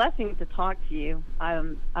 it's a blessing to talk to you.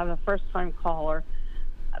 I'm a first-time caller,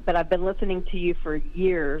 but I've been listening to you for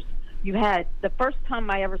years. you had, the first time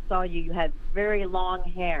I ever saw you, you had very long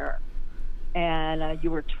hair, and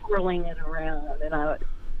you were twirling it around, and I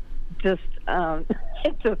just,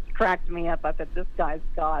 it just cracked me up. I thought, this guy's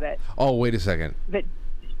got it. Oh, wait a second. But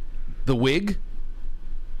the wig?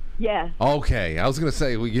 Yes. Okay, I was gonna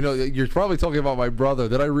say, well, you know, you're probably talking about my brother.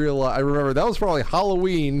 That I remember that was probably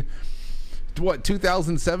Halloween. What,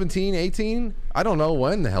 2017, 18? I don't know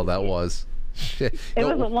when the hell that was. Shit. It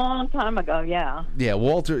was a long time ago, yeah. Yeah,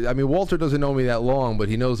 Walter. I mean, Walter doesn't know me that long, but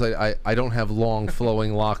he knows I don't have long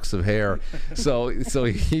flowing locks of hair. So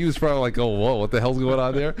he was probably like, oh, whoa, what the hell's going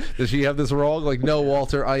on there? Does she have this wrong? Like, no,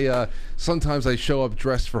 Walter. Sometimes I show up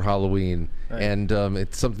dressed for Halloween, right. And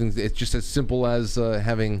it's something. It's just as simple as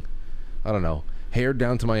having, I don't know, hair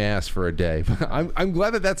down to my ass for a day. I'm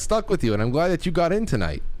glad that stuck with you, and I'm glad that you got in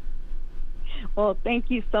tonight. Well,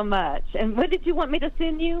 thank you so much. And what did you want me to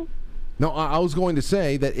send you? No, I was going to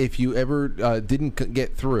say that if you ever didn't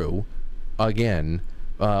get through again,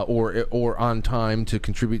 or on time to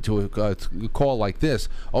contribute to a call like this,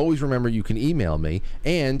 always remember you can email me,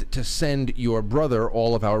 and to send your brother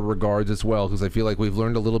all of our regards as well, because I feel like we've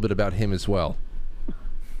learned a little bit about him as well.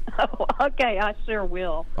 Oh, okay, I sure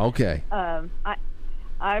will. Okay. I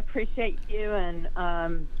appreciate you, and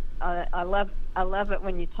I love it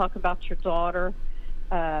when you talk about your daughter.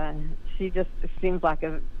 She just seems like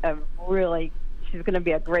a really, she's going to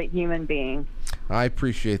be a great human being. I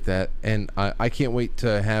appreciate that, and I can't wait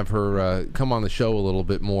to have her come on the show a little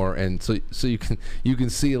bit more, and so you can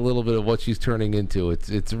see a little bit of what she's turning into.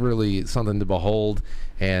 It's really something to behold,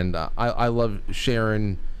 and I love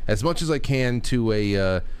sharing as much as I can to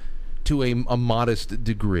a modest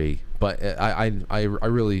degree. But I'm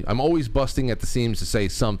always busting at the seams to say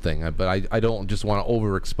something, but I don't just want to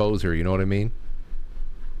overexpose her. You know what I mean?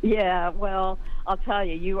 Yeah, well, I'll tell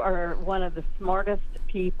you, you are one of the smartest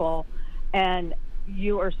people, and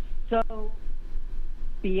you are so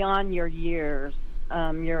beyond your years.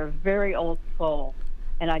 You're a very old soul,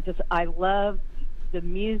 and I love the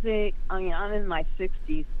music. I mean, I'm in my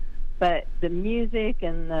 60s, but the music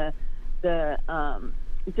and the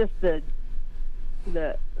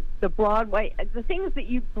Broadway, the things that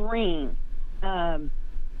you bring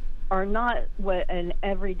are not what an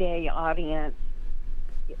everyday audience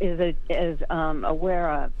is aware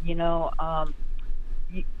of. You know,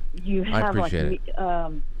 you have like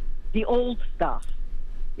the old stuff,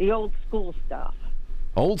 the old school stuff.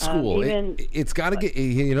 Old school. It's got to get,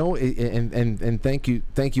 you know, and thank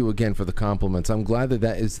you again for the compliments. I'm glad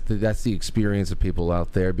that's the experience of people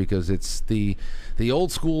out there, because it's the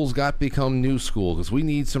old school's got to become new school, because we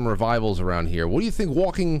need some revivals around here. What do you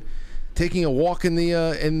think taking a walk in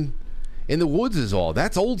the woods is all?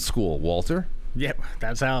 That's old school, Walter. Yep,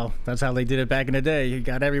 that's how they did it back in the day. You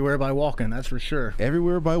got everywhere by walking, that's for sure.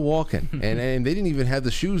 Everywhere by walking. and they didn't even have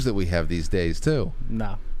the shoes that we have these days, too.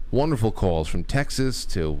 No. Wonderful calls from Texas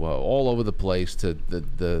to all over the place to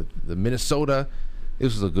the Minnesota.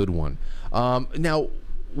 This was a good one. Now,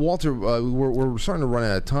 Walter, we're starting to run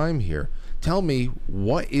out of time here. Tell me,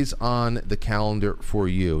 what is on the calendar for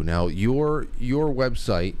you? Now, your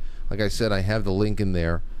website, like I said, I have the link in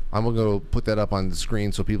there. I'm going to put that up on the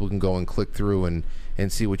screen so people can go and click through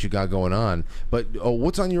and see what you got going on. But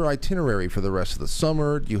what's on your itinerary for the rest of the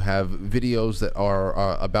summer? Do you have videos that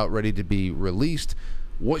are about ready to be released?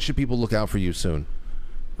 What should people look out for you soon?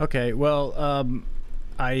 Okay, well,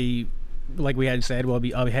 like we had said, I'll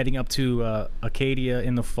be heading up to Acadia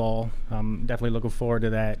in the fall. I'm definitely looking forward to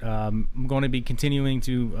that. I'm going to be continuing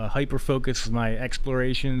to hyper-focus my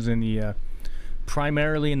explorations in the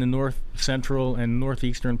primarily in the north central and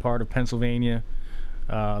northeastern part of Pennsylvania,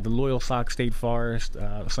 the Loyalsock State Forest,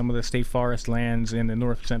 some of the state forest lands in the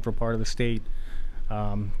north central part of the state.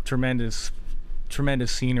 Tremendous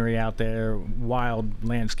scenery out there, wild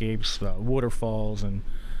landscapes, waterfalls, and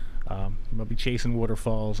I'll be chasing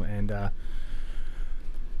waterfalls, and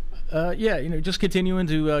yeah, you know, just continuing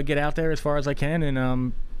to get out there as far as I can.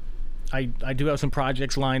 And I do have some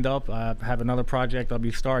projects lined up. I have another project I'll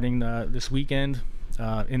be starting this weekend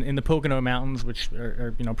in the Pocono Mountains, which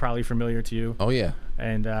are you know, probably familiar to you. Oh yeah.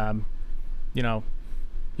 And you know,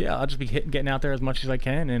 yeah, I'll just be getting out there as much as I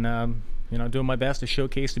can, and you know, doing my best to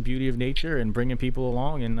showcase the beauty of nature and bringing people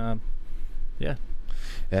along, and yeah.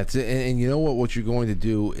 That's it. And you know what you're going to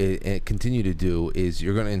do and continue to do is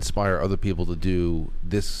you're going to inspire other people to do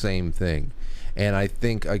this same thing. And I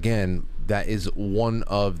think, again, that is one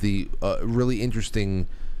of the really interesting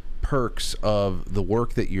perks of the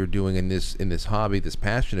work that you're doing in this hobby, this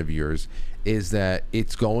passion of yours, is that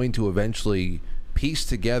it's going to eventually piece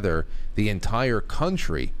together the entire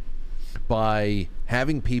country by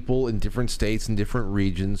having people in different states and different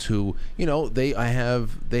regions who, you know, they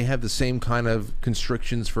have the same kind of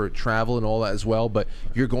constrictions for travel and all that as well, but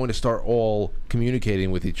you're going to start all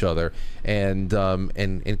communicating with each other and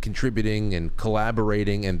contributing and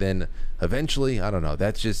collaborating, and then eventually, I don't know,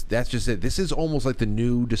 that's just it. This is almost like the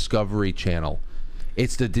new Discovery Channel.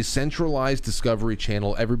 It's the decentralized Discovery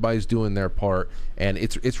Channel. Everybody's doing their part, and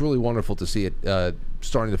it's really wonderful to see it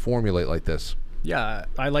starting to formulate like this. Yeah,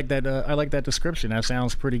 I like that. I like that description. That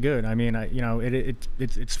sounds pretty good. I mean,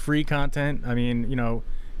 it's free content. I mean, you know,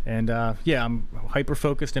 and yeah, I'm hyper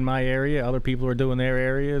focused in my area. Other people are doing their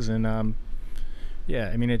areas, and yeah,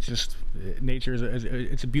 I mean, it's just nature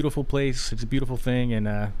it's a beautiful place. It's a beautiful thing,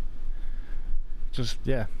 and just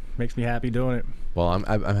yeah, makes me happy doing it. Well,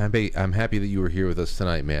 I'm happy. I'm happy that you were here with us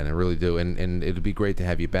tonight, man. I really do, and it'd be great to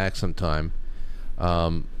have you back sometime.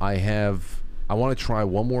 I want to try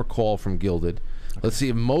one more call from Gilded. Okay. Let's see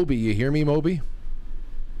if Moby. You hear me, Moby?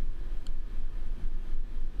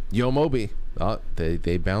 Yo, Moby. Oh,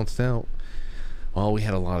 they bounced out. Well, we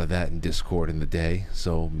had a lot of that in Discord in the day,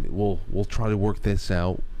 so we'll try to work this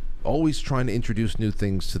out. Always trying to introduce new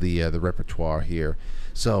things to the repertoire here.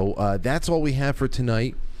 So that's all we have for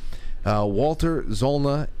tonight. Walter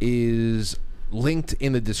Zolna is linked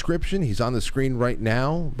in the description. He's on the screen right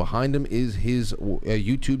now. Behind him is his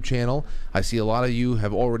YouTube channel. I see a lot of you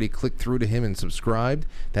have already clicked through to him and subscribed.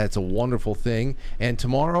 That's a wonderful thing. And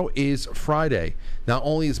tomorrow is Friday. Not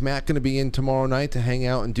only is Matt going to be in tomorrow night to hang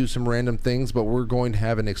out and do some random things, but we're going to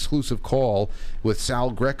have an exclusive call with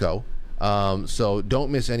Sal Greco. So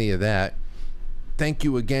don't miss any of that. Thank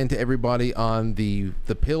you again to everybody on the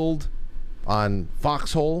Pilled, on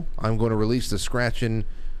Foxhole. I'm going to release the scratching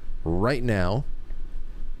right now.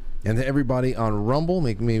 And to everybody on Rumble,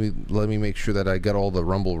 let me make sure that I got all the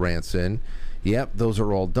Rumble rants in. Yep, those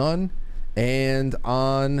are all done. And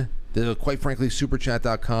on the quite frankly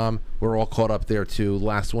superchat.com, we're all caught up there too.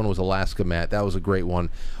 Last one was Alaska Matt. That was a great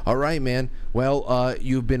one. All right, man. Well,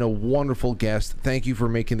 you've been a wonderful guest. Thank you for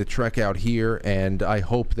making the trek out here, and I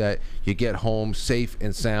hope that you get home safe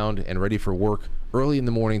and sound and ready for work early in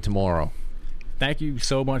the morning tomorrow. Thank you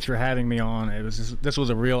so much for having me on. This was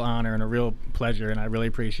a real honor and a real pleasure, and I really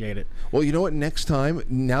appreciate it. Well, you know what? Next time,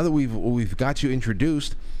 now that we've got you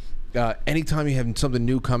introduced, anytime you have something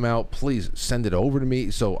new come out, please send it over to me.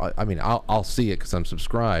 So I mean, I'll see it because I'm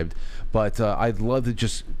subscribed. But I'd love to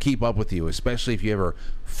just keep up with you, especially if you ever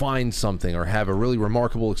find something or have a really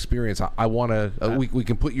remarkable experience. I want to. We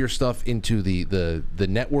can put your stuff into the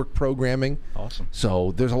network programming. Awesome.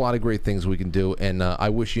 So there's a lot of great things we can do, and I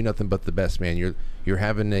wish you nothing but the best, man. You're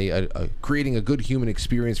having creating a good human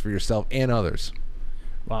experience for yourself and others.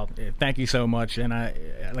 Well, thank you so much, and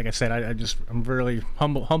like I said, I'm really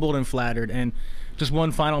humbled and flattered. And just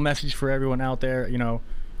one final message for everyone out there, you know,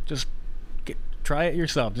 just try it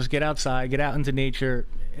yourself. Just get outside, get out into nature,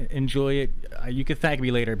 enjoy it. You can thank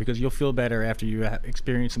me later because you'll feel better after you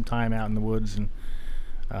experience some time out in the woods. And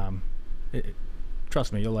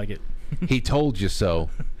trust me, you'll like it. He told you so.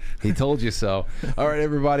 He told you so. All right,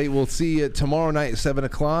 everybody. We'll see you tomorrow night at 7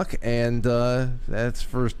 o'clock. And that's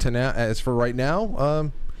for tonight. As for right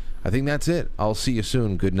now, I think that's it. I'll see you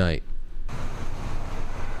soon. Good night.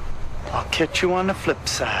 I'll catch you on the flip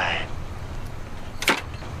side.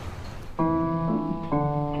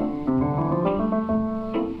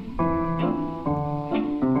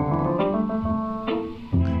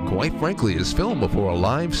 Quite Frankly is filmed before a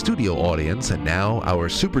live studio audience, and now our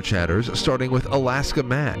super chatters, starting with Alaska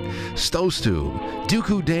Matt, Stowstube,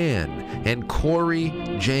 Dooku Dan, and Corey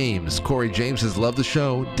James. Corey James has loved the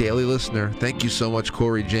show, daily listener. Thank you so much,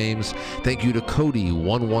 Corey James. Thank you to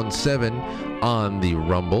Cody117 on the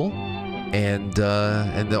Rumble, and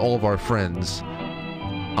all of our friends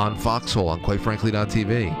on Foxhole on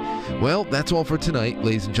QuiteFrankly.tv. Well, that's all for tonight,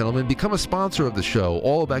 ladies and gentlemen. Become a sponsor of the show.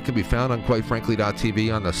 All of that can be found on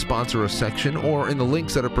QuiteFrankly.tv on the sponsor us section or in the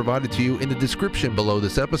links that are provided to you in the description below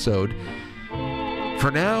this episode. For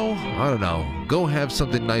now, I don't know. Go have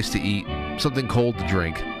something nice to eat, something cold to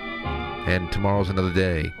drink, and tomorrow's another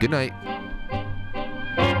day. Good night.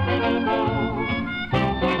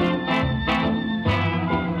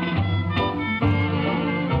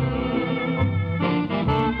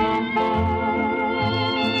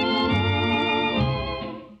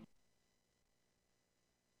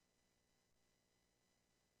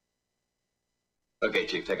 Okay,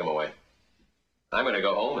 Chief, take him away. I'm going to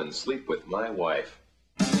go home and sleep with my wife.